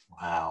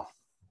 Wow,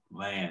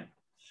 man.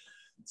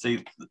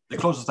 See, the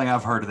closest thing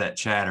I've heard to that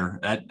chatter,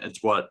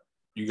 it's what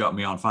you got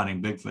me on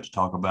Finding Bigfoot to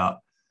talk about.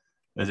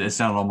 It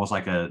sounded almost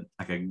like a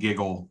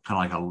giggle,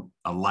 kind of like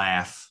a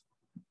laugh,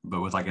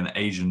 but with like an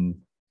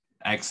Asian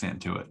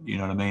accent to it. You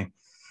know what I mean?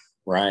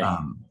 Right.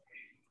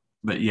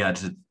 But yeah,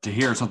 to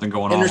hear something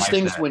going on. And there's like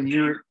things that, when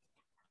you're,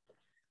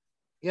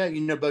 yeah,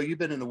 you know, Bo, you've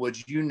been in the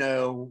woods, you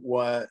know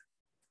what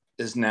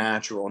is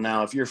natural.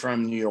 Now, if you're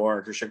from New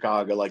York or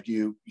Chicago, like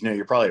you know,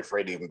 you're probably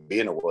afraid to even be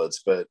in the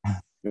woods, but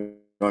you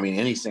know, I mean,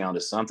 any sound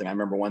is something. I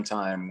remember one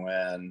time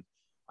when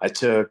I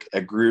took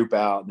a group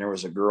out and there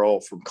was a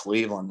girl from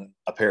Cleveland,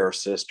 a pair of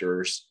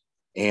sisters,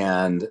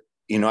 and,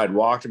 you know, I'd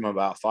walked them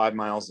about 5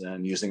 miles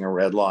in using a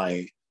red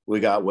light. We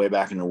got way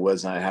back in the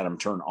woods and I had them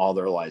turn all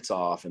their lights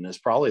off. And it's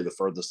probably the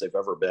furthest they've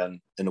ever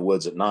been in the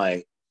woods at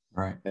night.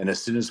 right? And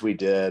as soon as we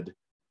did,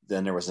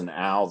 then there was an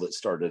owl that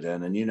started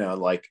in, and, you know,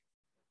 like,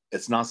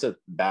 it's not so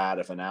bad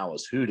if an owl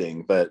is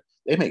hooting, but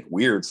they make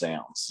weird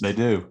sounds. They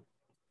do.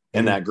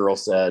 And that girl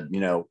said, you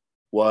know,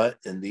 what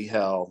in the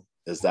hell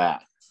is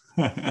that?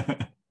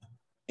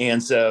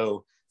 And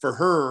so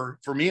for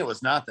me, it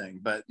was nothing,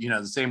 but, you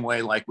know, the same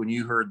way, like when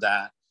you heard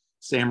that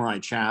samurai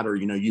chatter,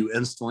 you know, you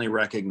instantly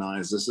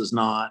recognize this is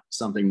not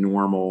something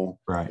normal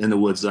in the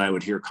woods that I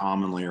would hear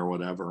commonly or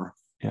whatever.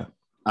 Yeah.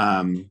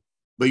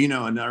 But, you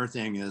know, another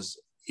thing is,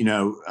 you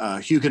know,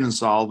 Hukin and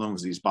Sullivan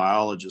was these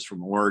biologists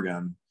from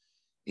Oregon,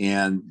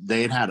 and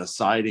they had a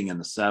sighting in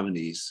the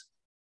 70s,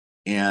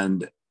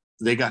 and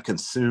they got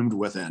consumed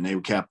with it. And they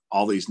kept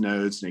all these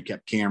notes, and they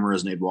kept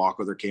cameras, and they'd walk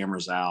with their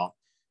cameras out.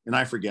 And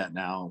I forget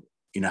now,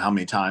 you know, how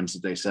many times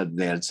that they said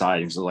they had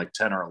sightings. So like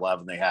 10 or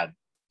 11, they had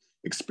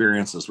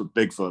experiences with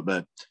Bigfoot,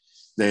 but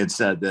they had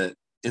said that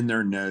in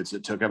their notes,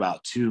 it took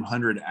about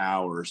 200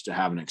 hours to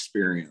have an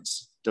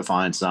experience to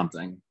find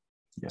something.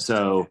 Yeah.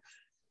 So,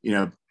 you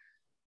know,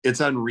 it's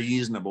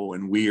unreasonable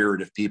and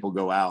weird if people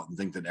go out and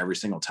think that every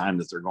single time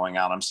that they're going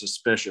out, I'm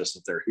suspicious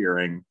that they're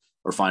hearing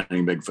or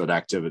finding Bigfoot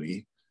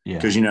activity. Yeah.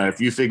 Because, you know,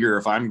 if you figure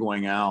if I'm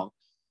going out,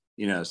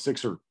 you know,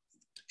 6 or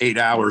 8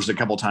 hours a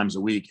couple times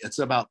a week, it's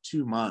about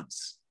 2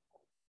 months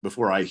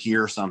before I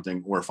hear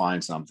something or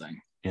find something.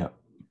 Yeah.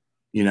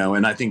 You know,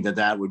 and I think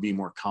that would be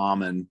more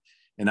common.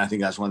 And I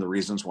think that's one of the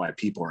reasons why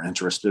people are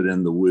interested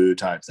in the woo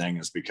type thing,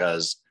 is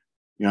because,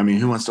 you know, I mean,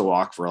 who wants to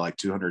walk for like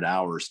 200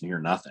 hours and hear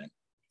nothing?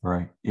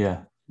 Right.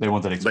 Yeah. They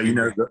want that experience.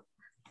 But, you know,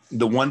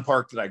 the one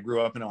park that I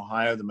grew up in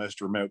Ohio, the most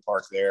remote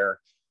park there,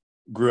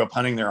 grew up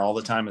hunting there all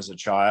the time as a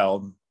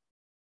child.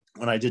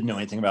 When I didn't know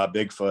anything about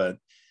Bigfoot,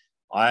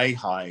 I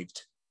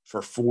hiked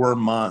for 4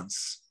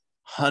 months,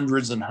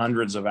 hundreds and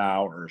hundreds of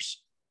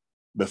hours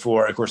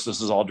before, of course,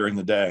 this is all during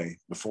the day,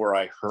 before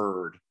I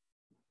heard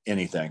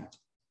anything.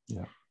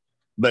 Yeah.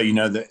 But, you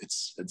know,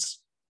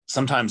 it's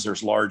sometimes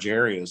there's large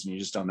areas and you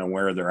just don't know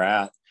where they're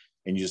at.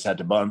 And you just had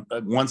to bump.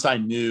 Once I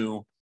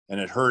knew and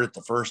had heard it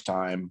the first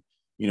time,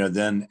 you know,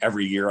 then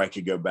every year I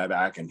could go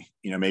back and,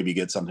 you know, maybe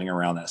get something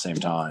around that same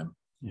time.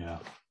 Yeah.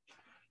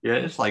 Yeah.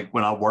 It's like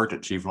when I worked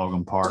at Chief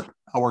Logan Park,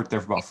 I worked there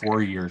for about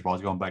 4 years while I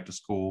was going back to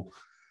school.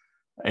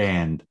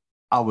 And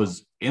I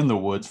was in the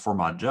woods for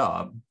my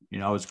job. You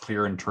know, I was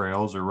clearing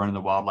trails or running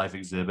the wildlife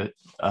exhibit.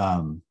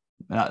 And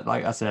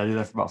like I said, I did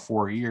that for about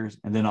 4 years.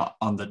 And then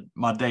on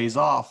my days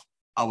off,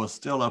 I was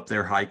still up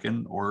there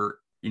hiking or,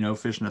 you know,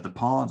 fishing at the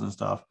ponds and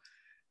stuff.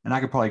 And I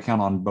could probably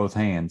count on both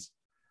hands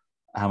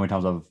how many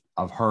times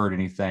I've heard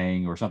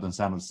anything or something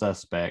sounded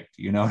suspect.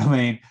 You know what I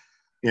mean?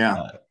 Yeah.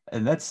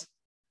 And that's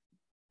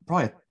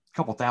probably a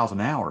couple thousand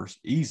hours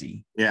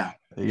easy. Yeah.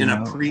 In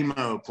a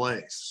primo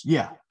place.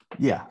 Yeah.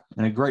 Yeah.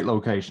 In a great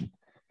location.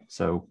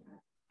 So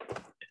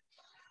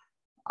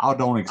I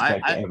don't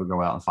expect to ever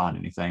go out and find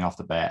anything off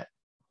the bat.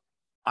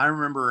 I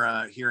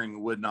remember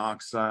hearing Wood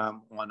Knox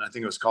one, I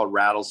think it was called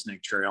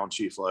Rattlesnake Trail on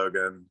Chief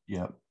Logan.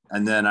 Yep.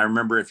 And then I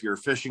remember if you're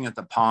fishing at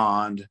the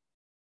pond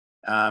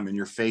and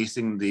you're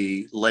facing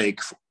the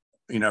lake,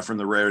 you know, from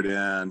the road in,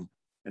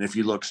 and if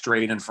you look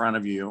straight in front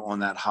of you on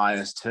that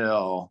highest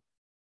hill,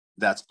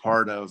 that's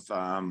part of,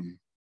 I'm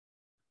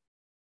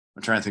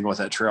trying to think of what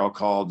that trail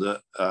called,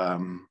 that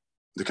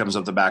comes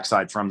up the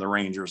backside from the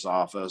ranger's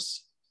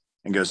office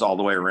and goes all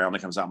the way around.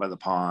 It comes out by the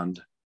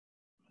pond.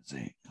 Let's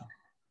see.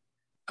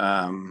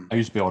 I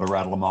used to be able to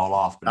rattle them all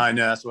off. But I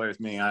know that's the way with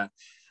me.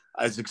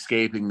 It's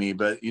escaping me,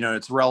 but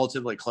it's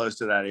relatively close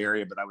to that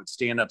area. But I would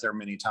stand up there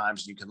many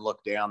times, and you can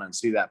look down and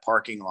see that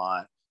parking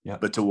lot. Yeah.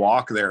 But to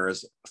walk there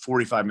is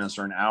 45 minutes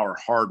or an hour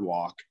hard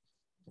walk.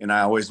 And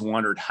I always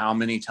wondered how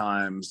many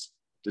times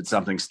did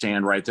something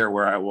stand right there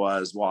where I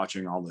was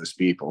watching all those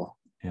people.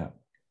 Yeah.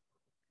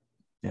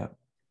 Yeah.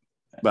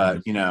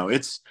 But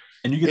it's,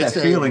 and you get that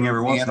feeling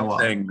every once in a while,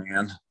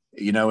 man.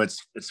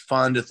 It's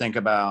fun to think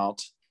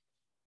about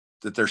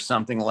that there's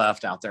something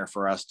left out there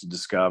for us to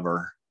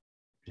discover.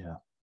 Yeah.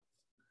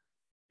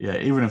 Yeah.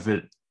 Even if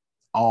it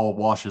all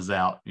washes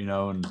out,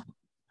 and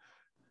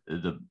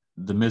the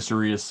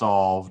mystery is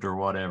solved or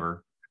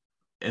whatever,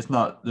 there's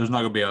not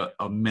going to be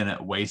a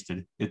minute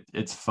wasted.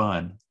 It's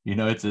fun.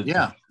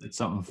 It's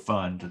something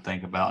fun to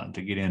think about and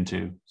to get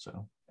into.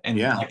 So, and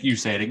like you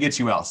said, it gets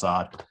you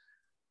outside.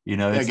 It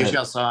gets you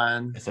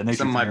outside. Some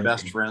of my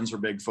best friends are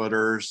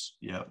Bigfooters.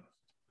 Yeah.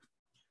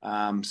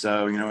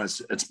 So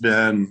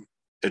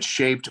it's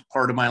shaped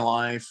part of my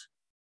life,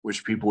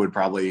 which people would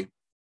probably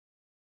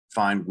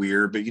find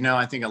weird. But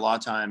I think a lot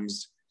of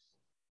times,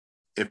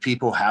 if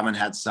people haven't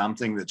had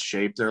something that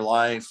shaped their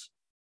life,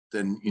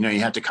 then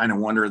you have to kind of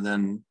wonder.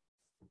 Then,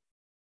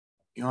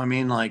 what I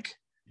mean? Like,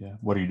 yeah,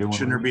 what are you doing?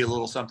 Shouldn't there be a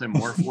little something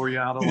more for you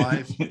out of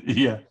life?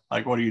 Yeah,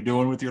 like what are you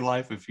doing with your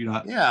life if you're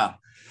not? Yeah.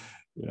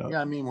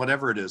 I mean,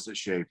 whatever it is that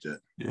shaped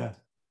it. Yeah.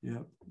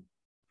 You're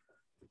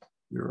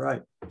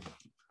right.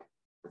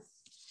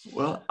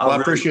 Well, I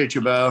appreciate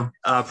you, Bo.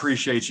 I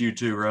appreciate you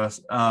too,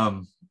 Russ.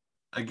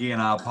 Again,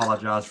 I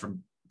apologize for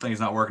things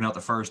not working out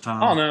the first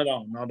time. Oh,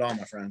 no,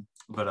 my friend.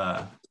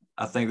 But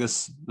I think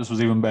this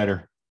was even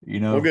better.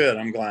 Well, good.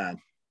 I'm glad.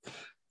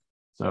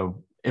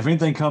 So, if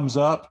anything comes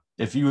up,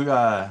 if you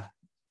want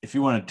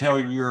to tell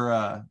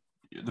your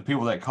the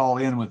people that call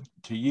in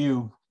to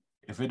you,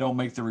 if it don't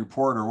make the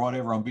report or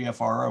whatever on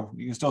BFRO,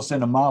 you can still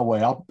send them my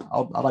way.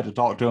 I'd like to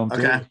talk to them too.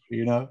 Okay.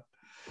 Anytime.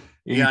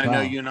 Yeah, I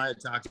know you and I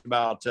had talked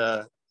about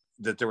that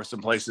there were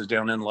some places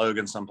down in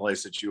Logan, some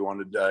place that you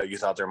wanted, you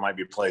thought there might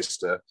be a place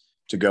to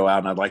go out,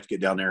 and I'd like to get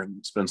down there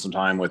and spend some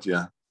time with you.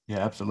 Yeah,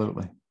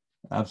 absolutely.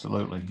 I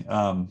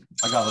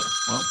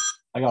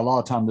got a lot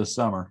of time this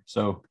summer,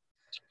 so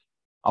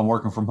I'm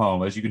working from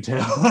home, as you can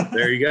tell.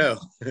 There you go.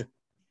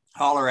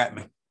 Holler at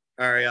me.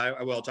 All right,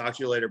 I will talk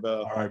to you later,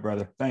 Bo. All right,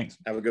 brother. Thanks.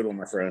 Have a good one,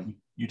 my friend.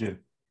 You too.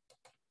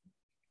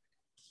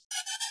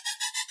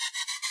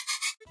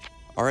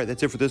 All right,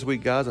 that's it for this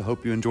week, guys. I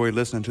hope you enjoyed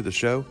listening to the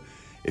show.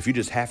 If you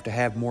just have to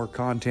have more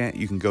content,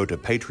 you can go to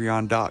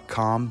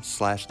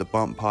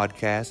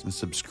patreon.com/thebumppodcast and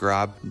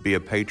subscribe and be a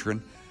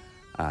patron.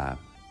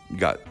 You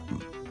got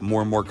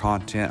more and more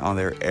content on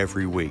there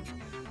every week.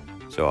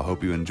 So I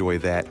hope you enjoy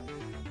that.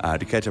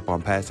 To catch up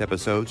on past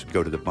episodes,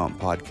 go to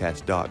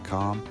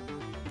thebumppodcast.com,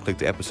 click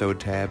the episode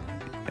tab,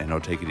 and it'll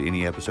take you to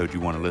any episode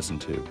you want to listen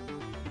to.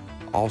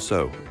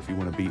 Also, if you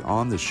want to be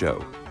on the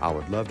show, I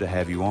would love to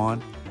have you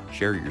on.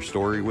 Share your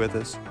story with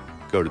us.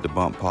 Go to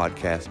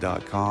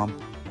thebumppodcast.com,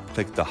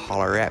 click the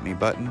holler at me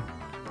button,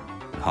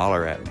 and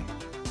holler at me.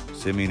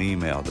 Send me an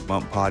email,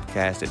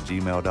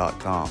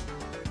 thebumppodcast@gmail.com,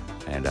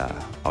 and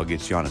I'll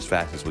get you on as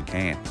fast as we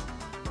can.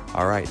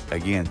 All right,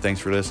 again,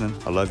 thanks for listening.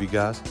 I love you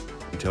guys.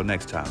 Until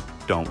next time,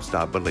 don't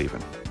stop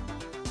believing.